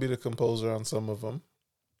she might be the composer on some of them.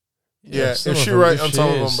 Yeah, if she writes on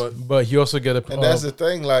some of them, but he also get a. And that's the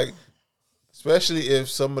thing, like, especially if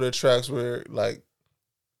some of the tracks were like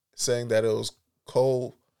saying that it was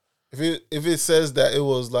if it says that it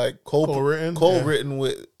was like co-written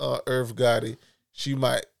with Irv Gotti,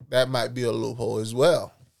 that might be a loophole as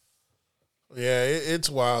well. Yeah, it's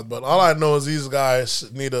wild. But all I know is these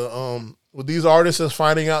guys need a with these artists that's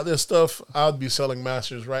finding out this stuff, I'd be selling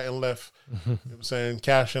masters right and left. You know what I'm saying?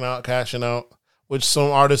 Cashing out. Which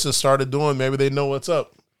some artists have started doing. Maybe they know what's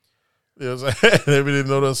up. You know what I'm saying? Maybe they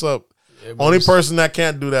know what's up. Yeah, only person that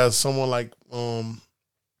can't do that is someone like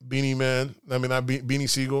Beanie Man. I mean, not Beanie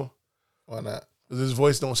Siegel. Why not? Because his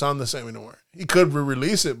voice don't sound the same anymore. He could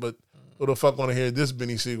re-release it, but who the fuck want to hear this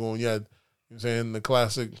Beanie Siegel? And you know what I'm saying? The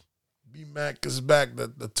classic B-Mac is back.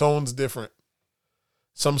 The tone's different.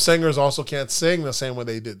 Some singers also can't sing the same way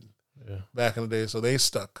they did back in the day, so they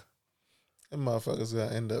stuck. And motherfuckers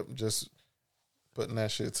gonna end up just putting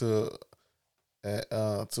that shit to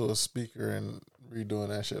a speaker and redoing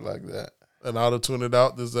that shit like that. And auto tune it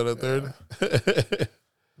out. Is that a third?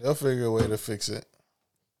 They'll figure a way to fix it.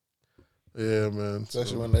 Yeah, man.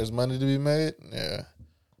 Especially when there's money to be made. Yeah.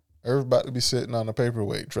 Everybody to be sitting on a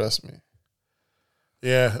paperweight, trust me.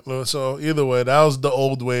 Yeah, so either way, that was the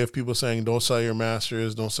old way of people saying don't sell your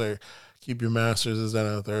masters, don't say keep your masters, is that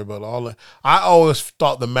and the third. But I always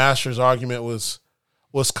thought the masters argument was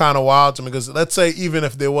kind of wild to me, because let's say even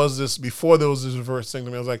if there was this, before there was this reverse thing to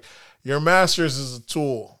me, I was like, your masters is a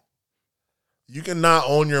tool. You cannot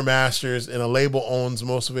own your masters, and a label owns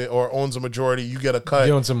most of it or owns a majority. You get a cut.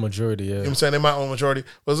 He owns a majority, yeah. You know what I'm saying? They might own a majority.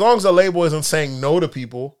 But as long as the label isn't saying no to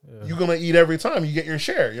people, you're going to eat every time. You get your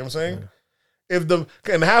share. You know what I'm saying? Yeah.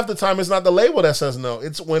 And half the time it's not the label that says no.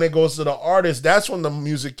 It's when it goes to the artist. That's when the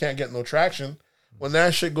music can't get no traction. When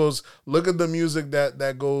that shit goes, look at the music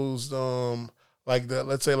that goes,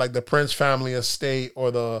 let's say like the Prince family estate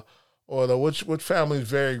or the which family is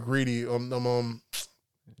very greedy?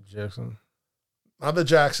 Jackson. Not the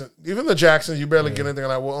Jackson. Even the Jacksons, you barely get anything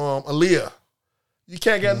like Aaliyah. You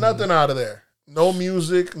can't get nothing out of there. No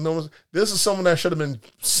music. No. This is someone that should have been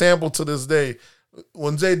sampled to this day.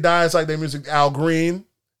 When they die, it's like their music. Al Green. You know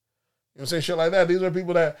what I'm saying? Shit like that. These are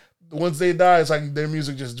people that once they die, it's like their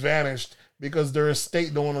music just vanished because their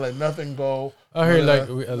estate don't want to let nothing go. I heard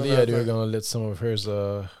Aaliyah, they were gonna let some of hers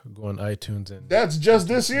go on iTunes, and that's just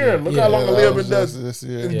this year. Look how long Aaliyah been dead. This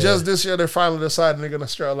year. Just this year, they're finally deciding they're gonna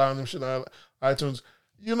start allowing them shit on iTunes.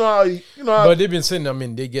 You know how, but they've been saying, I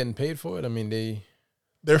mean, they getting paid for it. I mean,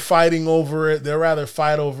 they're fighting over it. They'd rather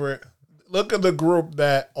fight over it. Look at the group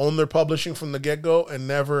that own their publishing from the get-go and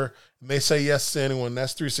they say yes to anyone.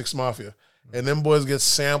 That's 3 6 Mafia. And them boys get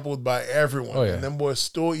sampled by everyone. Oh, yeah. And them boys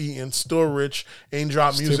still eating, still rich, ain't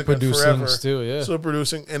dropped still music producing, in forever. Still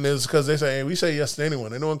producing. And it's because they say, hey, we say yes to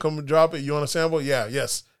anyone. Anyone come and drop it, you want a sample? Yeah,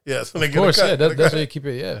 yes. And they of course, get a cut. That's how you keep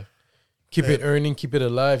it, Keep it earning, keep it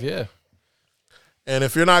alive, And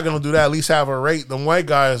if you're not going to do that, at least have a rate. Them white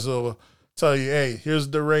guys will tell you, hey, here's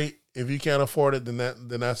the rate. If you can't afford it, then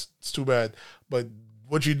that's too bad. But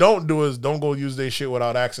what you don't do is don't go use their shit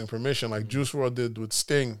without asking permission, like Juice WRLD did with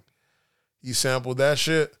Sting. He sampled that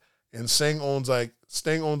shit, and Sting owns like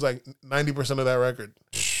 90% of that record.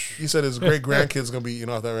 He said his great grandkids gonna be eating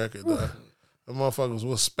off that record. The motherfuckers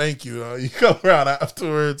will spank you. You come around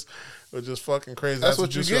afterwards, which is fucking crazy. That's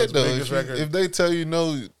what you get though. If they tell you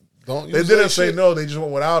no, don't use they didn't say no. They just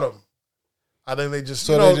went without him. I think they just,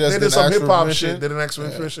 they did some hip hop shit. They didn't ask for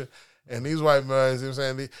permission. And these white guys, you know what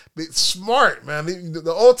I'm saying, they smart, man.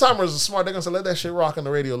 The old timers are smart. They're gonna say let that shit rock on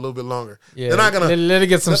the radio a little bit longer. Yeah, they're not gonna let it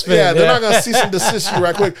get some spin. Yeah, they're not gonna cease and desist you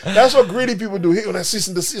right quick. That's what greedy people do. When that cease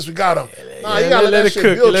and desist, we got them. Nah, you gotta let that shit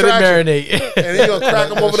build traction. Let it marinate, and he gonna crack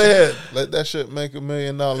them over the head. Let that shit make $1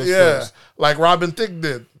 million. Yeah, first. like Robin Thicke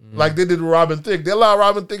did. Like they did with Robin Thicke. They allowed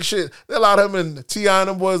Robin Thicke shit. They allowed him and T.I. and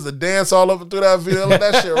them boys to dance all over through that video. Let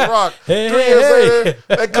that shit rock. 3 years later,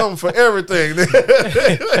 they come for everything.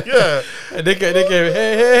 Yeah. They came,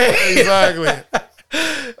 hey. Exactly.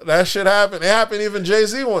 That shit happened. It happened even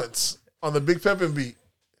Jay-Z once on the Big Pimpin' beat.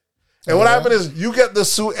 And what happened is you get to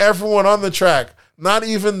sue everyone on the track. Not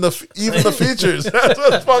even the features. That's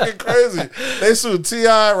what's fucking crazy. They sued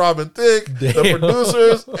T.I., Robin Thicke, the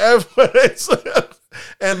producers, everybody.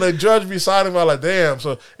 And the judge beside him, I like, damn.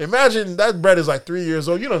 So imagine that bread is like 3 years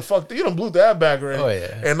old. You done blew that bag already. Oh,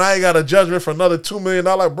 yeah. And now you got a judgment for another $2 million.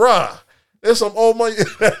 Like, bruh, there's some old money.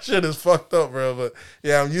 That shit is fucked up, bro. But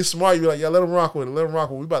yeah, when you smart, you be like, yeah, let him rock with it. Let him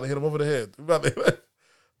rock with it. We about to hit him over the head.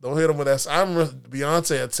 Don't hit him with that. I remember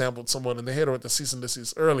Beyonce had sampled someone and they hit her with the cease and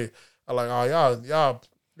desist early. I'm like, oh,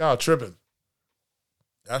 y'all tripping.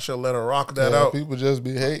 I should let her rock that out. People just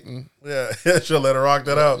be hating. Yeah, I should let her rock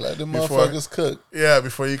that out. Let them motherfuckers cook. Yeah,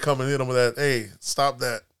 before you come and hit them with that, hey, stop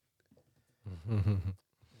that.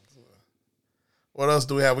 What else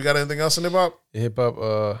do we have? We got anything else in hip hop? Hip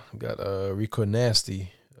hop got Rico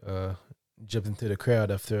Nasty jumped into the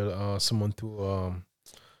crowd after someone threw I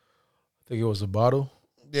think it was a bottle.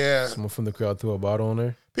 Yeah. Someone from the crowd threw a bottle on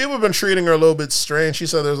her. People have been treating her a little bit strange. She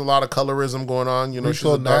said there's a lot of colorism going on. You know, she's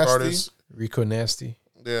a dark artist. Rico Nasty.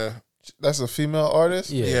 Yeah. That's a female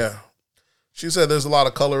artist? Yeah. She said there's a lot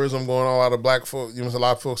of colorism going on. A lot of black folk. You know, a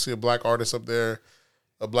lot of folks see a black artist up there,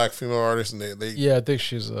 a black female artist, and they yeah, I think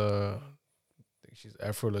she's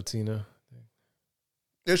Afro Latina.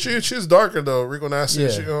 Yeah, she's darker though. Rico Nasty.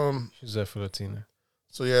 Yeah, she's Afro Latina.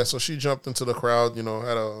 So yeah, so she jumped into the crowd. You know,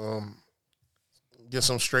 had to get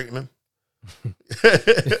some straightening. Had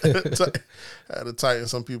to tighten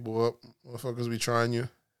some people up. Motherfuckers be trying you.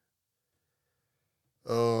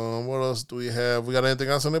 What else do we have? We got anything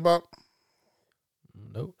else on the about?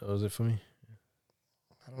 Nope, that was it for me.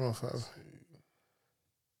 don't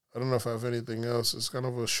know if I have anything else. It's kind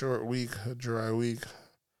of a short week, a dry week.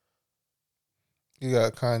 You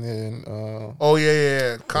got Kanye and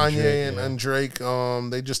Kanye and Drake.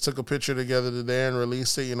 They just took a picture together today and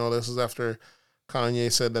released it. You know, this is after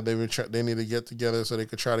Kanye said that they need to get together so they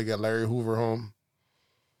could try to get Larry Hoover home.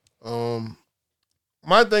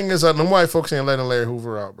 My thing is that them white folks ain't letting Larry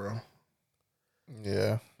Hoover out, bro.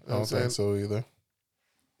 Yeah, I don't think so either.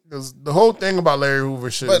 Because the whole thing about Larry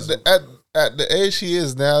Hoover shit But at the age he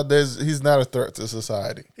is now, he's not a threat to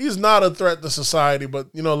society. he's not a threat to society, but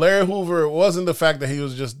you know, Larry Hoover, it wasn't the fact that he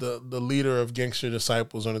was just the leader of Gangster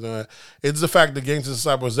Disciples or anything like that. It's the fact that Gangster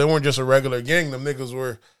Disciples, they weren't just a regular gang. Them niggas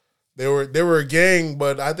were a gang,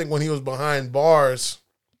 but I think when he was behind bars,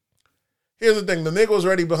 here's the thing, the nigga was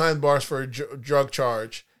already behind bars for a drug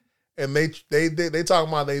charge. And they talking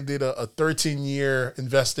about they did a 13-year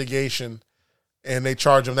investigation and they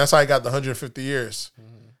charged him. That's how he got the 150 years. Mm-hmm.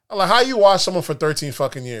 I'm like, how you watch someone for 13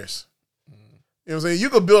 fucking years? Mm-hmm. You know what I'm saying? You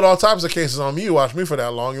could build all types of cases on me. You watch me for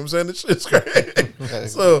that long. You know what I'm saying? It's great.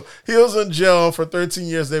 So he was in jail for 13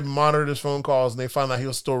 years. They monitored his phone calls and they found out he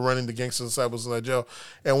was still running the Gangster Disciples in that jail.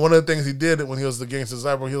 And one of the things he did when he was the Gangster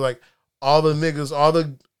Disciple, he was like, all the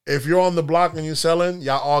niggas, if you're on the block and you're selling,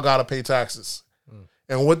 y'all all got to pay taxes.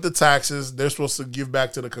 And with the taxes, they're supposed to give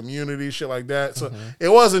back to the community, shit like that. So it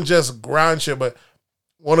wasn't just ground shit, but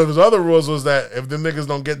one of his other rules was that if them niggas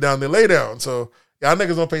don't get down, they lay down. So y'all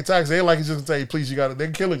niggas don't pay taxes. They ain't like he's just gonna say, please, you got it.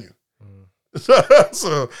 They're killing you.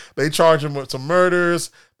 So they charge him with some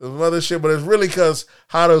murders, some other shit. But it's really because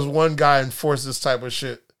how does one guy enforce this type of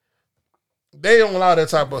shit? They don't allow that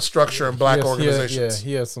type of structure in black organizations.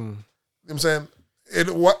 He has some. You know what I'm saying?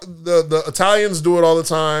 The Italians do it all the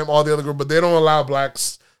time, all the other groups, but they don't allow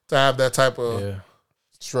blacks to have that type of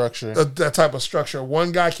structure. That type of structure.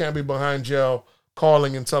 One guy can't be behind jail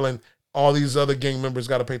calling and telling all these other gang members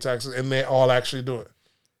got to pay taxes, and they all actually do it.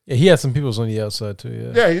 Yeah, he had some people on the outside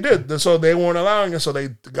too. Yeah, he did. So they weren't allowing it. So they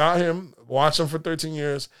got him, watched him for 13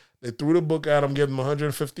 years. They threw the book at him, gave him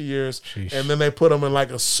 150 years, and then they put him in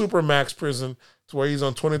like a super max prison to where he's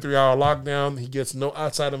on 23-hour lockdown. He gets no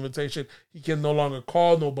outside invitation. He can no longer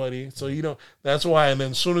call nobody. So that's why. And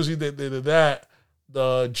then as soon as they did that,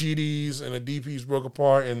 the GDs and the DPs broke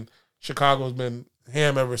apart, and Chicago's been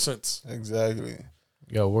ham ever since. Exactly.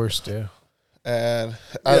 Got worse, yeah. And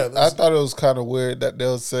I thought it was kind of weird that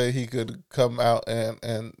they'll say he could come out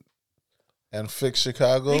and fix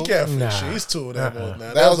Chicago. He can't fix shit. He's too that old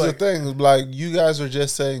now. That was the thing. Like, you guys were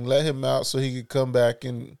just saying let him out so he could come back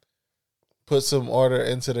and put some order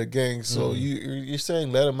into the gang. So you're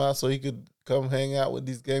saying let him out so he could come hang out with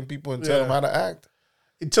these gang people and tell them how to act?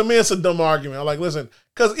 To me, it's a dumb argument. I'm like, listen,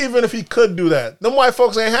 because even if he could do that, them white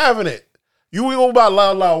folks ain't having it. You go about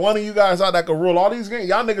loud. One of you guys out that could rule all these gangs.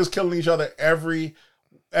 Y'all niggas killing each other every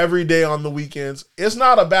day on the weekends. It's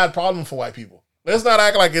not a bad problem for white people. Let's not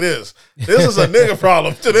act like it is. This is a nigga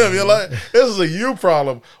problem to them. You're like, this is a you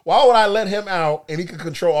problem. Why would I let him out and he can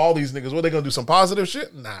control all these niggas? What, they gonna do some positive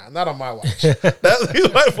shit? Nah, not on my watch. These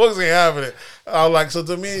white folks ain't having it. So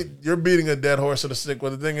to me, you're beating a dead horse to the stick. But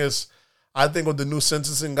the thing is, I think with the new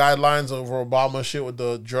sentencing guidelines over Obama shit with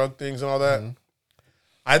the drug things and all that,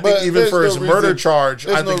 I think even for his murder charge,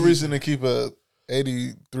 there's no reason to keep a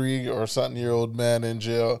 83 or something year old man in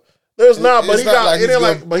jail. There's not, but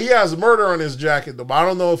but he has murder on his jacket though. But I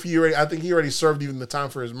don't know if I think he already served even the time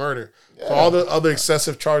for his murder. Yeah. So all the other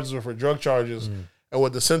excessive charges were for drug charges. And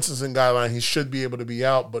with the sentencing guideline, he should be able to be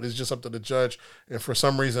out, but it's just up to the judge. And for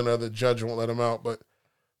some reason or other, the judge won't let him out. But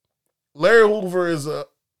Larry Hoover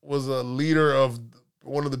was a leader of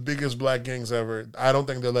one of the biggest black gangs ever. I don't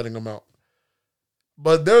think they're letting him out.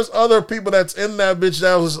 But there's other people that's in that bitch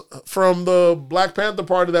that was from the Black Panther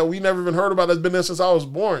Party that we never even heard about that's been there since I was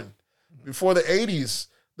born. Before the 80s.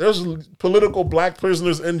 There's political black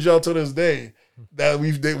prisoners in jail to this day that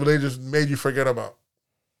they just made you forget about.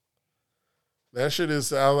 That shit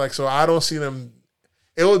is, I was like, so I don't see them.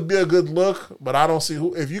 It would be a good look, but I don't see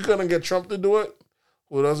who. If you couldn't get Trump to do it,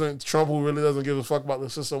 who really doesn't give a fuck about the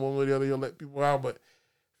system one way or the other, you'll let people out. But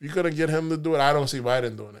if you couldn't get him to do it, I don't see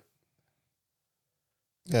Biden doing it.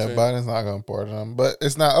 Yeah, Biden's not going to pardon him. But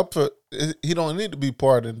it's not up for, he don't need to be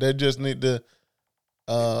pardoned. They just need to.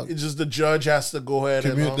 It's just the judge has to go ahead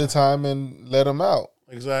commute the time and let him out.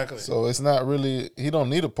 Exactly. So it's not really, he don't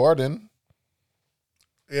need a pardon.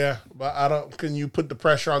 Yeah, but can you put the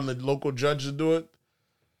pressure on the local judge to do it?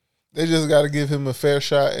 They just got to give him a fair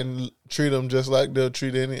shot and treat him just like they'll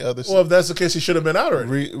treat any other. Well, if that's the case, he should have been out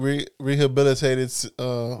already. Rehabilitated. He's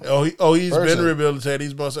been rehabilitated.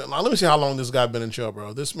 He's been. Now, let me see how long this guy been in jail,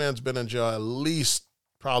 bro. This man's been in jail at least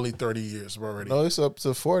probably 30 years already. No, it's up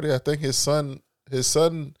to 40. I think his son his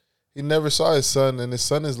son, he never saw his son, and his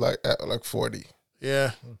son is like at like 40.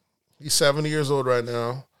 Yeah, he's 70 years old right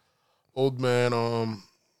now. Old man.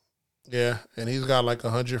 Yeah, and he's got like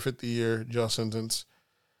 150-year jail sentence.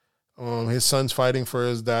 His son's fighting for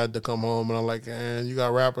his dad to come home, and I'm like, man, you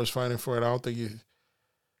got rappers fighting for it. I don't think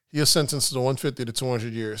he is sentenced to 150 to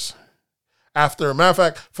 200 years. After, matter of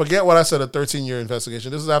fact, forget what I said, a 13-year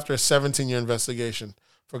investigation. This is after a 17-year investigation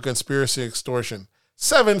for conspiracy extortion.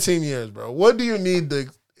 17 years, bro. What do you need to?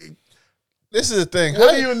 This is the thing.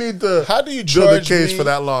 What do you need to? How do you build a charge case me for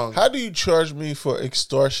that long? How do you charge me for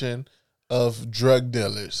extortion of drug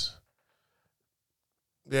dealers?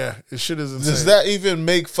 Yeah, it shit is insane. Does that even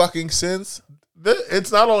make fucking sense?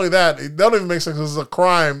 It's not only that; it don't even make sense. It's a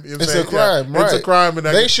crime. You know what I'm It's saying? a crime, Yeah, right? It's a crime, and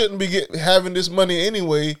They shouldn't be having this money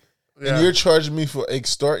anyway, Yeah. and you're charging me for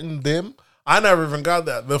extorting them. I never even got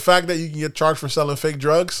that. The fact that you can get charged for selling fake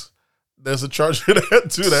drugs, there's a charge for that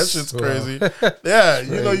too. That shit's crazy. Yeah,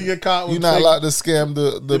 you know you get caught with You're not fake- allowed to scam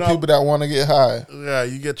the know- people that want to get high. Yeah,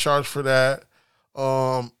 you get charged for that.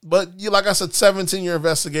 But you, like I said, 17-year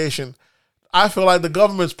investigation. I feel like the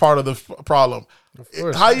government's part of the problem.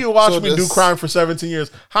 course. How you watch So me do this- crime for 17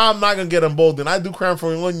 years? How am I gonna get emboldened? I do crime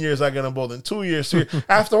for 1 year, I get emboldened. 2 years, 3 years.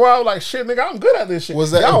 After a while, I'm like, shit, nigga, I'm good at this shit.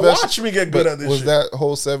 Was that Y'all investi- watch me get good But at this was shit. that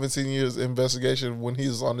whole 17 years investigation when he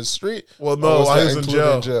was on the street? Well, Or no, was while that he was in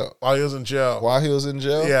included jail. While he was in jail. While he was in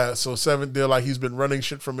jail? Yeah, so they're like he's been running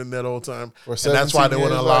shit from in there the whole time, For and that's why they 17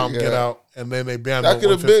 wouldn't years, allow like, him to get yeah. out, and then they banned That him. could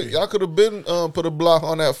have been. Y'all could have been put a block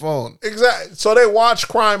on that phone. Exactly. So they watch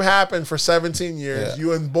crime happen for 17 years. Yeah.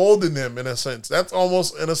 You embolden them in a sense. That's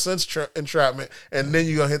almost in a sense entrapment, and then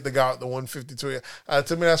you're gonna hit the guy with the 152.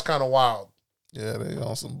 To me, that's kind of wild. Yeah, they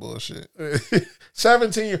on some bullshit.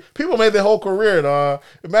 17 years. People made their whole career, dog.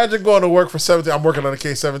 Imagine going to work for 17. I'm working on a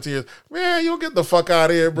case 17 years. Man, you'll get the fuck out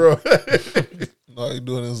of here, bro. All you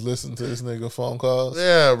doing is listen to this nigga phone calls.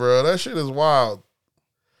 Yeah, bro. That shit is wild.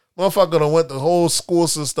 Motherfucker done went the whole school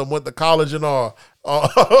system, went to college and all.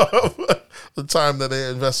 The time that they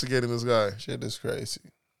investigating this guy. Shit is crazy.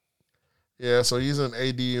 Yeah, so he's in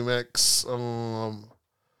ADMX,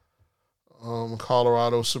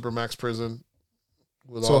 Colorado Supermax prison.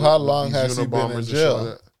 With So all how the- long these has he been Unabombers in and shit jail? like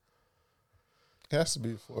that. It has to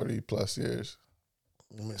be 40 plus years.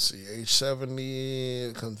 Let me see. Age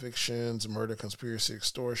 70, convictions, murder, conspiracy,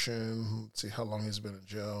 extortion. Let's see how long he's been in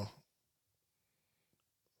jail.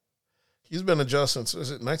 He's been in jail since, is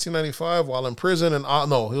it 1995? While in prison, and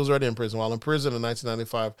no, he was already in prison. While in prison in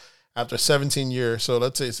 1995, after 17 years. So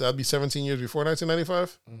let's say that'd be 17 years before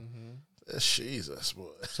 1995. Jesus, boy.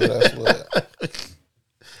 So that's what.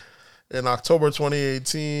 In October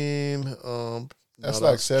 2018, That's no,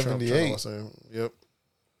 like Trump 78. Yep.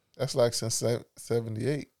 That's like since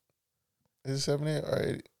 78. Is it 78 or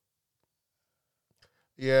 80?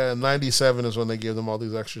 Yeah, 97 is when they give them all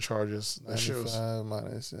these extra charges. That shit 95 was,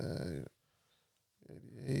 minus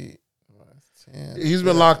 88 minus 10. he's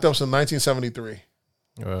been locked up since 1973.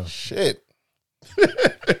 Well, Shit.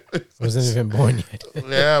 wasn't even born yet.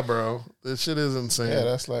 Yeah, bro. This shit is insane. Yeah,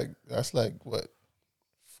 that's like what?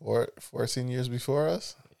 14 years before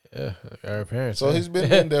us? Yeah, like our parents. So yeah. he's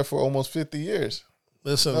been in there for almost 50 years.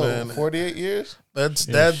 Listen, No, man. 48 years? That's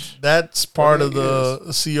part of 48 the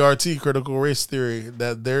CRT, critical race theory,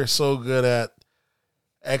 that they're so good at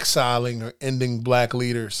exiling or ending black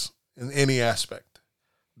leaders in any aspect.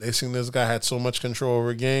 They seen this guy had so much control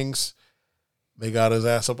over gangs, they got his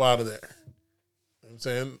ass up out of there. You know what I'm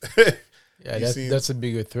saying? Yeah, You that's a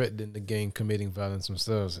bigger threat than the gang committing violence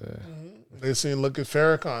themselves. Yeah. They seen, look at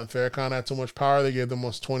Farrakhan. Farrakhan had too much power. They gave them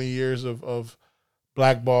almost 20 years of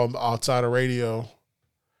blackball outside of radio.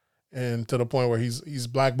 And to the point where he's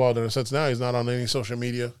blackballed in a sense now. He's not on any social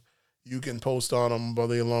media. You can post on him all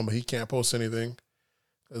day long, but he can't post anything.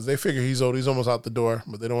 Because they figure he's old. He's almost out the door,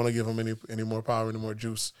 but they don't want to give him any more power, any more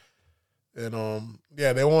juice. And,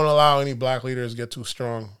 yeah, they won't allow any black leaders to get too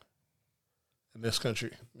strong in this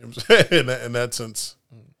country. You know what I'm saying? In that sense.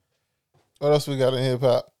 What else we got in hip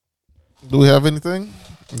hop? Do we have anything?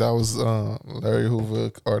 That was Larry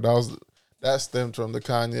Hoover, or that stemmed from the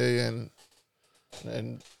Kanye and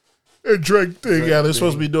And Drake thing, Drake yeah, they're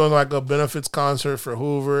supposed to thing. be doing like a benefits concert for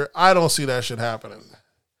Hoover. I don't see that shit happening.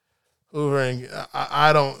 Hoover ain't,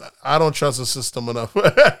 I don't trust the system enough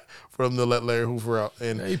for them to let Larry Hoover out. Yeah,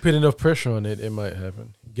 And you put enough pressure on it, it might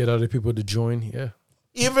happen. Get other people to join. Yeah.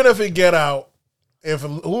 even if it get out, if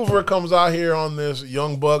Hoover comes out here on this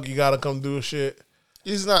young buck, you got to come do shit.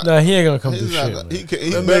 he's not. Nah, he ain't gonna come do He's shit. not. man. He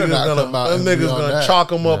Them better niggas not come out. them and be niggas on gonna that.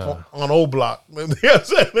 chalk him up on O Block. You know what I'm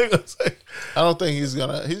saying? They gonna say, I don't think he's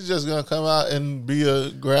gonna. He's just gonna come out and be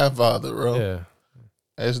a grandfather, bro. Yeah.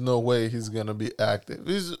 There's no way he's gonna be active.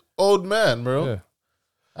 He's an old man, bro. Yeah.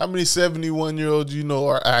 How many 71-year-olds you know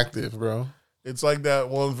are active, bro? It's like that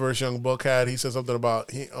one verse Young Buck had. He said something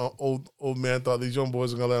about old man thought these young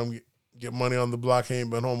boys are gonna let him get money on the block. He ain't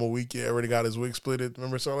been home a week yet. Already got his wig splitted.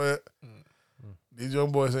 Remember some of that? These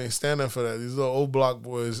young boys ain't standing for that. These little old block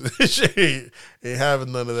boys ain't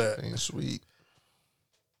having none of that. Ain't sweet.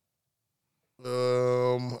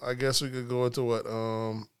 I guess we could go into what?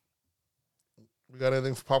 We got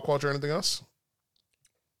anything for pop culture? Anything else?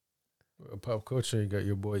 Pop culture, you got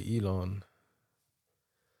your boy Elon.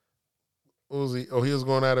 What was he? Oh, he was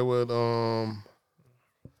going at it with Go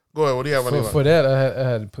ahead. What do you have on Elon? For that, I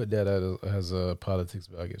had to put that as politics,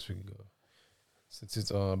 but I guess we can go since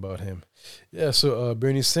it's about him. Yeah. So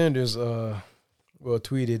Bernie Sanders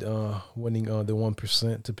tweeted wanting the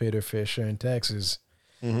 1% to pay their fair share in taxes,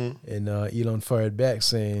 and Elon fired back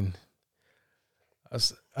saying,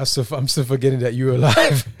 I'm still forgetting that you're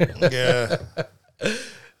alive." Yeah.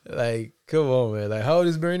 Like, come on, man. Like, how old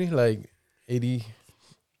is Bernie? Like 80,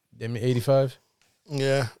 85?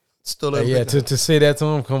 Yeah. Still Like, yeah, to say that to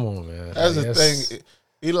him, come on, man. That's Like, the thing.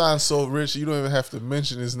 Elon's so rich, you don't even have to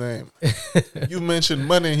mention his name. You mention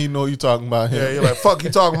money, and he know you talking about him. Yeah, you're like, fuck you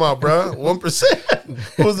talking about, bro?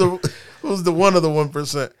 1%? Who's the one of the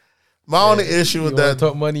 1%? My only issue with that,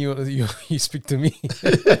 talk money, you speak to me.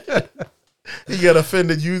 you get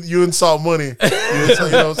offended. You insult money.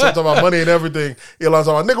 Talking about money and everything. Elon's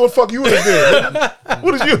talking about, nigga, what the fuck you would have did?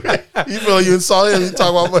 What did you? You feel like you insult him? You talk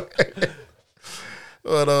about money.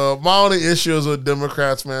 But my only issue is with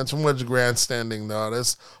Democrats, man. Too much grandstanding, though.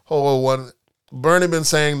 This whole one, Bernie been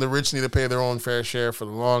saying the rich need to pay their own fair share for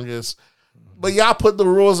the longest. But y'all put the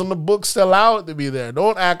rules in the book still out to be there.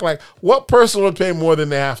 Don't act like what person would pay more than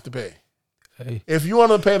they have to pay. Hey. If you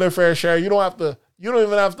want to pay their fair share, you don't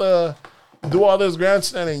even have to do all this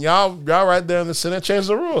grandstanding. Y'all right there in the Senate, change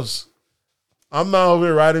the rules. I'm not over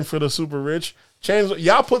here writing for the super rich.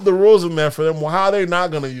 Y'all put the rules in there for them. Well, how are they not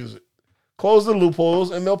going to use it? Close the loopholes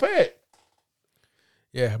and they'll pay it.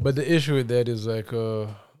 Yeah, but the issue with that is like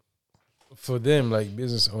for them, like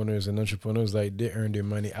business owners and entrepreneurs, like they earn their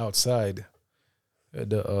money outside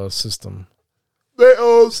the system. They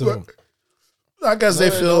I guess No, they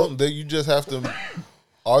feel that you just have to.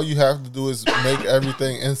 All you have to do is make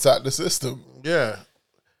everything inside the system. yeah.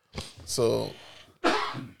 So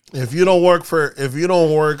If you don't work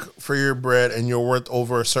for your bread and you're worth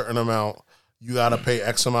over a certain amount, you got to pay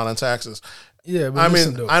X amount in taxes. Yeah, but I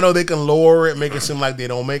listen, mean, though. I know they can lower it, make it seem like they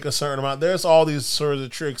don't make a certain amount. There's all these sorts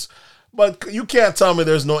of tricks, but you can't tell me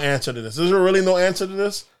there's no answer to this. Is there really no answer to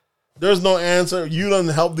this? There's no answer. You don't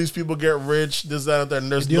help these people get rich, this, that, and that.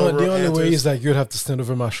 And there's The no only real answers. way is like you'd have to stand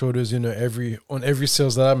over my shoulders, on every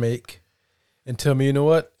sales that I make, and tell me, you know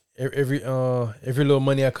what, every little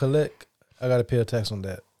money I collect, I got to pay a tax on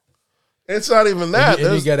that. It's not even that.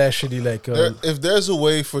 And you got to actually like, if there's a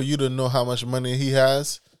way for you to know how much money he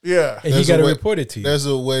has, yeah. and he there's got to a way- report it to you. there's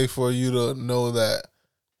a way for you to know that.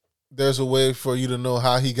 There's a way for you to know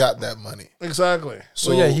how he got that money. Exactly.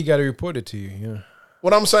 So So he got to report it to you. Yeah.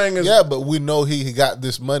 What I'm saying is, yeah, but we know he got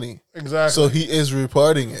this money, exactly. so he is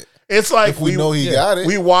reporting it. It's like If we know he got it,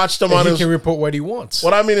 we watched him on And he his. can report what he wants.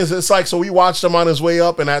 What I mean is, it's like, so we watched him on his way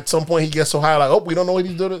up, and at some point he gets so high, like, oh, we don't know what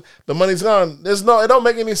he's doing. The money's gone. It don't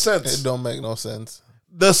make any sense. it don't make no sense.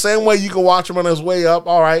 The same way you can watch him on his way up.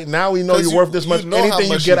 All right, now we know 'Cause you're you- worth this you much. know how Anything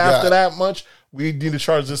you much get you after got. that much, we need to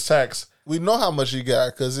charge this tax. We know how much he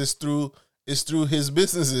got because it's through his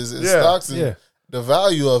businesses and Yeah, stocks and yeah. the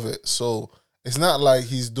value of it. So it's not like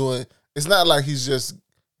he's just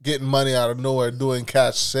getting money out of nowhere doing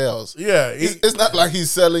cash sales. Yeah, It's not like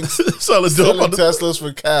he's selling selling dope selling on the- Teslas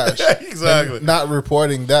for cash. Exactly. and not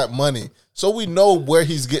reporting that money. So we know where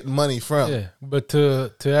he's getting money from. Yeah, but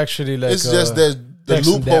to actually like It's just that the tax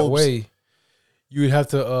him that loopholes. way, you would have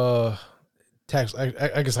to tax.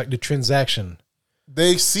 I guess like the transaction.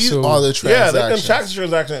 They see So- all the Yeah, transactions. they can tax the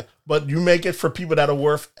transaction, but you make it for people that are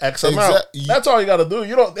worth X amount. Exact- That's all you got to do.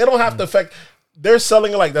 They don't have to affect. They're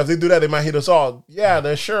selling it like that. If they do that, they might hit us all. Yeah,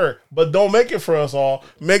 they're sure, but don't make it for us all.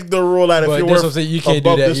 Make the rule that if But you're that's what I'm worth saying, you can't do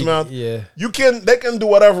above that. this amount, Yeah. they can do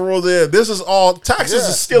whatever rule there. This is all taxes Yeah.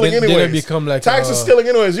 is stealing Then it anyways. become like, taxes stealing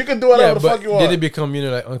anyways. You can do whatever Yeah, the but fuck you then want. it become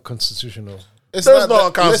like unconstitutional. It's There's not no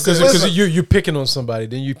that- consequence. listen, Because you're picking on somebody,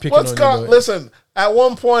 then you picking on. Listen, at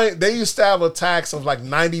one point they used to have a tax of like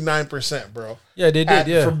 99%, bro. Yeah, they did.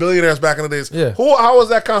 Yeah. For billionaires back in the days. Yeah. How was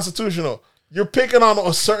that constitutional? You're picking on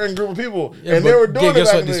a certain group of people, Yeah, and they but were doing it guess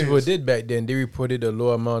back what in the these people days. did back then? They reported a low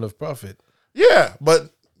amount of profit. Yeah, but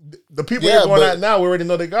the people Yeah, you're going but- at now, we already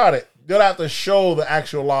know they got it. They'll have to show the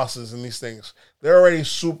actual losses in these things. They're already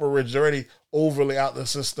super rich. They're already overly out the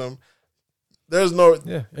system. There's no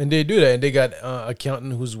Yeah, and they do that, and they got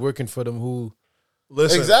accountant who's working for them who.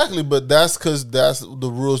 listen. Exactly, but that's because that's the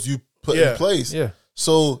rules you put Yeah. in place. Yeah.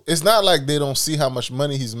 So it's not like they don't see how much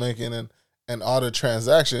money he's making and all the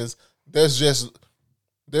transactions. There's just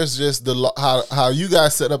the law, how you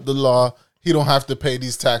guys set up the law. He don't have to pay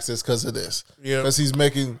these taxes because of this. Yeah. Because he's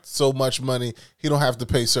making so much money, he don't have to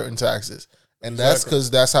pay certain taxes. And that's because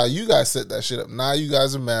that's how you guys set that shit up. Now you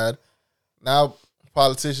guys are mad. Now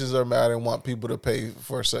politicians are mad and want people to pay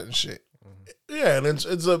for certain shit. Yeah, and it's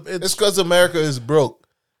It's because America is broke.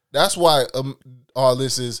 That's why all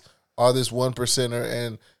this 1%er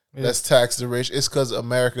and let's tax the rich. It's because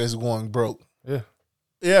America is going broke. Yeah.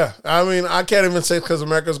 Yeah, I mean, I can't even say because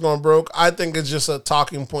America's going broke. I think it's just a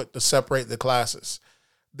talking point to separate the classes.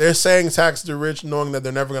 They're saying tax the rich, knowing that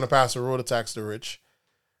they're never going to pass a rule to tax the rich.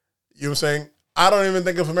 You know what I'm saying? I don't even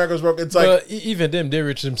think if America's broke, it's like But even them, they're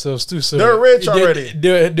rich themselves too. So They're rich already.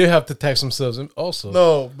 They have to tax themselves also.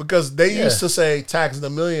 no, because they Yeah. used to say tax the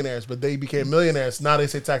millionaires, but they became millionaires. Now they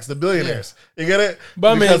say tax the billionaires. You get it?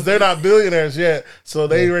 But I because mean- they're not billionaires yet, so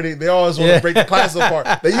they always want to break the classes apart.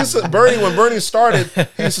 They used to when Bernie started,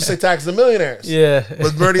 he used to say tax the millionaires. Yeah.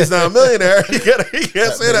 But Bernie's not a millionaire. He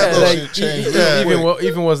can't say that. Yeah, though. like, changed real quick.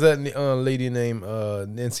 Even was that lady named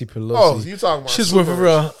Nancy Pelosi? Oh, you talking about She's super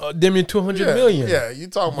worth rich. damn near 200 Yeah, million. Yeah, you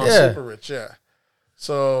talking about Yeah. super rich, yeah.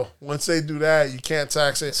 So once they do that, you can't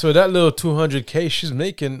tax it. So that little 200K she's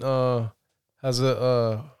making has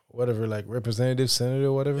a whatever, like representative,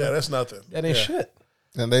 senator, whatever. Yeah, that's nothing. that ain't Yeah. shit.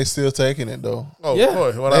 And they still taking it though. Oh, Yeah.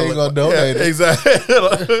 boy. What They I ain't look gonna like. donate Yeah, it.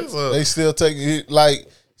 exactly. So, They still taking it. Like,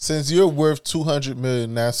 since you're worth 200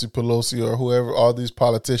 million, Nancy Pelosi or whoever, all these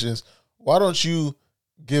politicians, why don't you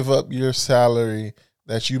give up your salary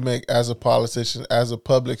that you make as a politician, as a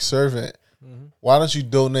public servant? Why don't you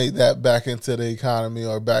donate that back into the economy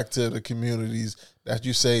or back to the communities that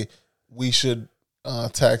you say we should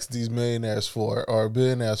tax these millionaires for or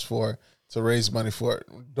billionaires for to raise money for it?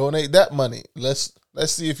 Donate that money. Let's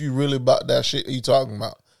see if you really about that shit you talking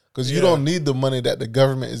about. Because you Yeah. don't need the money that the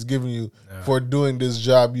government is giving you for doing this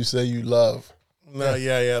job you say you love. no,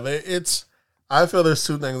 yeah. I feel there's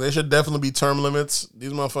two things. They should definitely be term limits.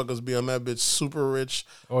 These motherfuckers be on that bitch super rich.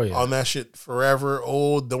 Oh, yeah. On that shit forever.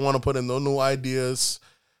 Old. Don't want to put in no new ideas.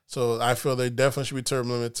 So I feel they definitely should be term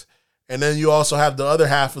limits. And then you also have the other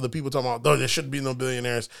half of the people talking about, there shouldn't be no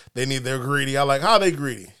billionaires. They're greedy. I like, how they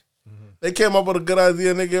greedy? They came up with a good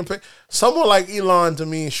idea and they getting paid. Someone like Elon, to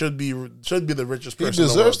me, should be the richest He person.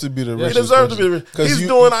 deserves to be the He richest. deserves to be the richest. Because He's you,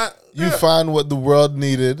 doing. You find what the world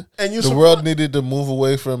needed, And you the support- world needed to move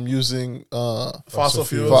away from using fossil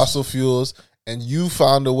fuels. fossil fuels, and you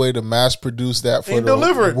found a way to mass produce that for And the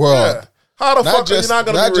deliver it. world. Yeah. How the Not fuck just are you not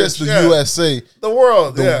going to not be rich? just the Yeah. USA, The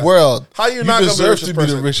world. the yeah. world. How you not gonna be the deserve richest to be the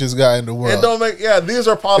person? richest guy in the world? It don't make. Yeah, these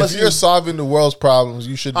are If policies. you're solving the world's problems,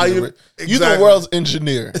 you should How be you- you're the exactly. world's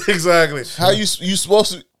engineer. exactly. How you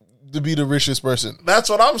supposed to be the richest person? That's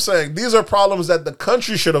what I'm saying. These are problems that the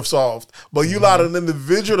country should have solved, but you allowed an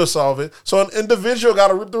individual to solve it. So an individual got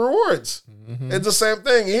to reap the rewards. It's the same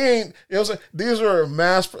thing. He ain't. You know what I'm saying? These are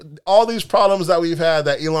all these problems that we've had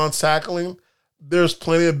that Elon's tackling. There's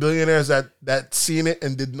plenty of billionaires that seen it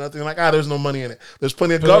and did nothing. Like, there's no money in it. There's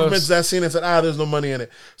plenty of governments that seen it and said, there's no money in it.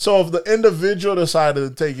 So if the individual decided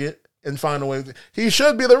to take it and find a way, he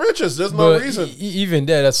should be the richest. There's no But reason. even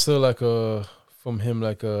that's still like from him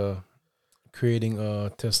creating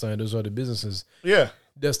Tesla and those other businesses. Yeah.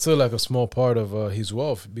 That's still like a small part of his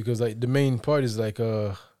wealth, because like the main part is like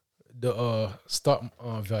the stock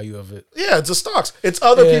value of it. Yeah, it's the stocks. It's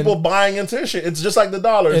other And- people buying into this shit. It's just like the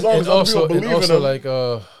dollar. As And, long and as other also, people and believe in also them. like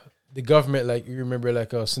the government, like you remember,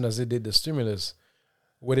 like as soon as they did the stimulus,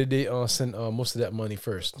 where did they send most of that money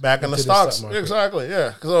first? back in the Into stocks. stock market. Exactly.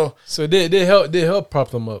 Yeah. So So they help prop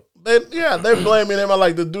them up. they're blaming him. I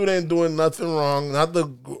like the dude ain't doing nothing wrong. Not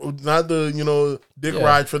the dick Yeah.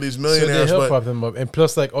 ride for these So they millionaires. help but prop them up, and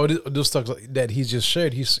plus like all those stocks that he just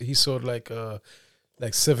shared, he sold like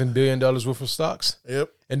 $7 billion worth of stocks, yep.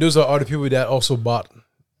 and those are all the people that also bought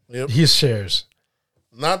Yep. his shares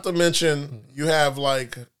Not to mention you have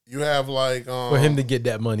like for him to get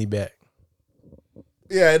that money back.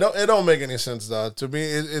 yeah, it don't make any sense though. To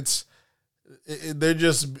me, they're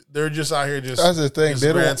just out here just That's the thing. just They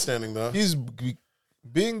don't. grandstanding though. He's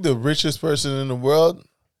being the richest person in the world.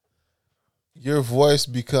 Your voice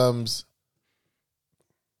becomes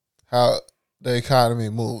how the economy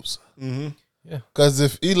moves. Mm-hmm. Because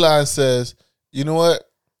if Elon says, you know what,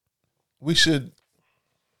 we should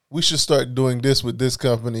start doing this with this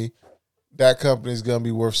company, that company is gonna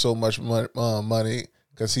be worth so much money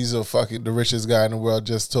because he's the richest guy in the world.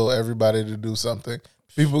 Just told everybody to do something.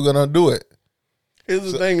 People are gonna do it.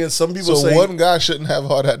 Here's the thing: is some people So say one guy shouldn't have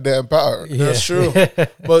all that damn power. that's true,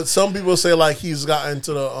 but some people say like he's gotten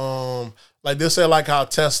to the like they say like how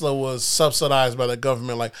Tesla was subsidized by the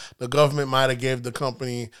government. Like the government might have gave the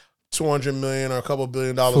company $200 million or a couple $1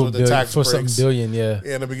 billion worth of tax for breaks something billion, yeah.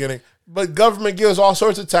 in the begining. But government gives all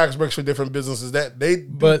sorts of tax breaks for different businesses.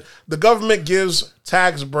 But the government gives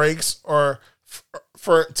tax breaks or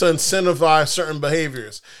to incentivize certain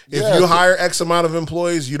behaviors. If you hire X amount of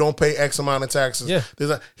employees, you don't pay X amount of taxes. Yeah.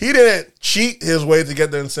 He didn't cheat his way to get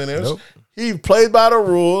the incentives. Nope. He played by the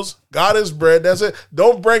rules, got his bread. That's it.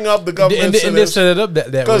 Don't bring up the government And they set it up that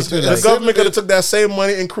way because too. the government could have took that same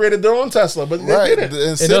money and created their own Tesla, but they Right. didn't. The and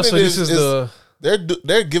incentive also, this is the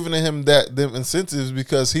they're giving him them incentives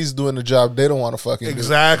because he's doing the job they don't want to fucking do.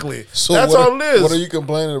 Exactly. So That's what, all it is. What are you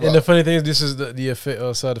complaining about? and the funny thing is, this is the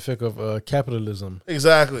effect, side effect of capitalism.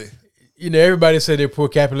 Exactly. You know, everybody said they're pro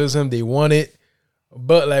capitalism, they want it,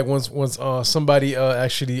 but like once somebody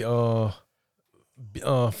actually found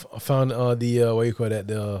the what you call that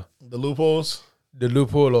The loopholes, the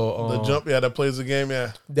loophole or the jump, that plays the game,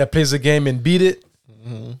 that plays the game and beat it,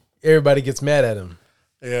 everybody gets mad at him.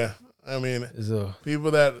 yeah. I mean, So people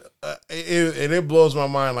that it blows my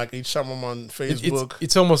mind. Like each time I'm on Facebook,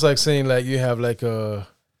 it's almost like saying like you have like the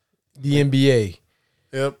NBA.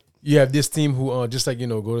 yep, You have this team who just like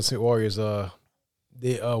Golden State Warriors.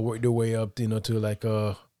 They work their way up, to like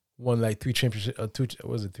won like three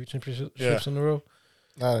championships in a row.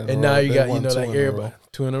 And now you got like everybody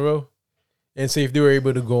 2 in a row. And say if they were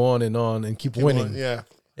able to go on and keep winning, yeah.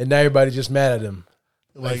 and now everybody just mad at them.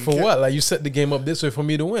 Like you for can't- what? Like you set the game up this way for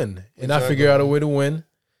me to win, and I Exactly. figure out a way to win.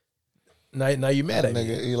 Now you mad at me.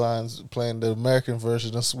 Nigga, Elon's playing the American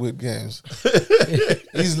version of Squid Games.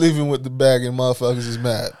 He's leaving with the bag and motherfuckers is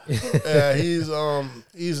mad. Yeah,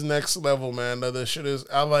 he's next level, man. The shit is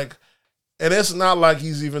and it's not like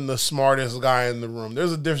he's even the smartest guy in the room.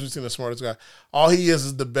 There's a difference between the smartest guy. All he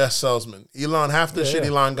is the best salesman. Elon, half the shit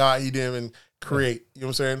Elon got, he didn't even create. You know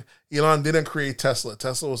what I'm saying? Elon didn't create Tesla.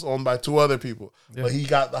 Tesla was owned by 2 other people. Yeah. But he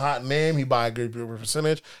got the hot name. He buy a good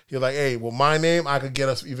percentage. He's like, hey, well, my name, I could get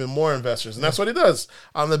us even more investors. And that's what he does.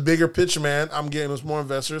 I'm the bigger picture man. I'm getting us more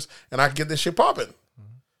investors, and I can get this shit popping. You know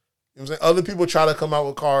what I'm saying? Other people try to come out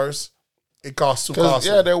with cars. It costs too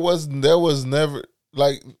costly. Yeah, there was never,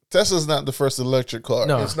 like, Tesla's not the first electric car.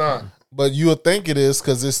 No, it's not. But you would think it is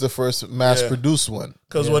because it's the first mass-produced one.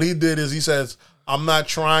 Because what he did is he says, I'm not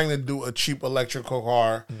trying to do a cheap electrical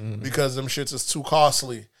car because them shits is too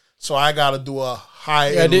costly. So I got to do a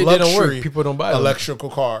high-end luxury they don't work. People don't buy them. electrical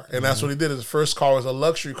car. And that's what he did. His first car was a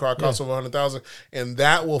luxury car, cost over $100,000. And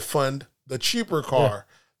that will fund the cheaper car,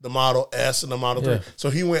 the Model S and the Model 3. So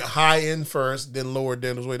he went high-end first, then lowered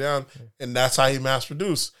down his way down. And that's how he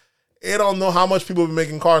mass-produced. They don't know how much people have been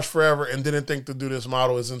making cars forever and didn't think to do this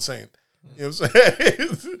model is insane. You know what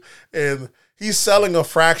I'm saying? And he's selling a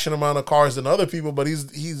fraction amount of cars than other people, but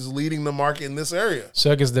he's leading the market in this area.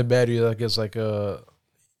 So I guess the battery, I guess like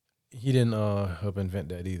he didn't help invent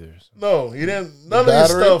that either. So. No, he didn't. None of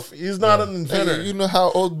his stuff. He's not an inventor. Hey, you know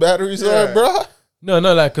how old batteries are, bro? No,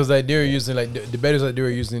 like because like they were using like the batteries that they were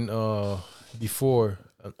using before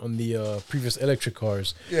on the previous electric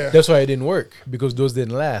cars. Yeah, that's why it didn't work because those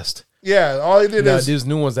didn't last. Yeah, all he did is these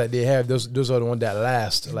new ones that they have. Those are the ones that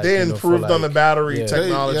last. Like, they improved on the battery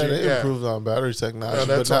technology. They improved on battery technology,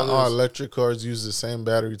 but not all electric cars use the same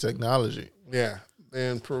battery technology. Yeah, they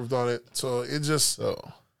improved on it. So it just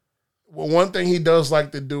well, one thing he does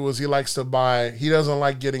like to do is he likes to buy. He doesn't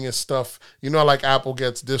like getting his stuff. Like Apple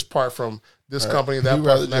gets this part from this company, that he part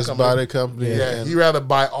rather from that just company. buy the company. Yeah, he rather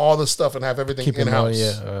buy all the stuff and have everything in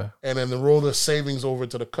house. And then roll the savings over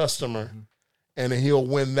to the customer. And then he'll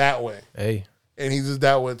win that way. Hey. And he did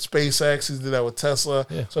that with SpaceX. He did that with Tesla.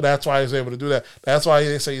 Yeah. So that's why he's able to do that. That's why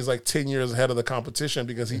they say he's like 10 years ahead of the competition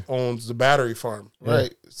because he owns the battery farm.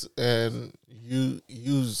 Right. And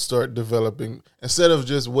you start developing, instead of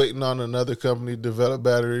just waiting on another company to develop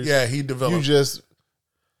batteries. Yeah, he developed. You just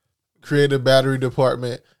create a battery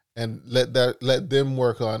department and let them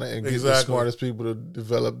work on it and get the smartest people to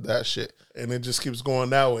develop that shit. And it just keeps going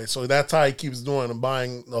that way. So that's how he keeps doing and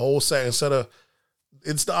buying the whole set instead of.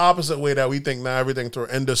 It's the opposite way that we think now. Everything through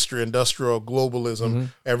industrial globalism,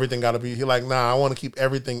 everything got to be. He like, nah, I want to keep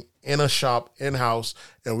everything in a shop, in house,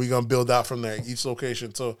 and we're gonna build out from there, each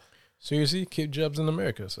location. So seriously, keep jobs in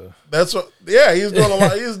America. So that's what. Yeah, he's doing a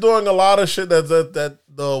lot. He's doing a lot of shit that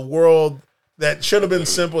the world that should have been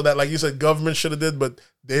simple. That like you said, government should have did, but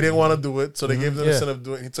they didn't want to do it, so they gave them the incentive to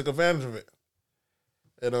do it. He took advantage of it.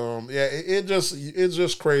 And it's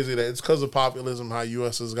just crazy that it's because of populism how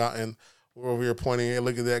U.S. has gotten we're over here pointing, hey,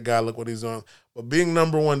 look at that guy, look what he's doing. But being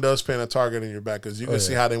number one does paint a target in your back because you can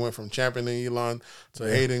see how they went from championing Elon to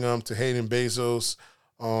hating him to hating Bezos.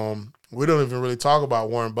 We don't even really talk about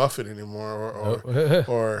Warren Buffett anymore,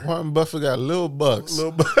 or Warren Buffett got little bucks.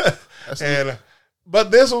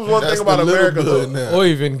 But this was one thing about America, though. Or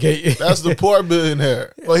even Gates. That's the poor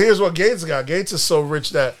billionaire. Well, here's what Gates got. Gates is so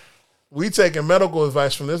rich that we taking medical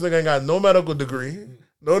advice from this nigga. Ain't got no medical degree,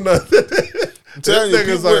 no nothing. I'm telling you,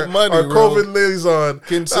 people with money, our bro, COVID liaison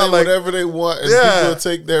can say whatever they want, and people will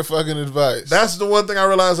take their fucking advice. That's the one thing I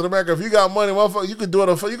realized in America. If you got money, motherfucker, you can do it.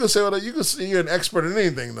 You can say whatever. You can say you're an expert in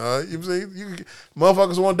anything. Dog. You say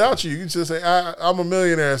motherfuckers won't doubt you. You can just say I'm a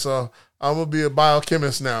millionaire, so I'm gonna be a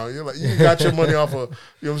biochemist now. You're like, you got your money off of,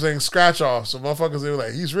 you know what I'm saying, scratch off. So motherfuckers, they were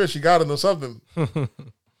like, he's rich, he got to know something.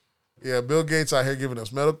 Yeah, Bill Gates out here giving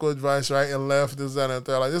us medical advice right and left, this, that, and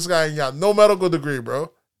that. Like, this guy ain't got no medical degree, bro.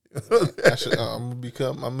 I'm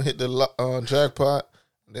gonna hit the jackpot,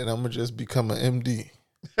 and then I'm gonna just become an MD.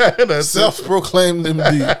 Self-proclaimed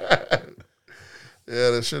MD. Yeah,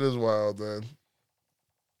 that shit is wild, man.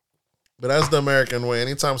 But that's the American way.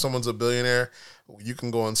 Anytime someone's a billionaire, you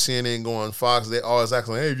can go on CNN, go on Fox. They always ask,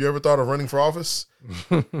 like, hey, have you ever thought of running for office?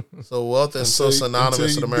 So wealth is so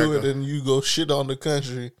synonymous in America. Do it and you go shit on the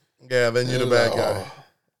country. Yeah, then you're the bad guy.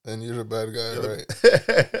 Then you're the bad guy,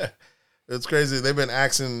 right? It's crazy. They were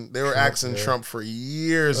asking Trump for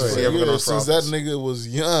years. Since that nigga was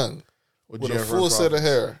young, with a full set of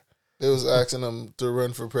hair, they was asking him to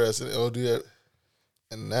run for president.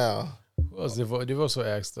 And now, they've also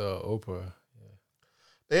asked Oprah.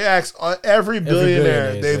 They asked every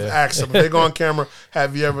billionaire. They've asked them. They go on camera.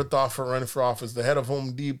 Have you ever thought for running for office? The head of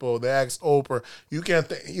Home Depot. They asked Oprah. You can't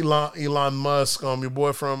think Elon Musk, your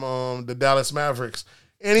boy from the Dallas Mavericks.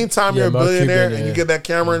 Anytime you're a billionaire and you get that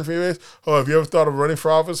camera in your face, have you ever thought of running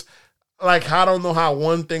for office? Like, I don't know how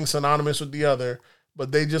one thing's synonymous with the other,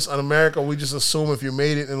 but they just, in America, we just assume if you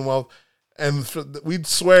made it in wealth, and we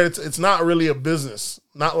swear it's not really a business.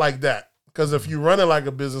 Not like that. Because if you run it like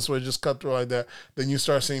a business where it's just cutthroat like that, then you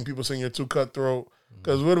start seeing people saying you're too cutthroat.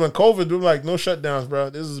 Because when COVID, we were like, no shutdowns, bro.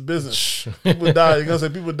 This is business. People die. You're going to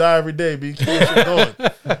say people die every day. Be keep shit going. You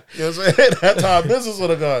know what I'm saying? That's how business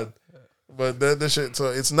would have gone. But that shit,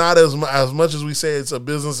 so it's not as much as we say it's a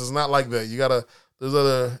business. It's not like that. There's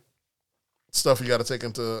other stuff you got to take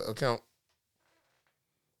into account.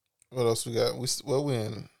 What else we got? We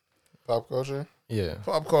in pop culture? Yeah.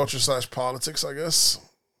 Pop culture / politics, I guess.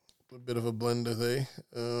 A bit of a blend of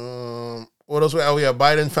what else?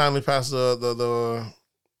 Biden finally passed the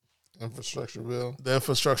infrastructure bill. The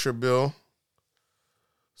infrastructure bill.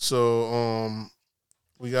 So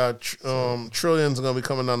we got trillions going to be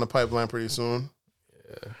coming down the pipeline pretty soon.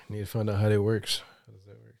 Yeah, need to find out how that works. How does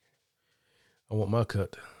that work? I want my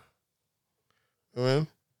cut. I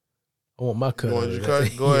want my cut. You want your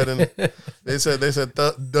cut? Go ahead and they said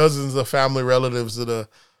dozens of family relatives to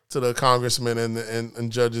the congressmen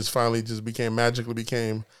and judges finally just magically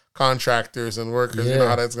became contractors and workers. Yeah. You know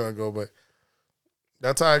how that's gonna go, but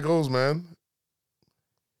that's how it goes, man.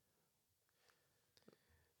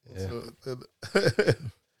 Yeah. So,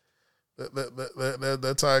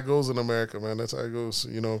 that's how it goes in America, man. That's how it goes.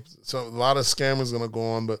 You know, so a lot of scam is gonna go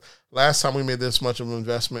on, but last time we made this much of an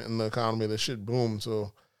investment in the economy, the shit boomed.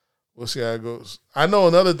 So we'll see how it goes. I know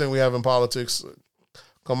another thing we have in politics.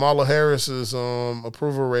 Kamala Harris's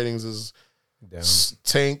approval ratings is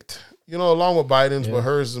tanked, you know, along with Biden's, but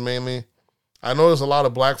hers is mainly. I notice a lot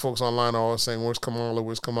of black folks online are always saying, "Where's Kamala?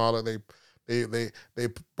 Where's Kamala?" They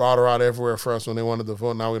brought her out everywhere for us when they wanted to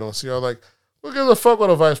vote. Now we don't see her. Like, who gives a fuck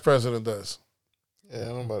what a vice president does? Yeah,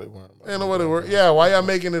 nobody worried about it. Ain't nobody worried. Yeah, why y'all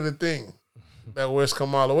making it a thing? That where's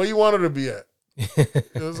Kamala? Where you want her to be at? You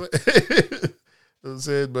know what I'm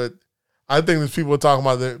saying? But I think there's people talking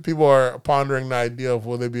about that. People are pondering the idea of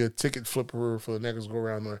will there be a ticket flipper for the next go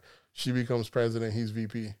around where she becomes president, he's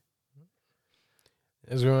VP.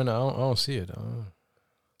 Is there one? I don't see it.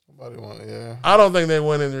 Nobody want, yeah. I don't think they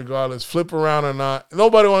went in regardless, flip around or not.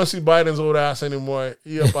 Nobody want to see Biden's old ass anymore.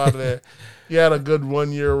 He up out of there. He had a good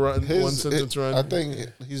 1 year run, one sentence run. I think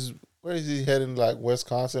where is he heading? Like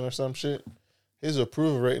Wisconsin or some shit. His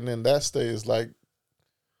approval rating in that state is like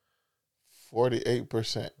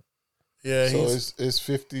 48%. Yeah, so it's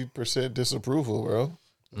 50% disapproval, bro.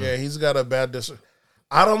 Yeah, he's got a bad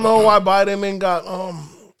I don't know why Biden ain't got.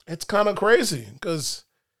 It's kind of crazy because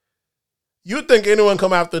you'd think anyone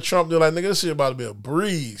come after Trump, they're like, nigga, this shit about to be a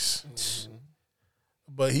breeze. Mm-hmm.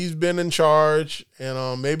 But he's been in charge,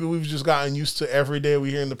 and maybe we've just gotten used to every day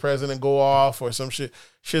we hearing the president go off or some shit.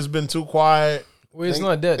 Shit's been too quiet. Well, it's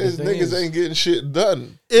not that. The His thing niggas is- ain't getting shit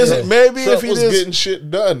done. Is it maybe Trump if he was is getting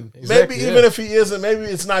shit done. Exactly, maybe yeah. even if he isn't, maybe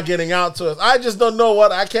it's not getting out to us. I just don't know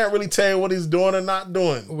what I can't really tell you what he's doing or not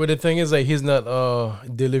doing. Well, the thing is, like, he's not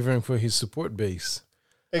delivering for his support base.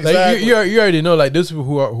 Exactly. Like, you already know, like, those people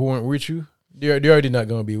who aren't with you, they're already not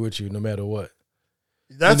gonna be with you no matter what.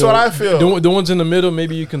 That's You know, what I feel. The ones in the middle,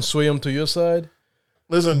 maybe you can sway them to your side.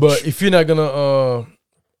 Listen, But if you're not gonna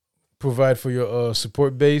provide for your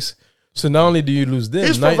support base, so not only do you lose them,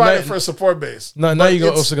 he's now providing for a support base. now But you're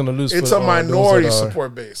it's- also gonna lose. It's for, a the minority ones that are-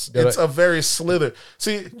 support base. that It's are- a very slither.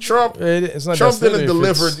 See, Trump It's not Trump that slither didn't if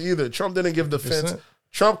deliver it's- either. Trump didn't give defense. Percent.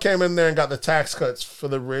 Trump came in there and got the tax cuts for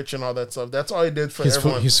the rich and all that stuff. That's all he did for his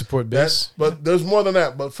everyone. his support That's, base. but there's more than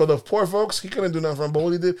that. But for the poor folks, he couldn't do nothing for them. But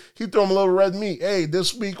what he did, he threw them a little red meat. Hey,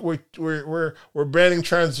 this week we're banning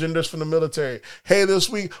transgenders from the military. Hey, this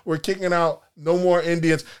week we're kicking out no more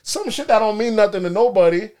Indians. Some shit that don't mean nothing to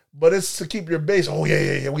nobody, but it's to keep your base. Oh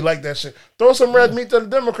yeah, we like that shit. Throw some red meat to the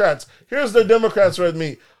Democrats. Here's the Democrats' red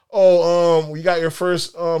meat. Oh, we got your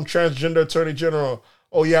first transgender attorney general.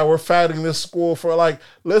 Oh yeah, we're fighting this school for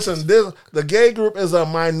listen, the gay group is a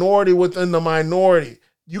minority within the minority.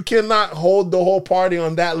 You cannot hold the whole party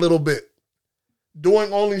on that little bit.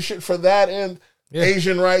 Doing only shit for that and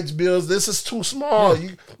Asian rights bills, this is too small.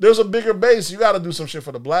 There's a bigger base. You got to do some shit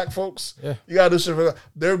for the black folks. Yeah. You got to do shit for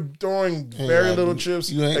they're throwing very little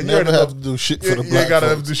chips. You ain't and never have to do shit for the you black gotta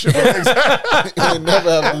have folks. to do shit for exactly. You ain't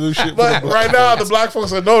never have to do shit for the But black right now, the black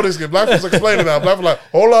folks are noticing. Black folks are complaining now. Black folks are like,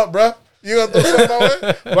 hold up, bruh. You gonna throw something our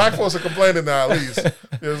way? Black folks are complaining now, at least. You know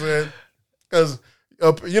what I'm saying? Because,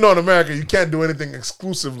 in America, you can't do anything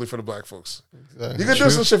exclusively for the black folks. Exactly. You can do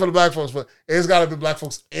some shit for the black folks, but it's got to be black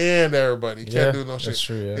folks and everybody. You can't Yeah, do no shit that's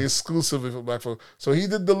true, yeah. exclusively for black folks. So he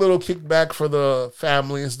did the little kickback for the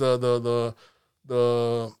families, the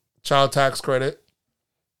child tax credit.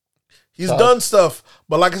 He's done stuff,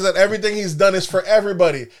 but like I said, everything he's done is for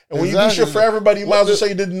everybody. And when you do shit for everybody, you might as well say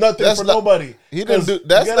you did nothing for nobody. He didn't do.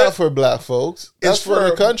 That's not for black folks. That's for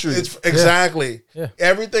the country. It's exactly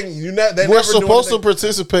everything. We're supposed to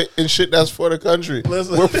participate in shit that's for the country.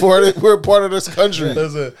 Listen. We're part of this country.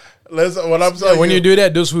 Listen. What I'm saying. When you do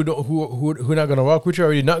that, those who are not gonna walk with you are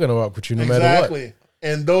already not gonna walk with you no matter what. Exactly.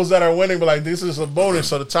 And those that are winning, but like this is a bonus.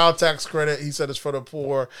 So the child tax credit, he said, is for the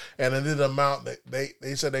poor, and then the amount that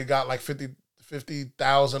they said they got like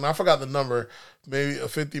 50,000. I forgot the number. Maybe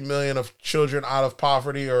 50 million of children out of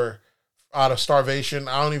poverty or out of starvation.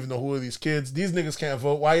 I don't even know who are these kids. These niggas can't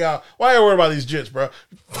vote. Why y'all worried about these jits, bro?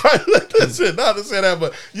 Listen, not to say that,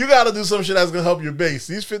 but you got to do some shit that's gonna help your base.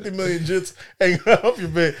 These 50 million jits ain't gonna help your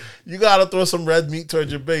base. You got to throw some red meat towards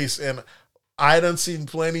your base, and I done seen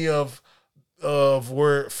plenty of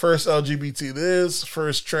where first LGBT this,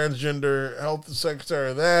 first transgender health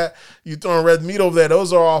secretary that. You throwing red meat over there.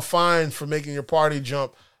 Those are all fine for making your party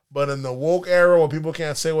jump. But in the woke era where people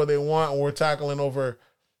can't say what they want and we're tackling over,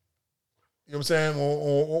 you know what I'm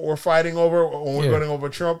saying? We're fighting over, when we're running over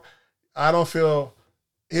Trump, I don't feel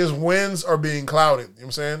his wins are being clouded. You know what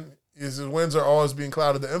I'm saying? His wins are always being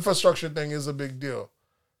clouded. The infrastructure thing is a big deal.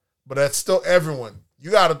 But that's still everyone.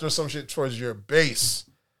 You got to throw some shit towards your base.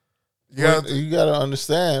 You got to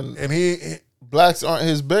understand. And blacks aren't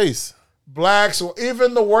his base. Blacks,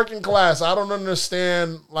 even the working class, I don't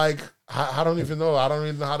understand. Like, I don't even know. I don't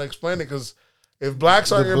even know how to explain it. Because if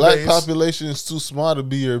blacks aren't your base, the black population is too small to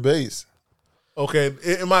be your base. Okay,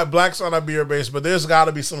 blacks aren't be your base, but there's got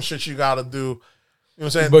to be some shit you got to do. You know what I'm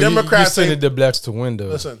saying? But Democrats you ain't the blacks to win though.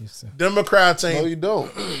 Listen, Democrats ain't. No, you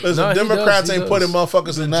don't. Listen, No, Democrats he ain't does. putting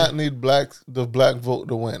motherfuckers Do in. not need the black vote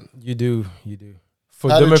to win. You do. For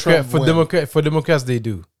How did Trump win? For Democrats they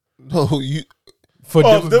do. No, you. For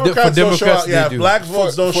If Democrats don't show out, they do. black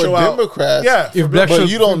votes don't for show out. Democrats, Yeah, If black but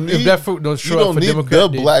you don't need. if black folk don't You show up don't for need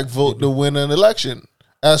Democrat, the black vote to win an election,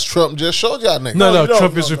 as Trump just showed y'all niggas. No, you don't.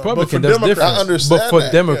 Trump is No, no. But Republican. for That's Democrats- different. I understand But for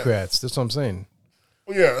that, Democrats, that's what I'm saying.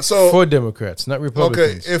 yeah. So For Democrats, not okay,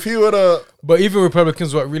 Republicans. if he would have But even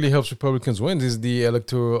Republicans, what really helps Republicans win is the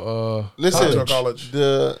electoral. Listen, college.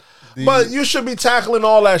 the But you should be tackling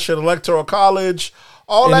all that shit, electoral college,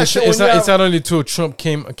 all And that it's, shit. it's when not. you It's have- not only till Trump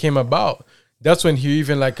came about. That's when he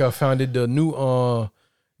even founded the new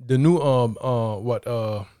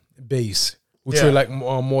base, which Yeah. were like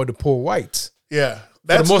more the poor whites. yeah. For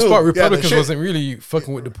That's the most new. part, Yeah, the Republicans shit- wasn't really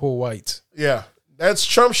fucking with the poor whites. Yeah. That's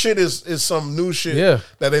Trump shit is some new shit Yeah.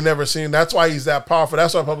 that they never seen. That's why he's that powerful.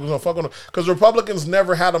 That's why Republicans don't fuck with him. Because Republicans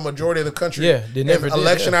never had a majority of the country. Yeah, they never And did,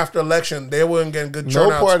 election yeah. after election, they weren't getting good no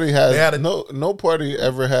turnouts. party has They had a, no party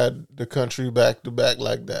ever had the country back to back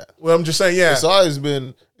like that. Well, I'm just saying, yeah. It's always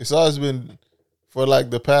been for like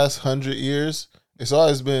the past 100 years. It's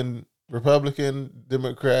always been Republican,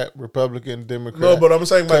 Democrat. No, but I'm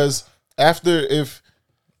saying like, because after a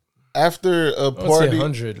I would say party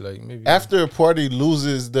 100, like maybe. after a party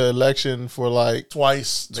loses the election for like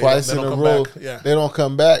twice in they a don't come row, back. Yeah. they don't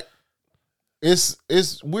come back.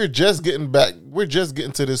 We're just getting back. We're just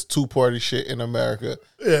getting to this 2-party shit in America.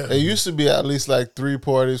 Yeah. It used to be at least like 3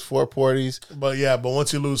 parties, 4 parties. But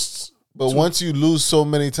once you lose, But once you lose so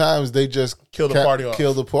many times, they just Kill the party off.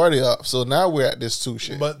 Kill the party off. So now we're at this 2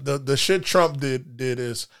 shit. but the shit Trump did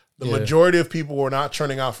is the Yeah. majority of people were not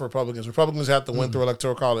turning out for Republicans. Republicans have to win through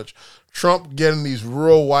electoral college. Trump getting these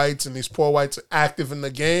rural whites and these poor whites active in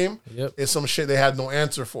the game Yep. is some shit they had no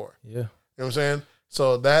answer for. Yeah. You know what I'm saying?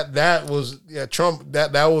 So that was Trump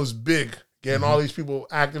that was big, getting all these people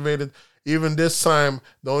activated. Even this time,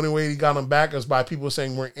 the only way he got them back is by people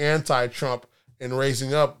saying we're anti-Trump and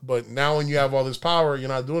raising up. But now when you have all this power, you're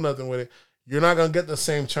not doing nothing with it. You're not gonna get the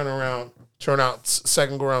same turnout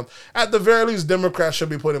second go round. At the very least, Democrats should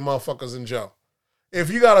be putting motherfuckers in jail. If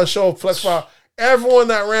you gotta show flex file, everyone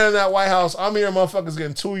that ran in that White House, I'm hearing motherfuckers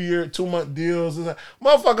getting 2-month deals. And that.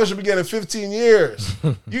 Motherfuckers should be getting 15 years.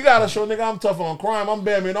 You gotta show, nigga, I'm tough on crime. I'm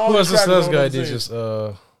bamming all Who these was this crackers last on guy? the They scene.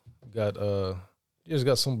 just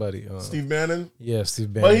got somebody. Steve Bannon. Yeah,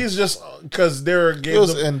 Steve Bannon. But he's just because they're he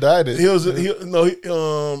was indicted.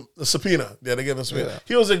 the subpoena. Yeah, they gave him a subpoena. Yeah.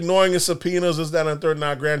 He was ignoring his subpoenas, this, that, and third.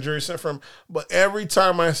 Now grand jury sent from. But every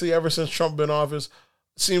time I see, ever since Trump been in office,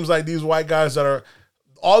 seems like these white guys that are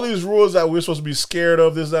all these rules that we're supposed to be scared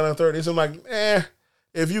of, this, that, and third. It seems like,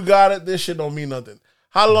 if you got it, this shit don't mean nothing.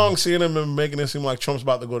 How long CNN been making it seem like Trump's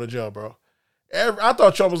about to go to jail, bro? I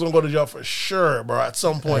thought Trump was gonna go to jail for sure, bro. At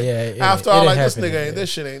some point, after all, like this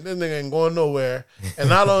nigga ain't going nowhere. And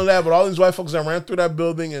not only that, but all these white folks that ran through that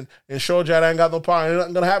building and showed you I ain't got no power, ain't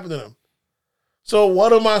nothing gonna happen to them. So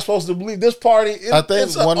what am I supposed to believe? This party,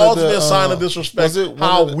 it's an ultimate sign of disrespect.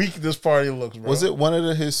 How weak this party looks, bro. Was it one of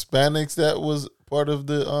the Hispanics that was part of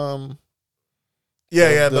the the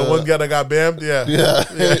one guy that got bammed? Yeah.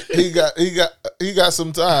 he got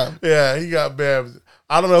some time. Yeah, he got bammed.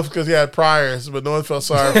 I don't know if because he had priors, but no one felt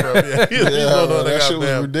sorry for him. Yeah, that shit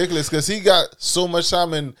was ridiculous because he got so much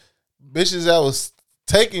time and bitches that was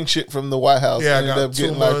taking shit from the White House ended up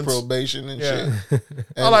getting like probation and shit.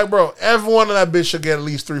 And I'm like, bro, every one of that bitch should get at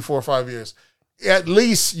least 3, 4, 5 years. At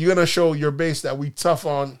least you're gonna show your base that we tough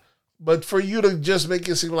on. But for you to just make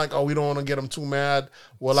it seem like, oh, we don't want to get them too mad,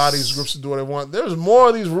 well, allow these groups to do what they want. There's more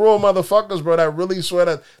of these rural motherfuckers, bro, that really swear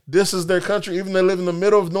that this is their country, even they live in the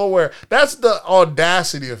middle of nowhere. That's the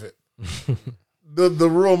audacity of it. the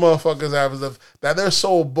rural motherfuckers have is that they're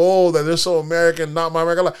so bold, that they're so American, not my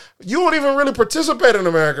American life. You don't even really participate in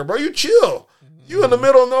America, bro. You chill. You in the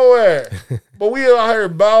middle of nowhere. But we are out here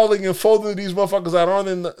bowling and folding these motherfuckers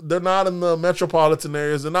that they're not in the metropolitan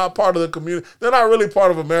areas. They're not part of the community. They're not really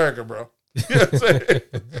part of America, bro. You know what I'm saying?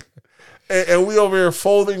 and we over here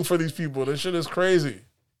folding for these people. This shit is crazy.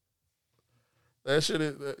 That shit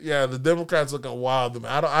is, the Democrats looking wild to me.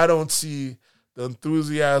 I don't see the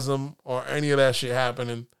enthusiasm or any of that shit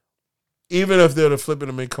happening. Even if they're to flip it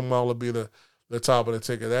and make Kamala be the top of the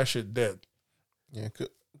ticket, that shit dead. Yeah,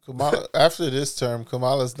 Kamala, after this term,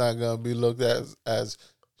 Kamala's not gonna be looked at as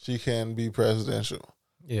she can be presidential.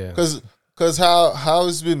 Yeah, because how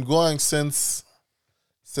it's been going since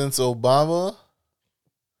Obama.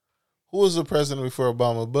 Who was the president before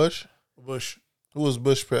Obama? Bush. Who was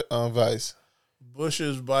Bush vice?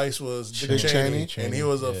 Bush's vice was Dick Cheney, and he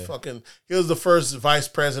was he was the first vice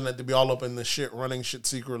president to be all up in the shit, running shit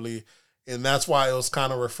secretly, and that's why it was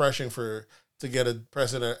kind of refreshing to get a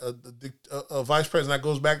president, a vice president that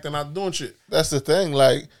goes back to not doing shit. That's the thing.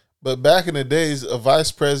 Like, but back in the days, a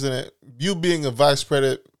vice president, you being a vice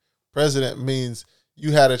president means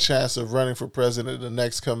you had a chance of running for president the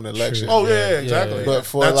next coming election. Oh, yeah, exactly. Yeah. But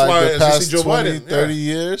for that's like the past 20, 30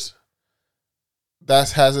 years,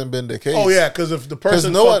 that hasn't been the case. Oh, yeah, because if the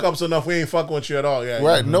person fuck ups enough, we ain't fucking with you at all. Yeah,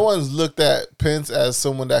 right. No one's looked at Pence as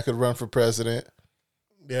someone that could run for president.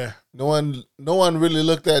 Yeah. No one really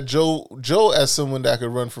looked at Joe as someone that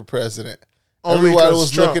could run for president. Only everybody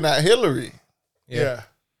was Trump. Looking at Hillary. Yeah.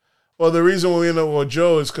 Well, the reason we ended up with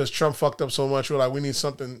Joe is because Trump fucked up so much. We're like, we need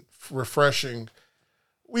something refreshing.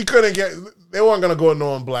 We couldn't get. They weren't gonna go with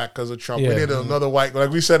no one black because of Trump. We needed another white.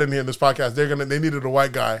 Like we said in here in this podcast, they needed a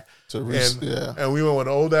white guy. And we went with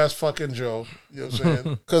old ass fucking Joe. You know what I'm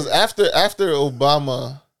saying? Because after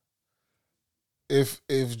Obama, if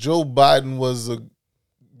Joe Biden was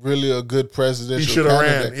really a good presidential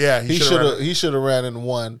candidate, ran. Yeah, he should have ran and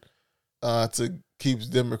won to keep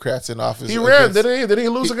Democrats in office. He ran, did he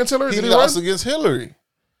lose against Hillary? He lost against Hillary.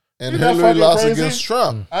 And Hillary lost against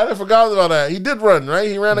Trump. I didn't forgot about that. He did run, right?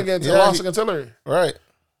 He ran against lost against Hillary. Right.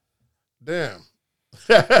 Damn.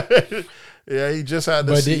 Yeah, he just had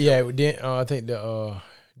to But see. I think the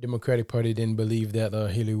Democratic Party didn't believe that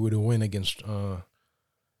Hillary would win against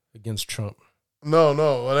Trump. No,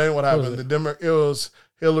 that ain't what happened. was It was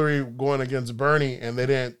Hillary going against Bernie, and they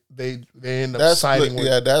didn't. They ended up That siding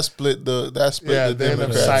split, with. that split the They ended up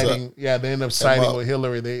Democrats siding. up. Yeah, they ended up siding up. with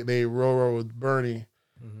Hillary. They roll with Bernie.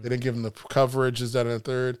 They didn't give them the coverage. Is that in the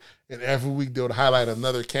third? And every week they would highlight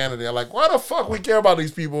another candidate. I'm like, why the fuck we care about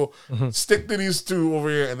these people? Stick to these two over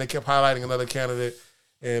here. And they kept highlighting another candidate.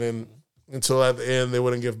 And then until at the end, they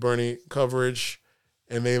wouldn't give Bernie coverage.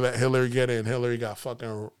 And they let Hillary get in. Hillary got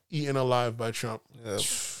fucking eaten alive by Trump. Yeah.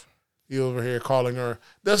 He over here calling her.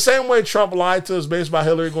 The same way Trump lied to us based about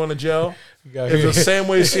Hillary going to jail. It's the same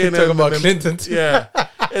way CNN. Talking about Clinton. Too. Yeah.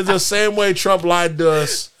 It's the same way Trump lied to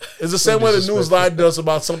us. It's the same way the news lied to us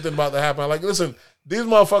about something about to happen. Like, listen, these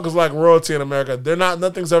motherfuckers like royalty in America.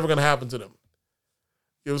 Nothing's ever going to happen to them.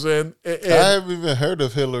 You know what I'm saying? I haven't even heard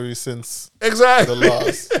of Hillary since Exactly. the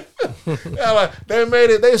loss. Yeah, like, they made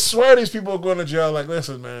it. They swear these people are going to jail. Like,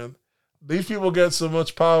 listen, man. These people get so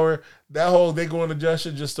much power. That whole they going to jail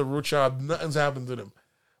shit just a root job. Nothing's happened to them.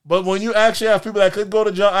 But when you actually have people that could go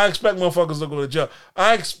to jail, I expect motherfuckers to go to jail.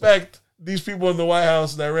 I expect these people in the White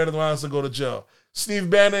House that ran in the White House to go to jail. Steve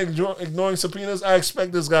Bannon ignoring subpoenas, I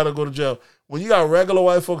expect this guy to go to jail. When you got regular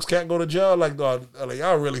white folks can't go to jail, like, dog,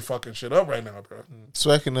 y'all really fucking shit up right now, bro.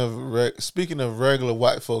 Speaking of regular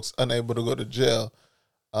white folks unable to go to jail,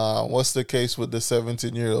 what's the case with the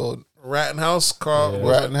 17-year-old Rattenhouse, Carl. Yeah.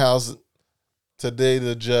 Rattenhouse? Today,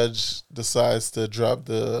 the judge decides to drop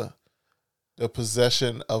the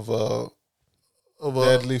possession of a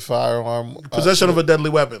deadly firearm, Possession of a deadly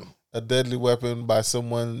weapon. a deadly weapon by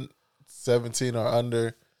someone 17 or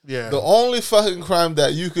under. Yeah. The only fucking crime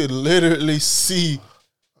that you could literally see,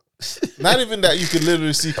 not even that you could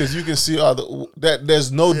literally see, because you can see that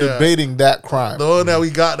there's no Yeah. debating that crime. The one that we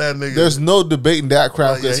got that nigga. There's no debating that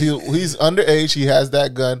crime because Yeah. he's underage. He has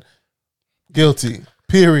that gun. Guilty.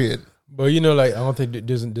 Period. But I don't think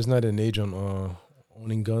there's not an age on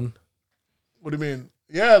owning gun. What do you mean?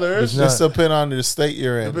 Yeah, there is. There's Just depending on the state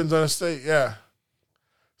you're in. Depends on the state, yeah.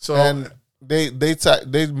 So And they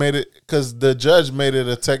made it because the judge made it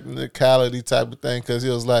a technicality type of thing because he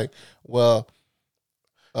was like, well,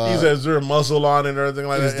 he says is there a muzzle on it and everything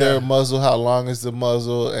like is that. there yeah. a muzzle? How long is the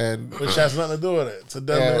muzzle? And Which has nothing to do with it. It's a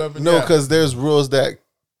deadly weapon. no, yeah. because there's rules that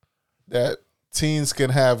teens can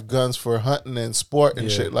have guns for hunting and sport and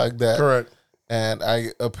Yeah. shit like that. Correct. And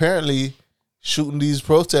apparently shooting these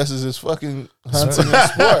protesters is fucking hunting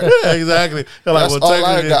and sport. Yeah, exactly. They're like, That's well, all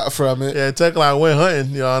I technically- got from it. Yeah, technically I went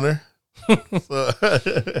hunting, Your Honor. So,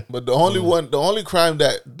 But the only crime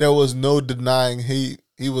that there was no denying he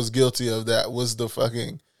was guilty of that was the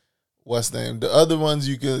fucking what's the name. The other ones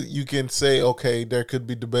you can say okay, there could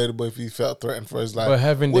be debatable if he felt threatened for his life, But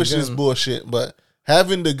having the which is gun- bullshit. But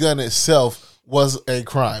having the gun itself was a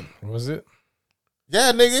crime. Was it?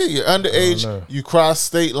 Yeah, nigga, you're underage. know. You cross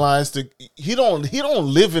state lines. He don't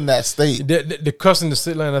live in that state. The crossing the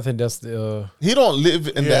state line, I think that's the. He don't live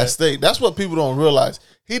in Yeah. that state. That's what people don't realize.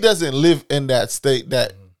 He doesn't live in that state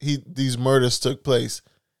that these murders took place.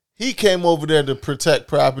 He came over there to protect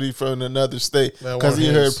property from another state That because he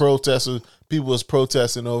weren't heard his. protesters. People was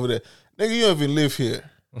protesting over there. Nigga, you don't even live here.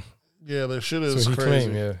 yeah, the shit is So he crazy.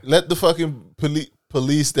 claimed, yeah. Let the fucking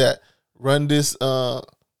police that run this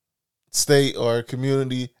state or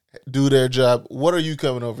community do their job. What are you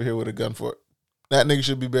coming over here with a gun for? That nigga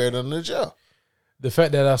should be buried under the jail. The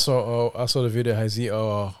fact that I saw the video has he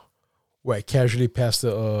casually passed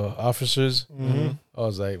the officers. Mm-hmm. I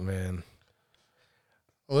was like, man,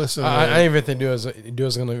 Listen, I man, didn't even think there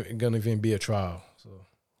was gonna even be a trial. So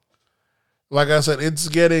like I said, it's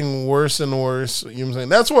getting worse and worse. You know what I'm saying?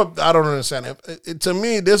 That's what I don't understand. To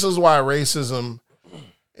me, this is why racism,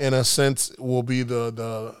 in a sense, will be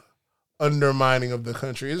the undermining of the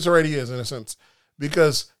country. It already is in a sense,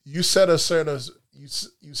 because you set a certain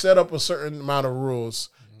you set up a certain amount of rules.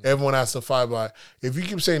 Everyone has to abide by. If you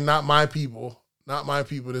keep saying "not my people,"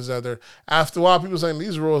 this other, after a while, people saying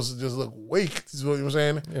these rules just look weak. You know what I'm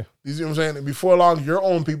saying? Yeah. You know what I'm saying? And before long, your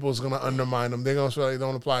own people is gonna undermine them. They're gonna feel like they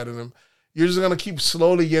don't apply to them. You're just gonna keep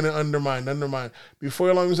slowly getting undermined.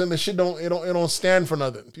 Before long, you're saying the shit don't stand for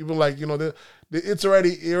nothing. People like it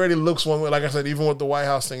already looks one way. Like I said, even with the White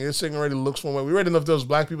House thing, this thing already looks one way. We already know if those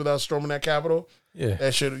black people that were storming that Capitol, yeah,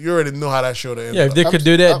 that shit. You already know how that should have yeah. If they could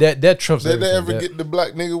do that, that trumps Did they everything. ever get the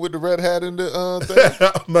black nigga with the red hat in the thing?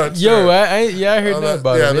 I'm not Yo, sure. I heard that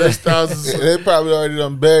about yeah, it. there's thousands. They probably already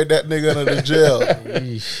done buried that nigga under the jail.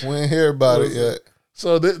 Yeesh. We ain't hear about it yet.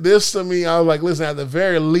 So this to me, I was like, listen, at the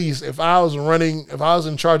very least, if I was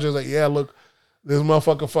in charge, I was like, yeah, look, this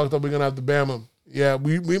motherfucker fucked up. We're gonna have to bam him. Yeah, I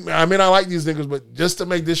mean, I like these niggas, but just to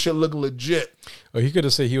make this shit look legit. Or he could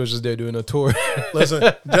have said he was just there doing a tour.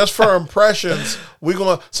 Listen, just for impressions,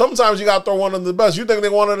 sometimes you gotta throw one under the bus. You think they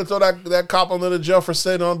wanted to throw that cop under the jail for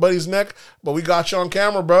sitting on Buddy's neck, but we got you on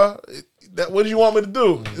camera, bro. What do you want me to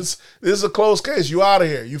do? This is a closed case. You out of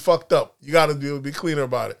here. You fucked up. You gotta be cleaner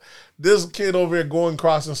about it. This kid over here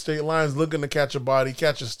crossing state lines, looking to catch a body,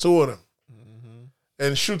 catches two of them.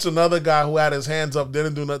 And shoots another guy who had his hands up,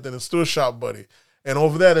 didn't do nothing, and still shot Buddy. And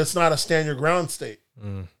over there, it's not a stand your ground state.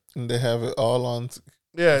 And they have it all on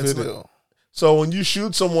video. So when you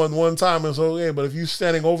shoot someone one time, it's okay. But if you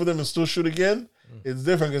standing over them and still shoot again, it's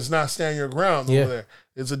different. It's not stand your ground over there.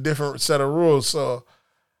 It's a different set of rules. So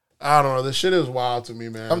I don't know. This shit is wild to me,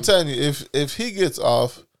 man. I'm telling you, if he gets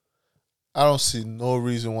off, I don't see no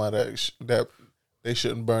reason why that they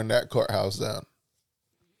shouldn't burn that courthouse down.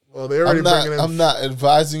 Well, they already bringing in. I'm not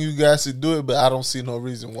advising you guys to do it, but I don't see no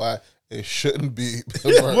reason why it shouldn't be.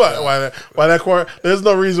 Why that court? There's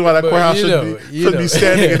no reason why that courthouse shouldn't be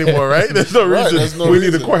standing anymore, right? There's no reason need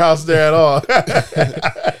the courthouse there at all.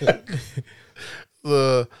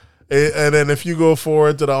 And then if you go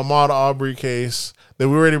forward to the Ahmaud Arbery case,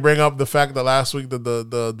 then we already bring up the fact that last week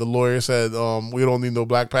the lawyer said we don't need no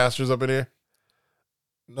black pastors up in here.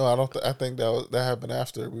 No, I don't. I think that happened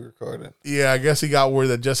after we recorded. Yeah, I guess he got word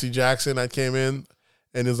that Jesse Jackson came in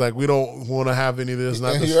and is like, we don't want to have any of this.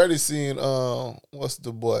 And he already seen what's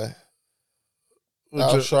the boy?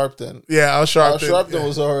 Al Sharpton. Yeah, Al Sharpton. Al Sharpton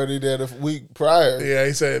was already there the week prior. Yeah,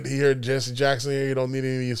 he said he heard Jesse Jackson here. You don't need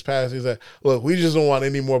any of these pastors. He's like, look, we just don't want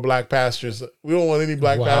any more black pastors. We don't want any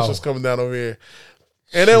black pastors coming down over here.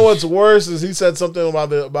 And then what's worse is he said something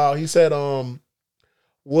about he said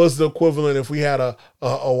was the equivalent if we had a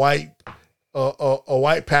white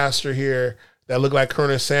pastor here that looked like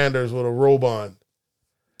Colonel Sanders with a robe on.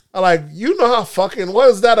 I like, you know how fucking, what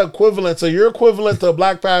is that equivalent? So your equivalent to a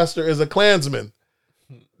black pastor is a Klansman.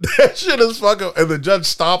 That shit is fucking, and the judge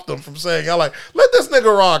stopped him from saying, I like, let this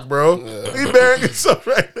nigga rock, bro. Yeah. He burying himself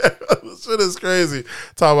right now. This shit is crazy.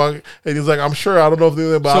 And he's like, I'm sure, I don't know if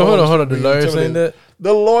they're about. So hold on, the lawyer saying that?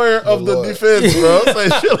 The lawyer of the defense, bro.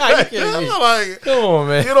 Shit like, come on,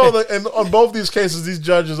 man. You know, and on both these cases, these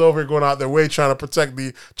judges over here going out their way trying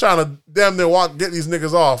to damn near get these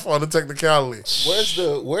niggas off on the technicality.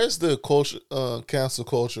 Where's the culture, cancel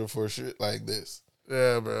culture for shit like this?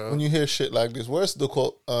 Yeah, bro. When you hear shit like this, where's the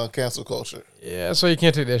cancel culture? Yeah, so you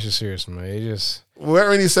can't take that shit serious, man. You just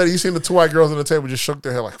when he said, you seen the two white girls on the table just shook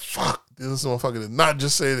their head like, fuck, this motherfucker did not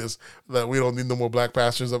just say this, that we don't need no more black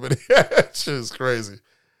pastors up in here. That shit is crazy.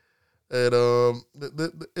 And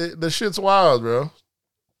the shit's wild, bro.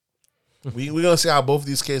 We're gonna see how both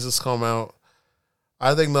these cases come out.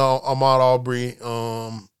 I think the Ahmaud Arbery,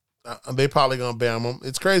 they probably gonna ban them.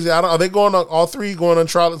 It's crazy. Are they going on, all three going on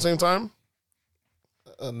trial at the same time?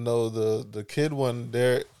 No, the kid one,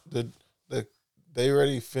 they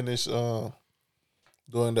already finished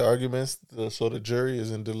doing the arguments, so the jury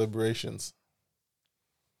is in deliberations.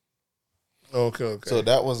 Okay. So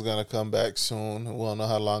that one's gonna come back soon. We don't know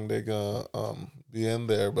how long they're gonna be in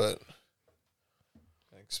there, but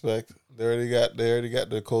I expect they already got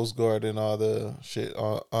the Coast Guard and all the shit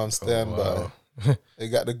on standby. Oh, wow. They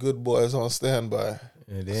got the good boys on standby.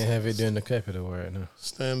 Yeah, they didn't have it during the Capitol right now.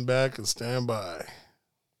 Stand back and stand by.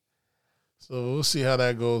 So we'll see how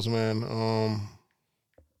that goes, man.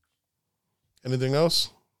 Anything else?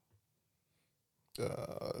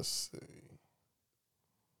 Let's see.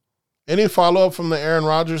 Any follow up from the Aaron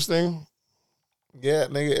Rodgers thing? Yeah,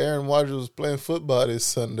 nigga, Aaron Rodgers was playing football this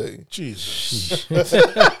Sunday. Jesus. That's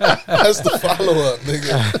the follow up,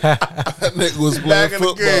 nigga. That nigga was playing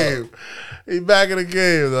football. He back in the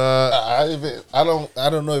game. I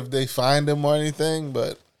don't know if they fined him or anything,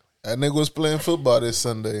 but that nigga was playing football this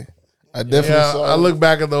Sunday. I definitely saw. I look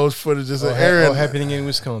back at those footages. Aaron, happening in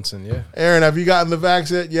Wisconsin, yeah. Aaron, have you gotten the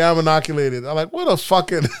vaccine yet? Yeah, I'm inoculated. I'm like, what a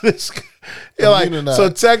fucking this. Yeah, like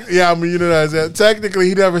immunized. I'm immunized. Yeah, technically,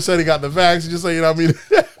 he never said he got the vaccine. He just said, you know what I mean.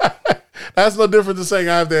 That's no different than saying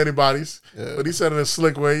I have the antibodies. Yeah. But he said in a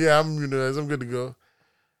slick way, yeah, I'm immunized. I'm good to go.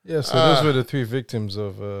 Yeah. So those were the three victims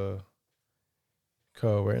of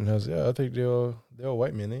Carl Rittenhouse. Yeah, I think they're all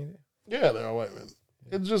white men, ain't they? Yeah, they're all white men.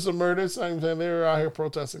 It's just a murder. Same thing. They were out here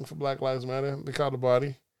protesting for Black Lives Matter. They caught the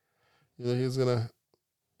body. You know,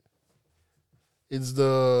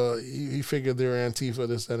 he figured they were Antifa,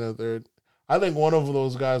 this, that, and the third. I think one of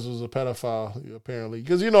those guys was a pedophile, apparently.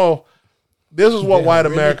 Because, you know, this is what white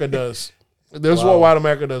America does. This is what white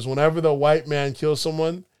America does. Whenever the white man kills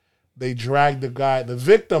someone, they drag the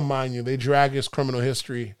victim, mind you, they drag his criminal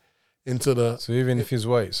history into the... So even if he's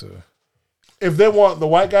white, so... If they want the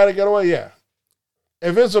white guy to get away, yeah.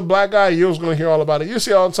 if it's a black guy, you're going to hear all about it. You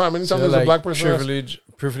see all the time. Anytime there's a black person,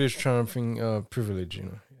 privilege triumphing privilege. You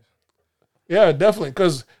know. Yeah, definitely.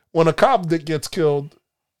 Because when a cop that gets killed,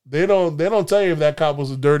 they don't tell you if that cop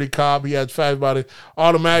was a dirty cop. He had five bodies.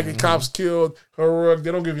 Automatically, cops killed, heroic.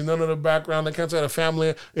 They don't give you none of the background. They can't tell the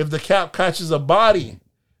family. If the cop catches a body,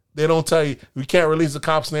 they don't tell you. We can't release the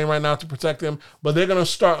cop's name right now to protect him. But they're gonna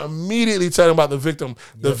start immediately telling about the victim.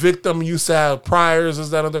 The victim used to have priors, is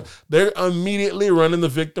that other? They're immediately running the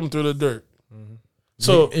victim through the dirt.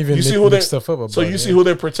 So Even you see who they stuff up about see who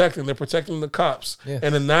they're protecting. They're protecting the cops. Yeah.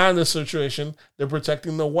 And then now in this situation, they're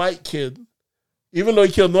protecting the white kid, even though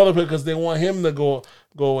he killed another person because they want him to go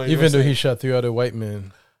away. Even though he shot 3 other white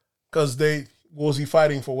men. Because what was he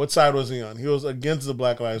fighting for? What side was he on? He was against the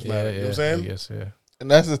Black Lives Matter. You know what I'm saying? Yes, yeah. And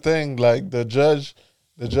that's the thing. Like the judge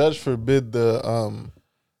forbid the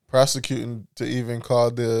prosecuting to even call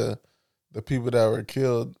the people that were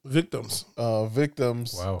killed Victims.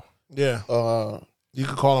 victims. Wow. Yeah. You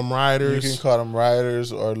could call them rioters. You can call them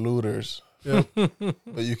rioters or looters. Yeah.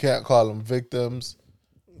 But you can't call them victims.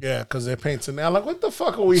 Yeah, because they're painting now. Like, what the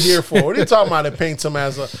fuck are we here for? What are you talking about? They paint them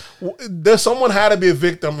as someone had to be a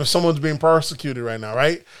victim if someone's being persecuted right now,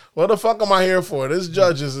 right? What the fuck am I here for? This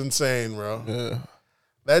judge is insane, bro. Yeah.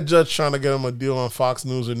 That judge trying to get him a deal on Fox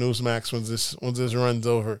News or Newsmax when this runs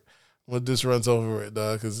over. When this runs over it,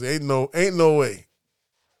 dog. Because ain't no way.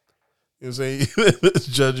 You know what I'm saying? This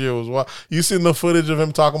judge here was wild. You seen the footage of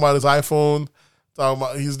him talking about his iPhone? Talking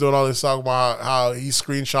about he's doing all this talking about how he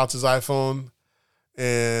screenshots his iPhone,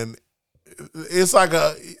 and it's like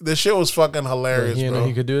the shit was fucking hilarious. He didn't know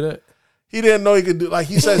he could do that. He didn't know he could do. Like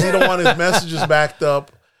he says, he don't want his messages backed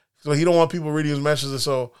up, so he don't want people reading his messages.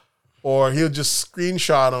 Or he'll just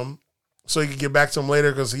screenshot them so he can get back to them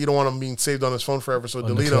later because he don't want them being saved on his phone forever. So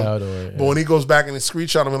delete them. But when he goes back and he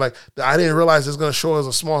screenshot them, like I didn't realize it's going to show as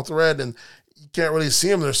a small thread and you can't really see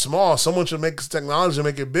them. They're small. Someone should make this technology and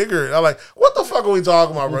make it bigger. I'm like, what the fuck are we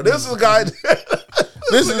talking about, bro? This is a guy.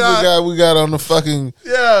 This is the guy we got on the fucking.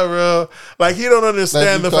 Yeah, bro. Like he don't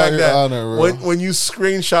understand the fact that honor, when you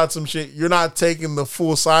screenshot some shit, you're not taking the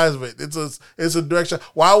full size of it. It's a direction.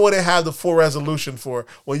 Why would it have the full resolution for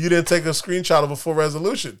when you didn't take a screenshot of a full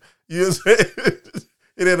resolution? You know what I'm saying?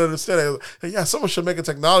 He didn't understand it. Like, yeah, someone should make a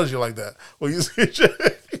technology like that. Well, you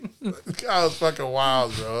the guy was fucking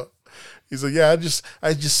wild, bro. He said, yeah, I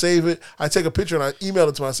just save it. I take a picture and I email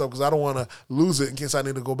it to myself because I don't want to lose it in case I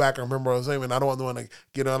need to go back and remember what I was saying. And I don't want to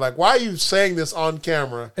get on like, why are you saying this on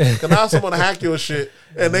camera? Can now someone hack your shit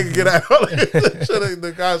and they can get out?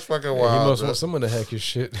 The guy's fucking wild. He must want someone to hack your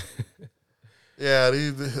shit. Yeah,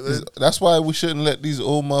 that's why we shouldn't let these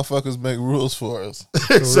old motherfuckers make rules for us.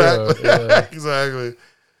 Exactly. Yeah. Exactly.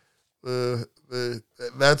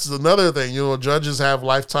 That's another thing. You know, judges have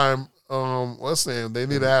lifetime. What's the name? They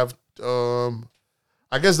need to have.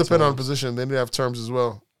 I guess depending on position, they need to have terms as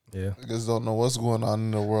well. Yeah, I just don't know what's going on in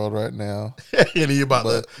the world right now. But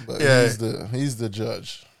yeah, he's the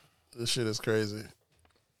judge. This shit is crazy.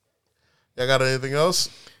 Y'all got anything else?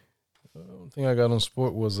 The only thing I got on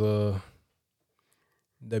sport was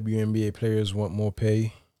WNBA players want more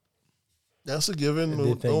pay. That's a given.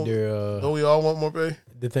 They think don't we all want more pay?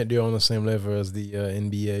 They think they're on the same level as the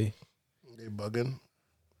NBA. They bugging.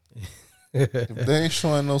 If they ain't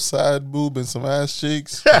showing no side boob and some ass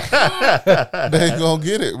cheeks, they ain't gonna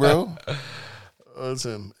get it, bro.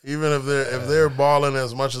 Listen, even if they're balling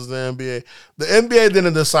as much as the NBA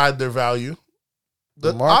didn't decide their value.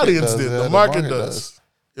 The audience did. The market does.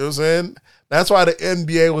 You know what I'm saying? That's why the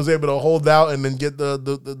NBA was able to hold out and then get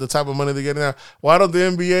the type of money they're getting now. Why don't the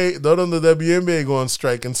WNBA go on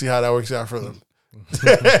strike and see how that works out for them?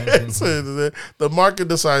 So the market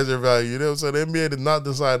decides their value. You know what I'm saying? The NBA did not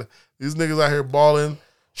decide. These niggas out here balling,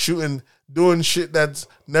 shooting, doing shit that's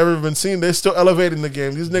never been seen. They're still elevating the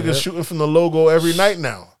game. These niggas shooting from the logo every night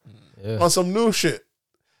now on some new shit.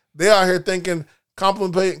 They out here thinking,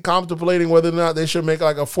 contemplating whether or not they should make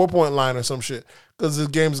like a 4-point line or some shit because this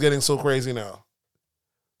game's getting so crazy now.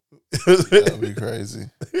 That'd be crazy.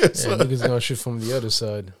 Niggas gonna shoot from the other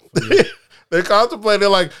side. They're contemplating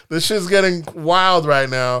like this shit's getting wild right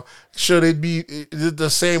now. Should it be the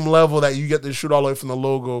same level that you get to shoot all the way from the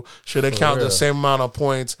logo? Should it count the same amount of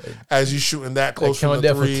points as you shooting that close from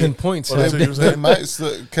the three? For 10 points. They might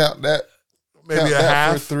count that. Maybe count a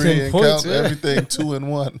half for 3 and points, count everything 2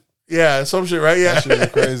 and 1. Yeah, some shit, right? Yeah, that shit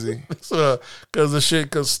is crazy.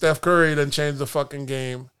 Because Steph Curry done changed the fucking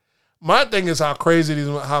game. My thing is how quick the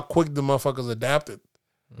motherfuckers adapted.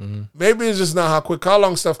 Mm-hmm. Maybe it's just not how quick. How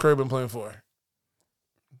long Steph Curry been playing for?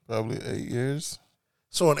 Probably 8 years.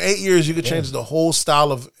 So in 8 years, you could change the whole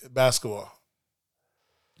style of basketball.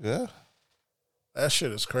 Yeah. That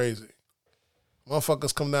shit is crazy.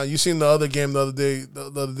 Motherfuckers come down. You seen the other game the other day? The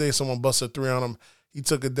other day, someone busted 3 on him. He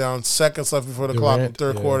took it down seconds left before the clock in the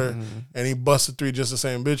third quarter, and he busted 3 just the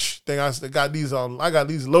same. Bitch, think I got these on. I got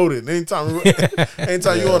these loaded. Anytime you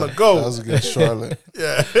want to go. That was against Charlotte.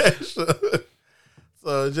 Yeah.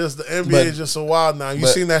 So just the NBA is just so wild now. You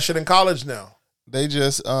seen that shit in college now. They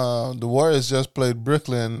just the Warriors just played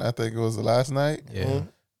Brooklyn. I think it was the last night. Yeah.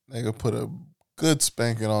 They put a good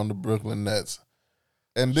spanking on the Brooklyn Nets,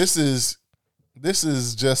 and this is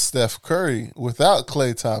just Steph Curry without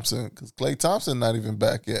Klay Thompson, because Klay Thompson not even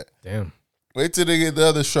back yet. Damn. Wait till they get the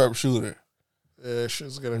other sharpshooter. Yeah,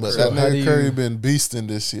 shit's gonna. But So that nigga Curry been beasting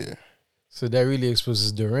this year. So that really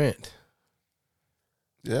exposes Durant.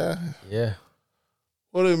 Yeah. Yeah.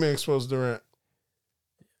 What do you mean expose Durant?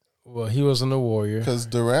 Well, he wasn't a Warrior. Because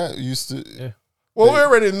Durant used to. Yeah. Well, we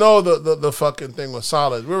already know the fucking thing was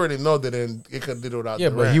solid. We already know that it couldn't do it without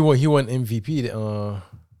Durant. But he won MVP.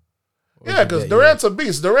 Yeah, because Durant's a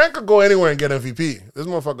beast. Durant could go anywhere and get MVP. This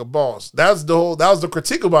motherfucker balls. That was the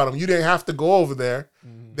critique about him. You didn't have to go over there.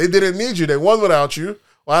 Mm-hmm. They didn't need you. They won without you.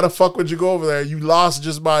 Why the fuck would you go over there? You lost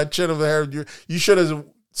just by a chin of the hair. You should have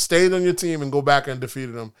stayed on your team and go back and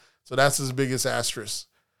defeated them. So that's his biggest asterisk.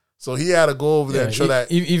 So he had to go over there and show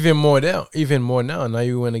that. Even more now. Now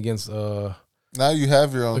you went against. Now you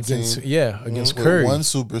have your own team. Yeah, against with Curry. one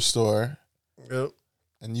superstar. Yep.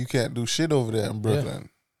 And you can't do shit over there in Brooklyn.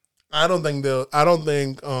 I don't think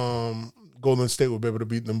Golden State will be able to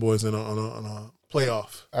beat them boys on a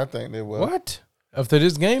playoff. I think they will. What? After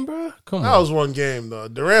this game, bro? Come on. That was one game though.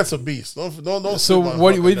 Durant's a beast. Don't. So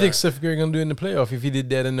what do you think Steph Curry gonna do in the playoff if he did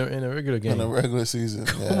that in a regular game? In a regular season.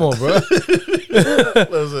 Yeah. Come on, bro.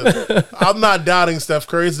 Listen, I'm not doubting Steph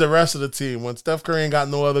Curry. It's the rest of the team. When Steph Curry ain't got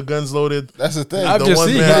no other guns loaded, that's the thing. By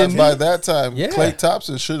that time, Klay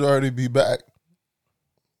Thompson should already be back,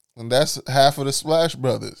 and that's half of the Splash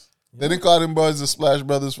Brothers. They didn't call them boys the Splash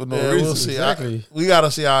Brothers for no reason. We'll see. Exactly. We got to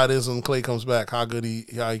see how it is when Klay comes back. How good he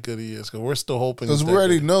is. Because we're still hoping. Because we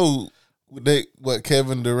already know what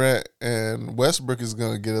Kevin Durant and Westbrook is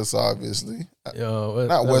going to get us. Obviously,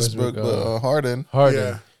 not Westbrook, but Harden.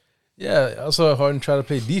 Yeah. I saw Harden try to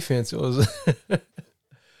play defense. It was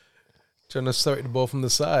trying to start the ball from the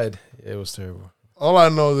side. Yeah, it was terrible. All I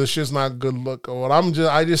know is this shit's not good look.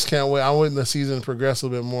 I just can't wait. I'm waiting the season to progress a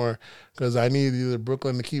little bit more because I need either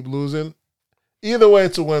Brooklyn to keep losing. Either way,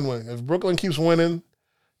 it's a win-win. If Brooklyn keeps winning,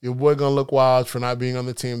 your boy gonna look wild for not being on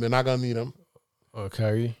the team. They're not gonna need him. Or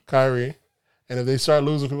Kyrie. And if they start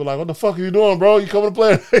losing, people are like, what the fuck are you doing, bro? You coming to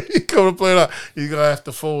play? You coming to play now? You're gonna have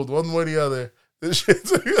to fold one way or the other. This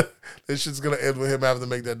shit's gonna end with him having to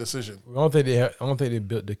make that decision. I don't think they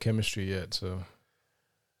built the chemistry yet. So.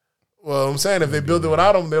 Well, I'm saying if they build it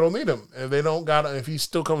without him, they don't need him. If they don't got, if he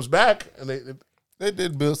still comes back, and they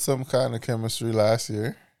did build some kind of chemistry last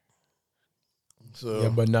year. So yeah,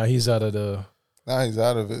 but now he's out of the. Now he's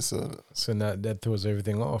out of it, so now that throws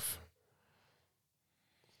everything off.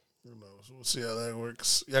 Who knows? We'll see how that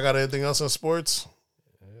works. Y'all got anything else on sports?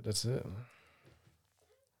 Yeah, that's it.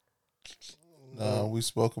 No, we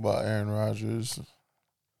spoke about Aaron Rodgers.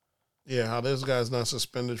 Yeah, how this guy's not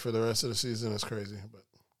suspended for the rest of the season is crazy, but.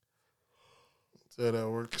 So that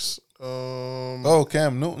works.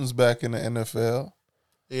 Cam Newton's back in the NFL.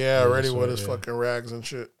 Yeah, already with his fucking rags and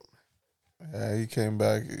shit. Yeah, he came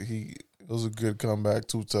back. It was a good comeback,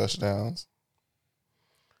 2 touchdowns.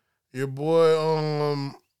 Your boy,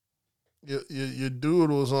 your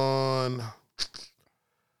dude was on.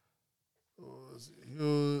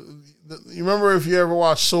 You remember if you ever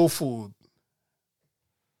watched Soul Food?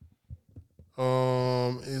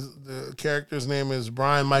 The character's name is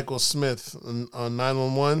Brian Michael Smith on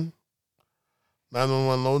 911.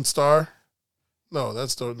 911 Lone Star. No,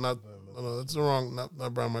 that's the wrong.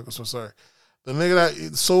 Not Brian Michael Smith. Sorry, the nigga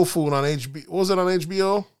that Soul Food on HBO. What was it on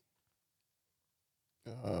HBO?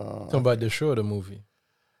 Talking about the show, or the movie.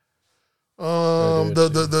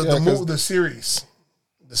 The series.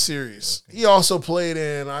 The series. He also played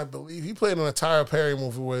in, I believe, a Tyler Perry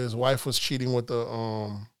movie where his wife was cheating with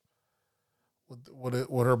the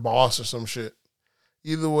with her boss or some shit.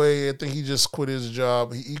 Either way, I think he just quit his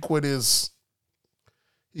job. He quit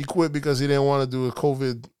because he didn't want to do a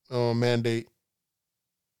COVID mandate.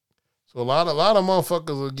 So a lot of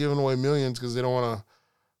motherfuckers are giving away millions because they don't want to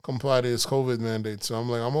comply to his COVID mandate. So I'm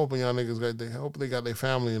hoping y'all niggas they got their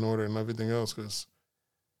family in order and everything else, because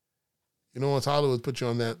once Hollywood put you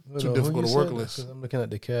on that too difficult to work list. I'm looking at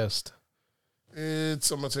the cast. I'm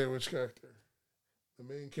gonna tell you which character. The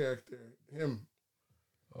main character, him.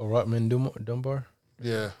 Oh, Rockman Dunbar?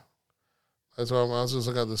 Yeah. That's why I was just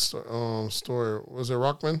looking at the story. Was it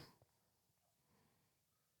Rockman?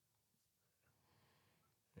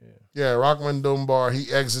 Yeah. Yeah, Rockman Dunbar,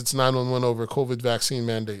 he exits 911 over COVID vaccine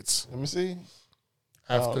mandates. Let me see.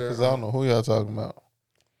 After Because I don't know who y'all talking about.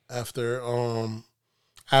 After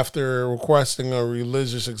requesting a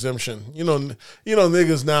religious exemption. You know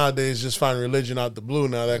niggas nowadays just find religion out the blue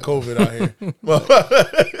now that COVID out here.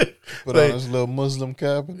 Put on this little Muslim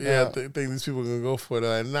cap. Yeah, I think these people gonna go for it.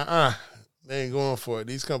 They're like, nah, they ain't going for it.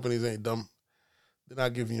 These companies ain't dumb. They're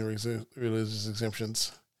not giving you religious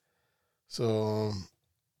exemptions. So,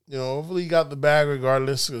 hopefully you got the bag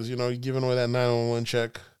regardless, because, you're giving away that 911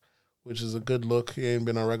 check, which is a good look. He ain't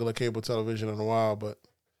been on regular cable television in a while, but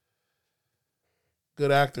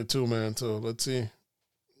good actor too, man. So let's see.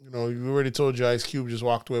 You already told you Ice Cube just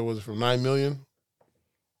walked away. Was it from $9 million?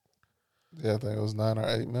 Yeah, I think it was 9 or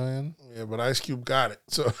 8 million. Yeah, but Ice Cube got it,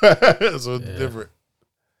 so it's different.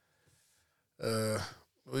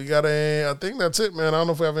 We got I think that's it, man. I don't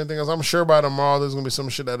know if we have anything else. I'm sure by tomorrow there's gonna be some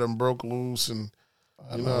shit that done broke loose, and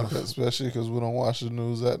I know, especially because we don't watch the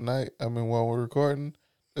news at night. I mean, while we're recording,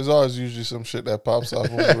 there's always usually some shit that pops off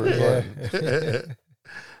when we're recording.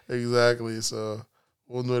 Exactly. So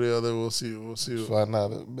one way or the other, we'll see. Find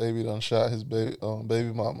out that baby done shot his baby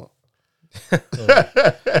mama.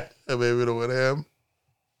 And maybe the with him.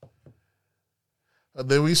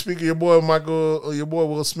 Then we speak of your boy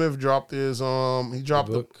Will Smith dropped his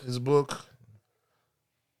his book.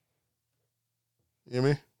 You hear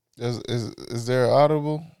me? Is there an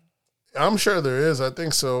Audible? I'm sure there is. I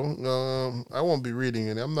think so. I won't be reading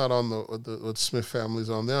it. I'm not on the Smith family's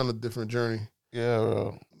on. They're on a different journey. Yeah,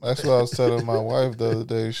 bro. That's what I was telling my wife the other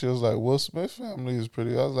day. She was like, Will Smith family is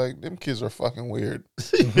pretty. I was like, them kids are fucking weird.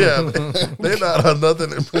 Yeah, they're not on nothing.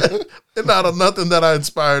 They're not on nothing that I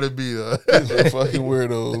aspire to be. These are fucking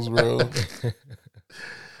weirdos, bro.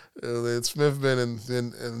 Smith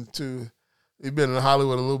he's been in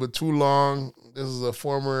Hollywood a little bit too long. This is a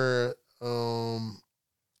former, what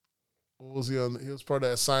was he on? He was part of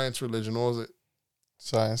that science religion. What was it?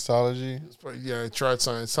 Scientology? Yeah, he tried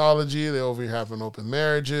Scientology. They over here having open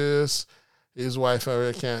marriages. His wife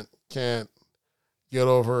can't get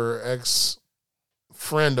over her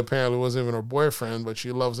ex-friend. Apparently wasn't even her boyfriend, but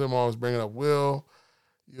she loves him, always bringing up Will.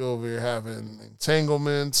 You over here having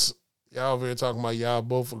entanglements. Y'all over here talking about y'all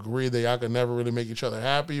both agree that y'all can never really make each other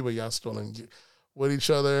happy, but y'all still with each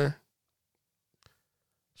other.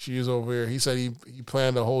 She's over here. He said he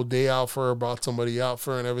planned a whole day out for her, brought somebody out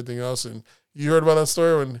for her and everything else. And you heard about that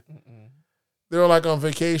story when they were like on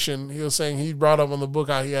vacation. He was saying he brought up on the book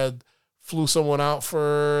how he had flew someone out for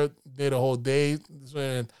her, did a whole day,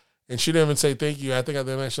 and she didn't even say thank you. I think at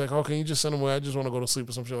the end she's like, "Oh, can you just send him away? I just want to go to sleep,"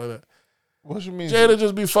 or some shit like that. What you mean? Jada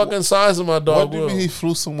just be fucking sizing my dog. What do you mean he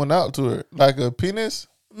flew someone out to her? Like a penis?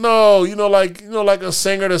 No, like a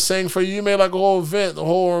singer to sing for you. You made like a whole event, a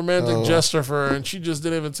whole romantic gesture for her, and she just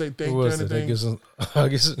didn't even say thank you or anything.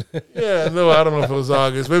 August. Yeah, no, I don't know if it was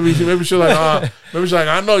August. Maybe she's like,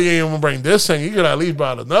 I know you ain't gonna bring this thing. You could at least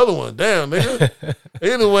buy another one. Damn, nigga.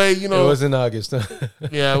 Either way, it was in August.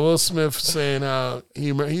 Yeah, Will Smith saying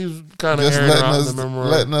he's kind of airing out the memory,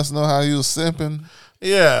 letting us know how he was simping.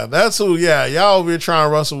 Yeah, that's who. Yeah, y'all over here trying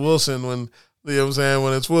Russell Wilson when you know what I'm saying,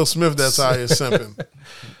 when it's Will Smith, that's how you're simping.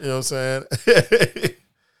 You know what I'm saying?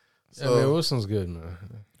 So, I mean, Wilson's good, man.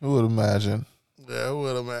 Who would imagine? Yeah, who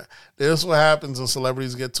would imagine? This is what happens when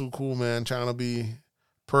celebrities get too cool, man. Trying to be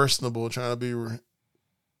personable, trying to be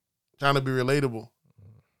relatable.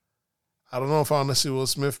 I don't know if I want to see Will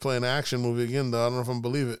Smith play an action movie again, though. I don't know if I'm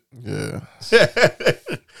believe it. Yeah.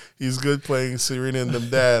 He's good playing Serena and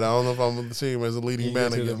them dad. I don't know if I'm going to see him as a leading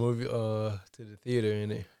man again. To the movie, to the theater,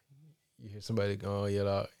 and you hear somebody go yell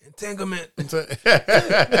out, "Entanglement!"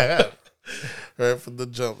 Right from the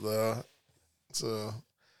jump, though. So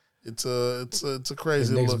it's a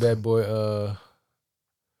crazy the next look. Bad Boy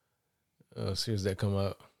series that come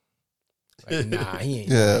out. Like, nah, he ain't.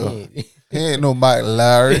 Yeah. He ain't no Mike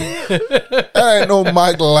Lowry. That ain't no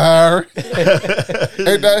Mike Lowry.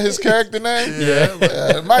 Ain't that his character name?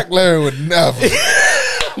 Yeah. Mike Lowry would never.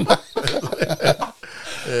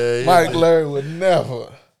 Mike Lowry would never.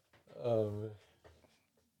 Oh, man.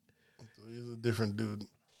 He's a different dude.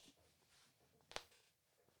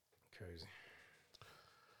 Crazy.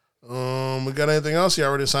 We got anything else? You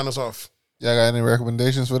already signed us off. Y'all got any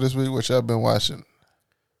recommendations for this week? What y'all been watching?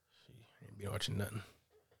 Ain't been watching nothing.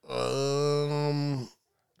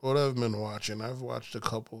 What I've been watching? I've watched a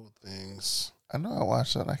couple of things. I know I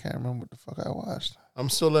watched something. I can't remember what the fuck I watched. I'm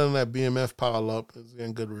still letting that BMF pile up. It's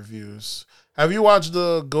getting good reviews. Have you watched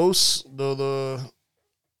the Ghosts, the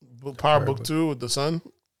Power Book 2 with the son?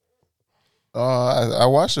 I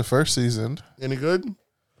watched the first season. Any good?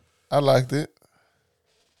 I liked it.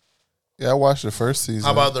 Yeah, I watched the first season.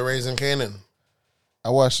 How about the Raising Kanan? I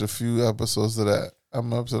watched a few episodes of that.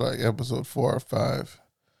 I'm up to like episode 4 or 5.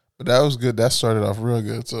 But that was good. That started off real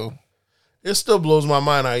good, so. It still blows my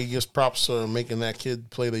mind how he gets props for making that kid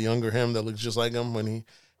play the younger him that looks just like him when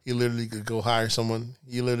he literally could go hire someone.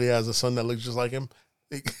 He literally has a son that looks just like him.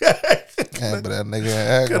 Yeah, but that nigga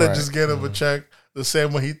act Could have right. just get him a check. The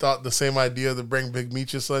same way he thought the same idea to bring Big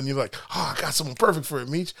Meech's son. You're like, oh, I got someone perfect for it,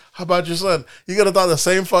 Meech. How about your son? You could have thought the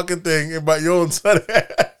same fucking thing about your own son.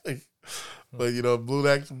 But,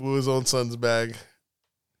 blew his own son's bag.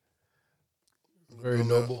 Very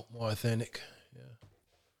noble, more authentic.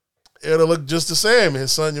 It'll look just the same.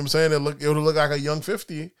 His son, you know what I'm saying? It'll look like a young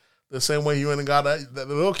 50, the same way he went and got that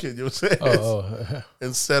little kid, you know what I'm saying? Oh.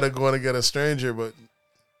 Instead of going to get a stranger. But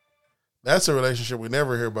that's a relationship we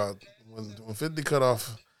never hear about. When 50 cut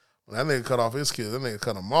off, when that nigga cut off his kids, that nigga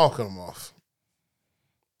cut them off.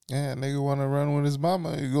 Yeah, nigga want to run with his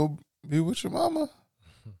mama. You go be with your mama.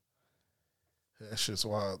 That shit's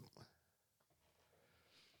wild.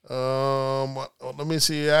 Let me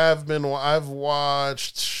see. I've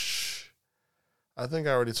watched. I think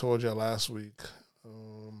I already told you last week.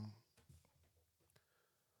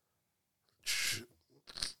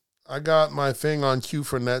 I got my thing on queue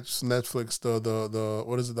for Netflix. The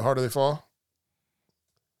what is it? The Harder They Fall.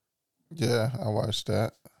 Yeah, I watched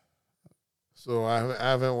that. So I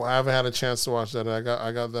haven't had a chance to watch that. I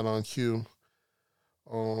got that on queue.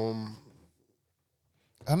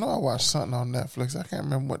 I know I watched something on Netflix. I can't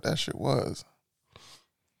remember what that shit was.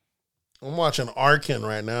 I'm watching Arcane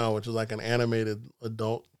right now, which is like an animated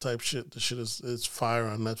adult type shit. The shit is fire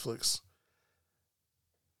on Netflix.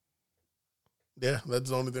 Yeah, that's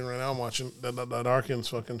the only thing right now I'm watching. That Arcane's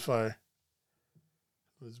fucking fire.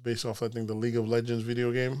 It's based off, I think, the League of Legends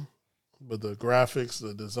video game. But the graphics,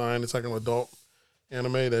 the design, it's like an adult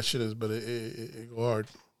anime. That shit is, but it go hard.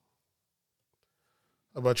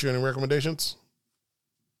 How about you? Any recommendations?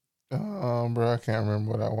 Bro, I can't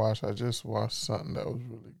remember what I watched. I just watched something that was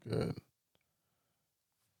really good.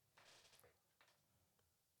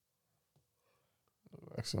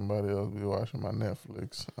 Like somebody else be watching my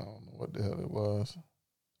Netflix. I don't know what the hell it was.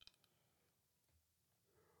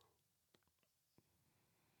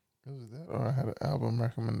 Was it that, or I had an album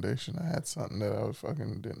recommendation? I had something that I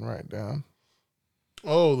fucking didn't write down.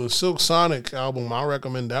 Oh, the Silk Sonic album. I'll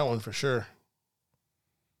recommend that one for sure.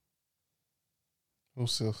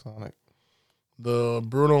 Who's Silk Sonic? The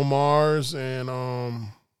Bruno Mars and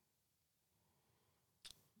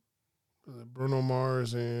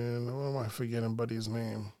what am I forgetting buddy's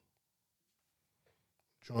name?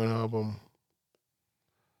 Joint album.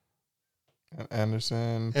 And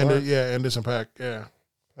Anderson. Anderson .Paak. Yeah.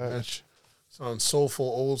 Paak. That sounds soulful,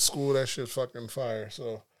 old school. That shit's fucking fire.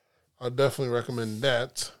 So I'll definitely recommend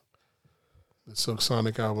that. The Silk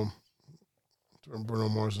Sonic album from Bruno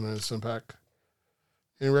Mars and Anderson .Paak.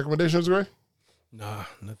 Any recommendations, Gray? Nah,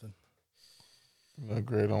 nothing. No,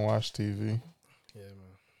 Gray don't watch TV. Yeah, man.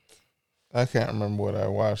 I can't remember what I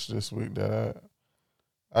watched this week that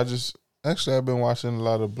I've been watching a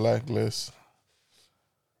lot of Blacklist.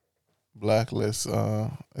 Blacklist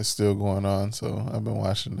is still going on, so I've been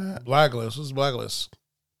watching that. Blacklist. What's Blacklist?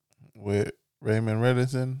 With Raymond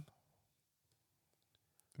Reddington.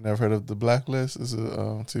 Never heard of The Blacklist? It's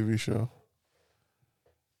a TV show.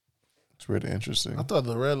 It's really interesting. I thought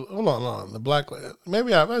the Blacklist.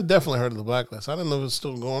 Maybe I've definitely heard of the Blacklist. I didn't know it was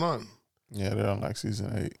still going on. Yeah, they're on like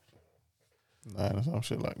season 8, 9 or some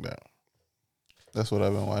shit like that. That's what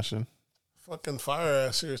I've been watching. Fucking fire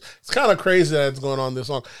ass series. It's kind of crazy that it's going on this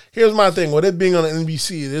long. Here's my thing. With it being on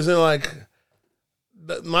NBC, it isn't like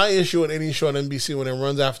my issue with any show on NBC when it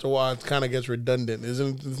runs after a while, it kind of gets redundant.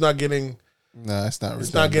 It's not getting. No, it's not.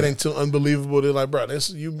 It's not getting too unbelievable. They're like, bro,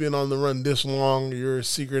 you've been on the run this long. You're a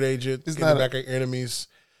secret agent. It's getting not back at your enemies.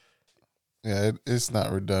 Yeah, it's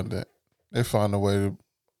not redundant. They found a way to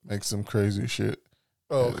make some crazy shit.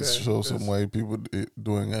 Oh, okay. Show some way people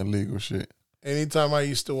doing illegal shit. Anytime I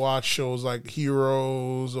used to watch shows like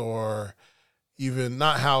Heroes or even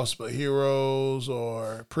not House, but Heroes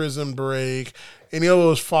or Prison Break, any of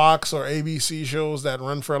those Fox or ABC shows that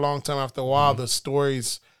run for a long time, after a while, the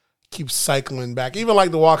stories keep cycling back. Even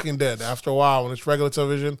like The Walking Dead, after a while, when it's regular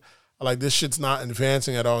television, I'm like, this shit's not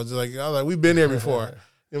advancing at all. It's like, we've been here before. You know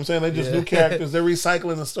what I'm saying? They just new characters. They're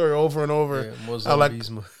recycling the story over and over. Yeah, more zombies.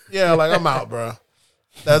 I'm out, bro.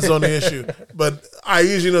 That's the only issue. But I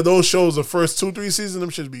usually know those shows, the first 2-3 seasons, them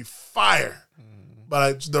should be fire.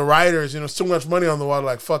 But the writers, it's too much money on the water.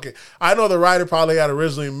 Like, fuck it. I know the writer probably had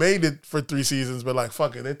originally made it for 3 seasons, but like,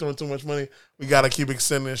 fuck it. They throwing too much money. We got to keep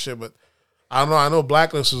extending this shit. But I don't know. I know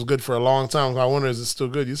Blacklist was good for a long time. I wonder, is it still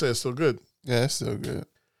good? You say it's still good. Yeah, it's still good.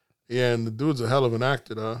 Yeah, and the dude's a hell of an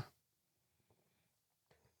actor, though.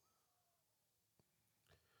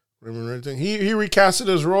 Raymond Reddington. He recasted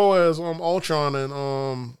his role as Ultron and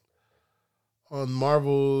on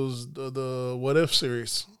Marvel's the What If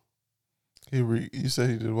series. You said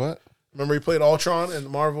he did what? Remember he played Ultron in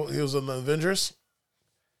Marvel. He was in the Avengers.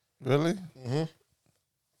 Really? Mm-hmm.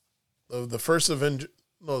 The first Avenger.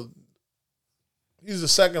 No, he's the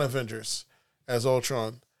second Avengers as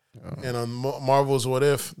Ultron. Oh. And on Marvel's What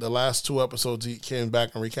If, the last 2 episodes, he came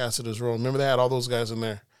back and recasted his role. Remember they had all those guys in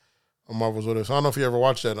there on Marvel's What If. I don't know if you ever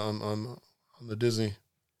watched that on the Disney.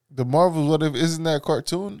 The Marvels, what if, isn't that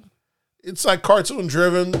cartoon? It's like cartoon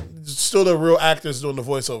driven. It's still the real actors doing the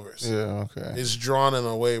voiceovers. Yeah, okay. It's drawn in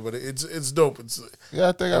a way, but it's dope. Yeah,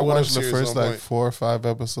 I think I What If watched the series first on like point. 4 or 5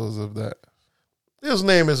 episodes of that. His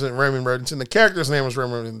name isn't Raymond Reddington. The character's name is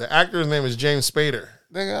Raymond Reddington. The actor's name is James Spader.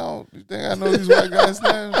 You think I know these white guys'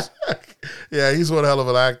 names? Yeah, he's one hell of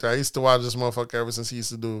an actor. I used to watch this motherfucker ever since he used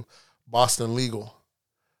to do Boston Legal.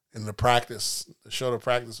 In The Practice, the show The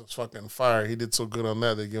Practice was fucking fire. He did so good on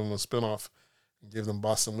that, they gave him a spinoff and gave them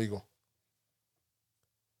Boston Legal.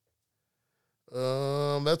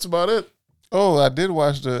 That's about it. Oh, I did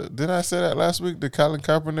watch did I say that last week? The Colin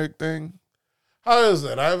Kaepernick thing? How is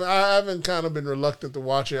that? I haven't kind of been reluctant to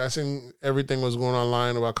watch it. I seen everything was going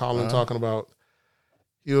online about Colin talking about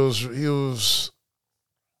he was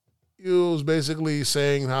basically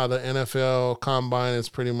saying how the NFL combine is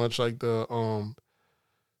pretty much like the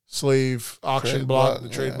slave auction Trade block, block,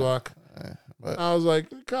 the trade yeah. block. But I was like,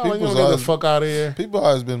 Colin, you People's don't get the always- fuck out of here. people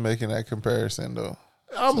always been making that comparison, though.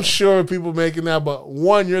 I'm sure people making that, but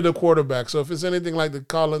one, you're the quarterback. So if it's anything like the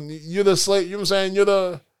Colin, you're the slave. You know what I'm saying? You're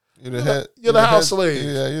the house slave.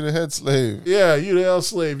 Yeah, you're the head slave. Yeah, you the L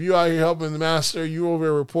slave. You out here helping the master. You over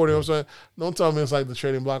here reporting. I'm saying, don't tell me it's like the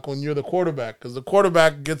trading block when you're the quarterback, because the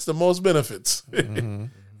quarterback gets the most benefits, Mm-hmm.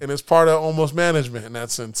 and it's part of almost management in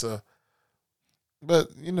that sense. But,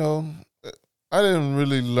 I didn't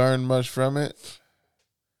really learn much from it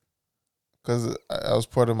because I was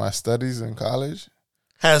part of my studies in college.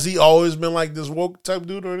 Has he always been like this woke type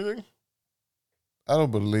dude or anything? I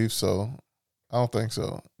don't believe so. I don't think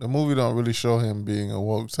so. The movie don't really show him being a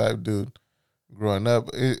woke type dude growing up.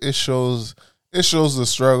 It shows the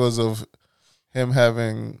struggles of him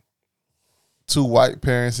having 2 white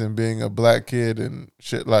parents and being a black kid and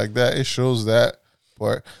shit like that. It shows that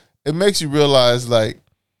part. It makes you realize, like,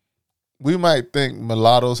 we might think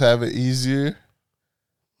mulattoes have it easier,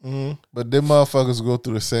 but them motherfuckers go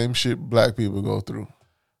through the same shit black people go through.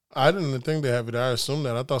 I didn't think they have it. I assumed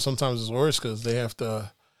that. I thought sometimes it's worse because they have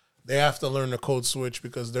to learn the code switch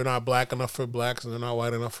because they're not black enough for blacks and they're not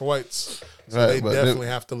white enough for whites. So Right, they but definitely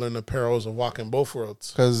have to learn the perils of walking both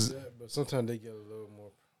worlds. Because, But sometimes they get a little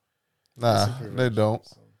more. nah, they don't.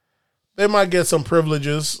 They might get some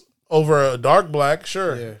privileges over a dark black,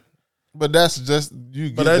 sure. Yeah. But that's just, you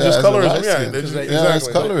get But that's that just as a colorism, light yeah, skin. they just- Like, Yeah, that's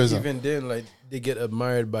exactly. colorism. Even then, like they get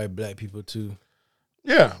admired by black people too.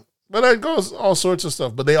 Yeah. But that goes all sorts of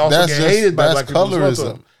stuff. But they also That's get just- hated by that's black people as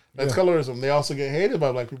well. colorism. too. That's colorism. They also get hated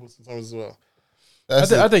by black people sometimes as well.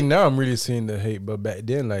 That's I it. think now I'm really seeing the hate, but back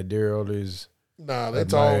then, like they're always Nah,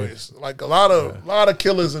 that's Admired. always like a lot of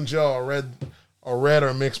killers in jail are red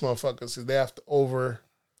or mixed motherfuckers. They have to overexert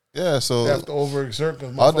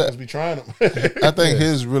because All that- motherfuckers be trying them. I think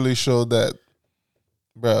his really showed that,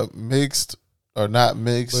 bro, mixed or not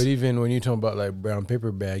mixed. But even when you talking about like brown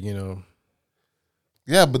paper bag,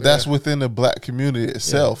 Yeah, but that's within the black community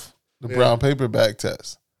itself, the Yeah. brown paper bag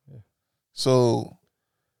test. So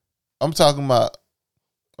I'm talking about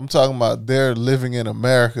they're living in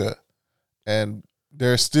America and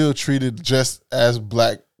they're still treated just as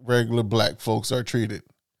regular black folks are treated.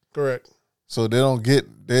 Correct. So they don't get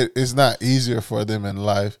it's not easier for them in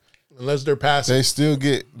life. Unless they're passive. They still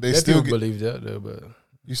get black people believe that though. But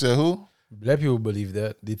You said who? black people believe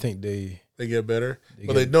that they think they They get better, but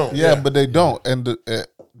get- they don't. Yeah, but they don't, and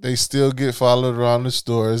they still get followed around the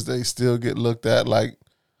stores. They still get looked at like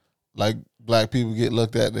black people get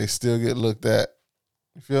looked at. They still get looked at.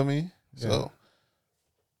 You feel me? Yeah. So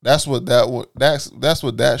that's what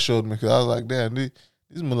that showed me. Because I was like, damn, these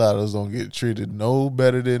mulattoes don't get treated no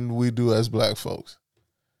better than we do as black folks.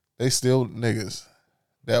 They still niggas.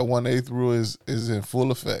 That 1/8 rule is in full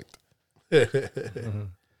effect.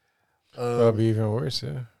 probably even worse.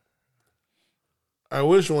 Yeah. I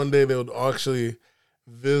wish one day they would actually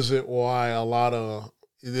visit why a lot of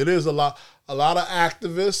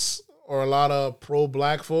activists or a lot of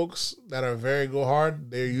pro-black folks that are very go hard.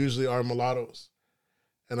 They usually are mulattoes,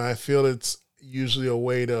 and I feel it's usually a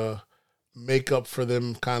way to make up for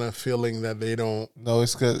them kind of feeling that they don't. No,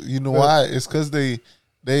 it's because you know why? It's because they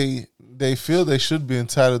feel they should be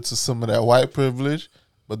entitled to some of that white privilege,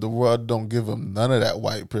 but the world don't give them none of that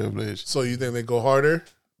white privilege. So you think they go harder?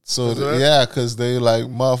 So Is that- yeah, because they like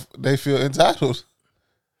they feel entitled.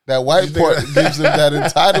 That white part gives them that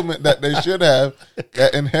entitlement that they should have,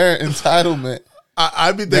 that inherent entitlement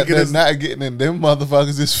I be that thinking they're it's not getting, and them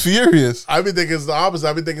motherfuckers is furious. I be thinking it's the opposite.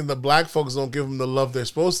 I be thinking the black folks don't give them the love they're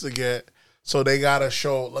supposed to get, so they gotta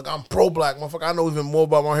show. Look, I'm pro black, motherfucker. I know even more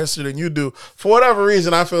about my history than you do. For whatever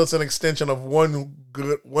reason, I feel it's an extension of one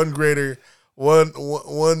greater,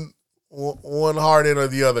 one heart in or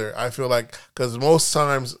the other. I feel like because most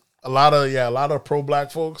times a lot of pro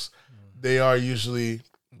black folks, they are usually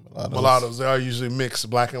mulattoes. They are usually mixed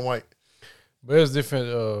black and white. But there's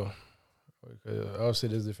different. Obviously,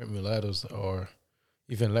 there's different mulattoes or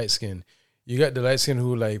even light skin. You got the light skin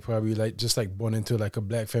who like probably like just like born into like a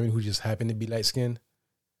black family who just happen to be light skinned,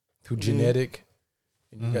 who genetic,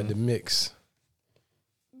 and you got the mix.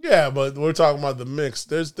 Yeah, but we're talking about the mix.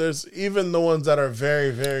 There's even the ones that are very,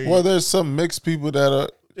 very Well, there's some mixed people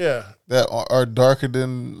that are darker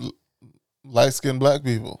than light skinned black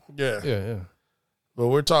people. Yeah. But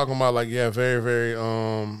we're talking about like very, very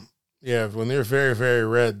when they're very, very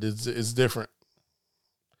red, it's different.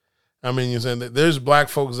 I mean, you're saying that there's black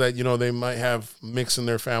folks that they might have mixed in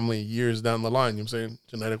their family years down the line. You know what I'm saying,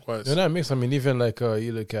 genetic wise. They're not mixed. I mean, even like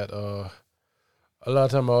you look at a lot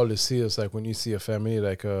of time I always see is like when you see a family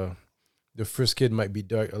like the first kid might be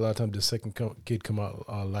dark. A lot of times the second kid come out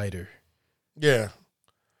lighter. Yeah.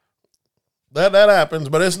 That happens,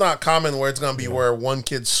 but it's not common where it's gonna be where one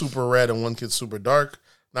kid's super red and one kid's super dark.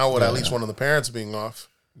 Not with at least one of the parents being off.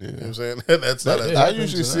 Yeah. You know what I'm saying? That's not I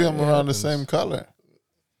usually see them around the same color.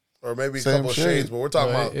 or maybe a Same couple of shade. shades, but we're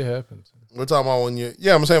talking about It happens. we're talking about when you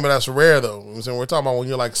I'm saying, but that's rare though. You know what I'm saying we're talking about when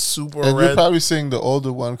you're like super And you're red. probably seeing the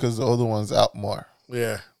older one because the older one's out more,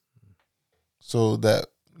 Yeah. so that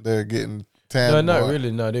they're getting tan. No, not more.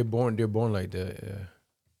 really. No, they're born like that. Yeah.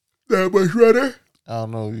 That much redder? I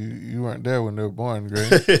don't know. You weren't there when they were born, Gray.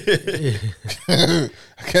 I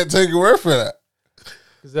can't take your word for that.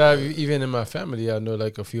 Because even in my family, I know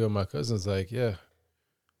like a few of my cousins. Like, yeah,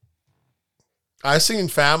 I've seen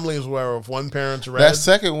families where if one parent's red, That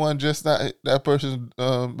second one just not that person's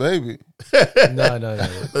baby. no.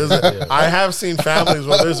 Listen, I have seen families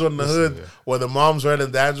where there's one in the hood where the mom's red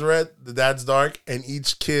and dad's red, the dad's dark, and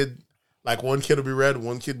each kid, like one kid will be red,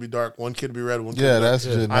 one kid be dark, one kid be red, one kid Yeah, be dark. that's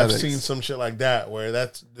genetics. I've seen some shit like that where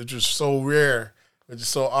they're just so rare. It's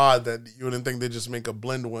just so odd that you wouldn't think they just make a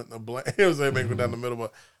blend. It was they make it down the middle,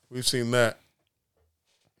 but we've seen that.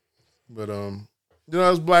 But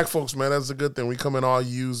as black folks, man, that's a good thing. We come in all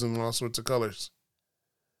hues and all sorts of colors.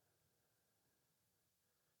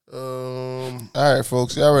 All right,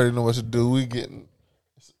 folks. Y'all already know what to do.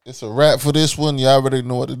 It's a wrap for this one. Y'all already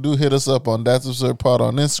know what to do. Hit us up on That's Absurd Pod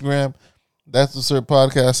on Instagram. That's Absurd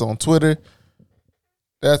Podcast on Twitter.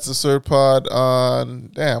 That's Absurd Pod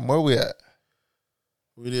on where we at?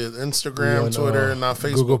 We did Instagram, on, Twitter, and now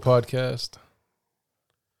Facebook. Google Podcast.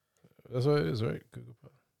 That's what it is, right? Google Podcast.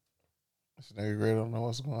 This nigga Gray don't know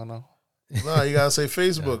what's going on. No, you gotta say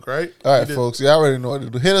Facebook, right? All You right, did- folks. Y'all already know what to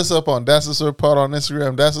do. Hit us up on That's Absurd Pod on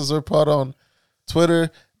Instagram. That's Absurd Pod on Twitter.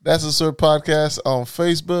 That's Absurd Podcast on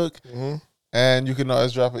Facebook. Mm-hmm. And you can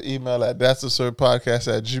always drop an email at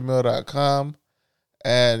that'sabsurdpodcast@gmail.com.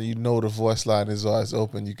 And you know the voice line is always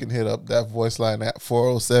open. You can hit up that voice line at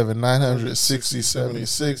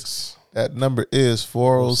 407-900-6076. That number is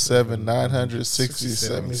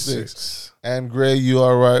 407-900-6076. And Gray, you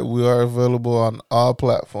are right. We are available on all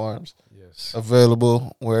platforms. Yes.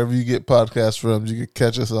 Available wherever you get podcasts from. You can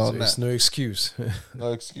catch us on So it's that. no excuse.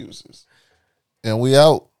 No excuses. And we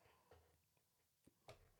out.